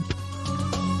 What?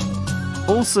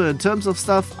 Also, in terms of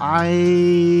stuff, Have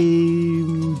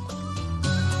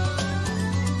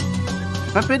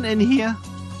I been in here?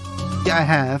 Yeah, I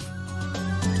have.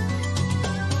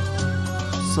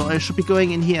 So I should be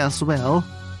going in here as well.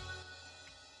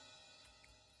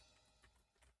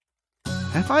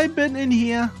 Have I been in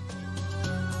here?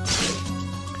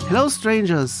 Hello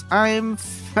strangers, I'm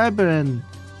Fabian,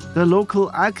 the local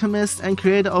alchemist and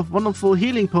creator of wonderful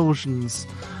healing potions.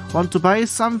 Want to buy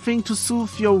something to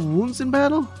soothe your wounds in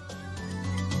battle?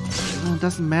 It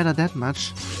doesn't matter that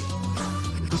much,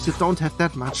 because you don't have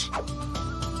that much.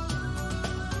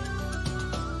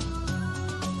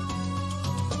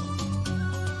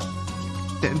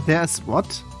 There's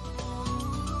what?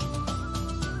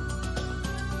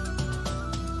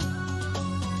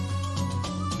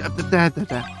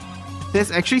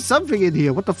 There's actually something in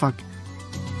here. What the fuck?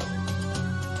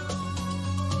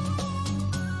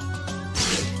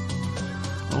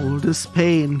 Oh, this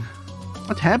pain.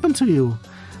 What happened to you?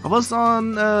 I was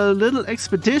on a little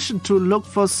expedition to look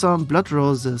for some blood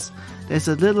roses. There's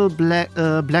a little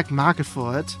black market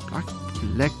for it.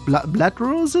 Blood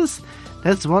roses?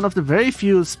 That's one of the very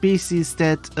few species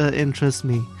that interest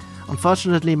me.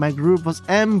 Unfortunately, my group was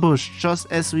ambushed just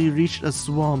as we reached a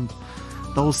swamp.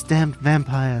 Those damned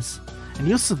vampires. And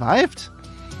you survived?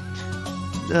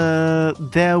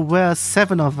 There were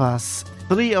 7 of us.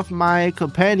 3 of my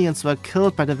companions were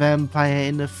killed by the vampire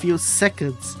in a few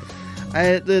seconds.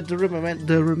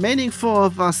 The remaining 4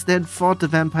 of us then fought the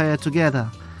vampire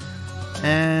together.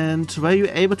 And were you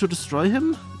able to destroy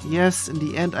him? Yes, in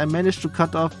the end I managed to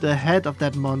cut off the head of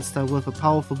that monster with a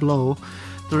powerful blow.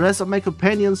 The rest of my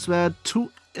companions were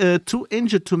too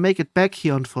injured to make it back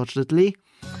here, unfortunately.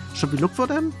 Should we look for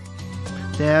them?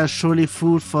 They're surely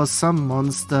food for some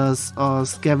monsters or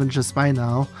scavengers by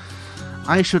now.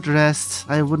 I should rest.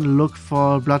 I wouldn't look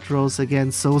for blood rose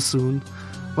again so soon.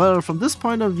 Well, from this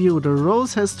point of view, the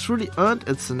rose has truly earned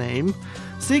its name.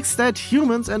 6 dead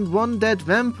humans and 1 dead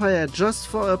vampire just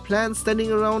for a plant standing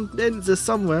around in there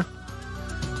somewhere.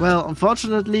 Well,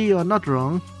 unfortunately, you're not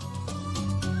wrong.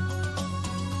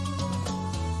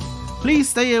 Please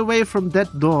stay away from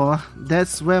that door.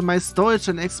 That's where my storage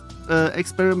and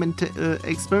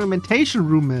experimentation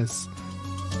room is.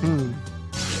 You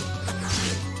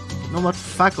know what?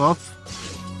 Fuck off.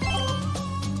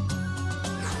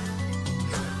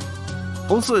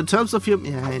 Also, in terms of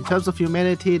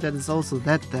humanity, that is also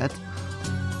that.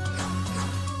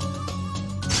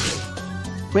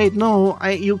 Wait, no,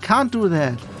 you can't do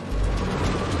that.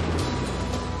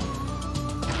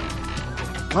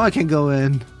 Oh, I can go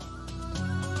in.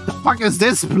 The fuck is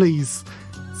this, please?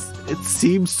 It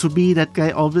seems to me that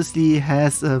guy obviously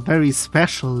has a very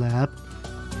special lab.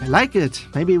 I like it.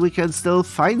 Maybe we can still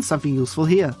find something useful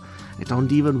here. I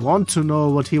don't even want to know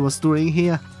what he was doing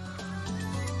here.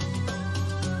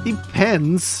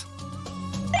 Depends.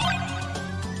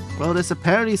 Well, there's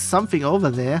apparently something over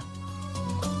there.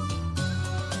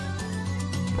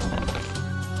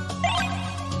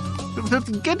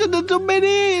 Get in the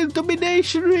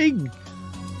domination ring!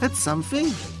 That's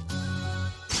something.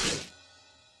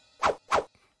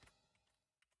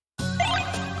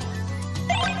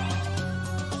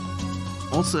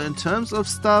 Also, in terms of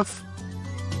stuff,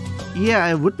 yeah,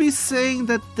 I would be saying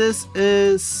that this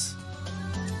is...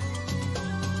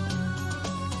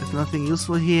 There's nothing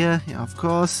useful here. Yeah, of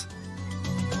course.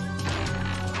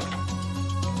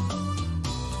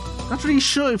 Not really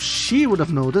sure if she would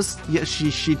have noticed. Yeah,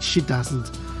 she doesn't.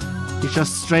 She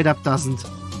just straight up doesn't.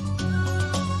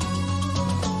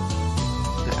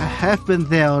 I have been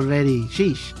there already.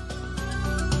 Sheesh.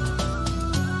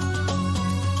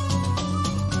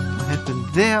 I have been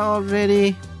there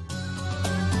already.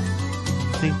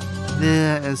 I think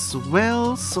there as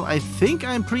well. So I think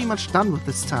I'm pretty much done with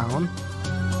this town.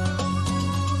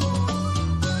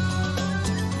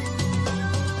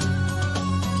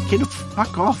 Can you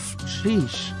fuck off?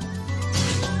 Sheesh.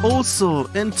 Also,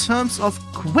 in terms of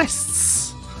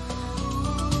quests,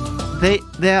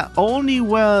 there only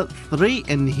were 3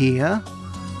 in here.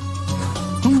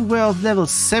 2 were of level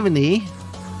 70.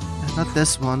 Not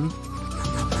this one.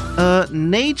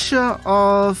 Nature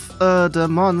of the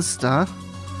monster.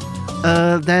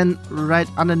 Then right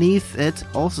underneath it,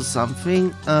 also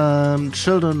something.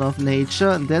 Children of nature.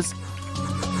 And there's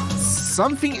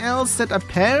something else that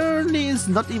apparently is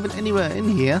not even anywhere in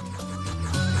here.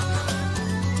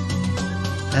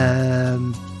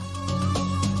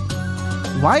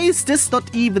 Why is this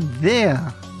not even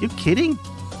there? You kidding?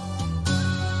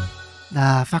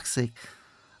 Ah, fuck's sake.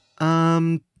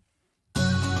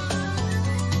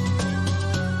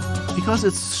 Because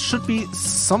it should be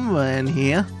somewhere in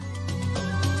here.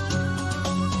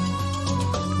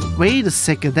 Wait a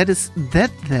second, that is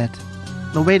that.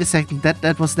 No, wait a second,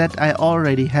 that was that I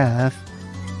already have.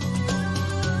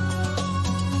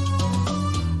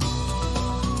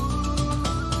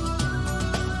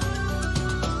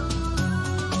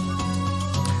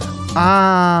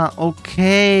 Ah,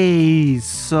 okay,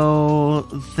 so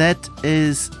that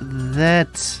is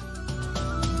that.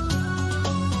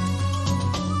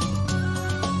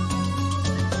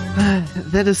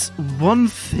 That is one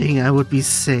thing I would be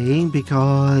saying,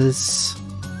 because...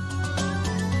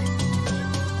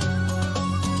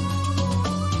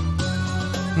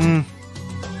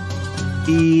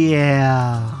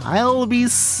 Yeah, I'll be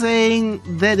saying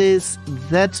that is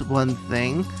that one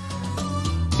thing,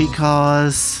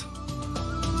 because...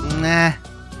 Nah.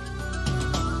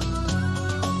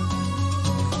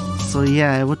 So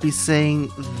yeah, I would be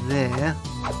saying there.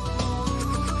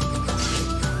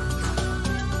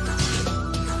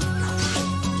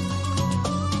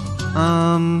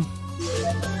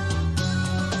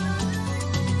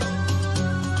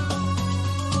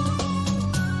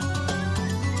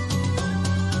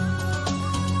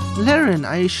 Laren,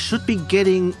 I should be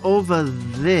getting over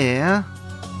there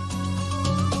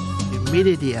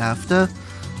immediately after.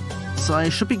 So I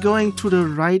should be going to the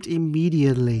right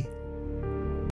immediately.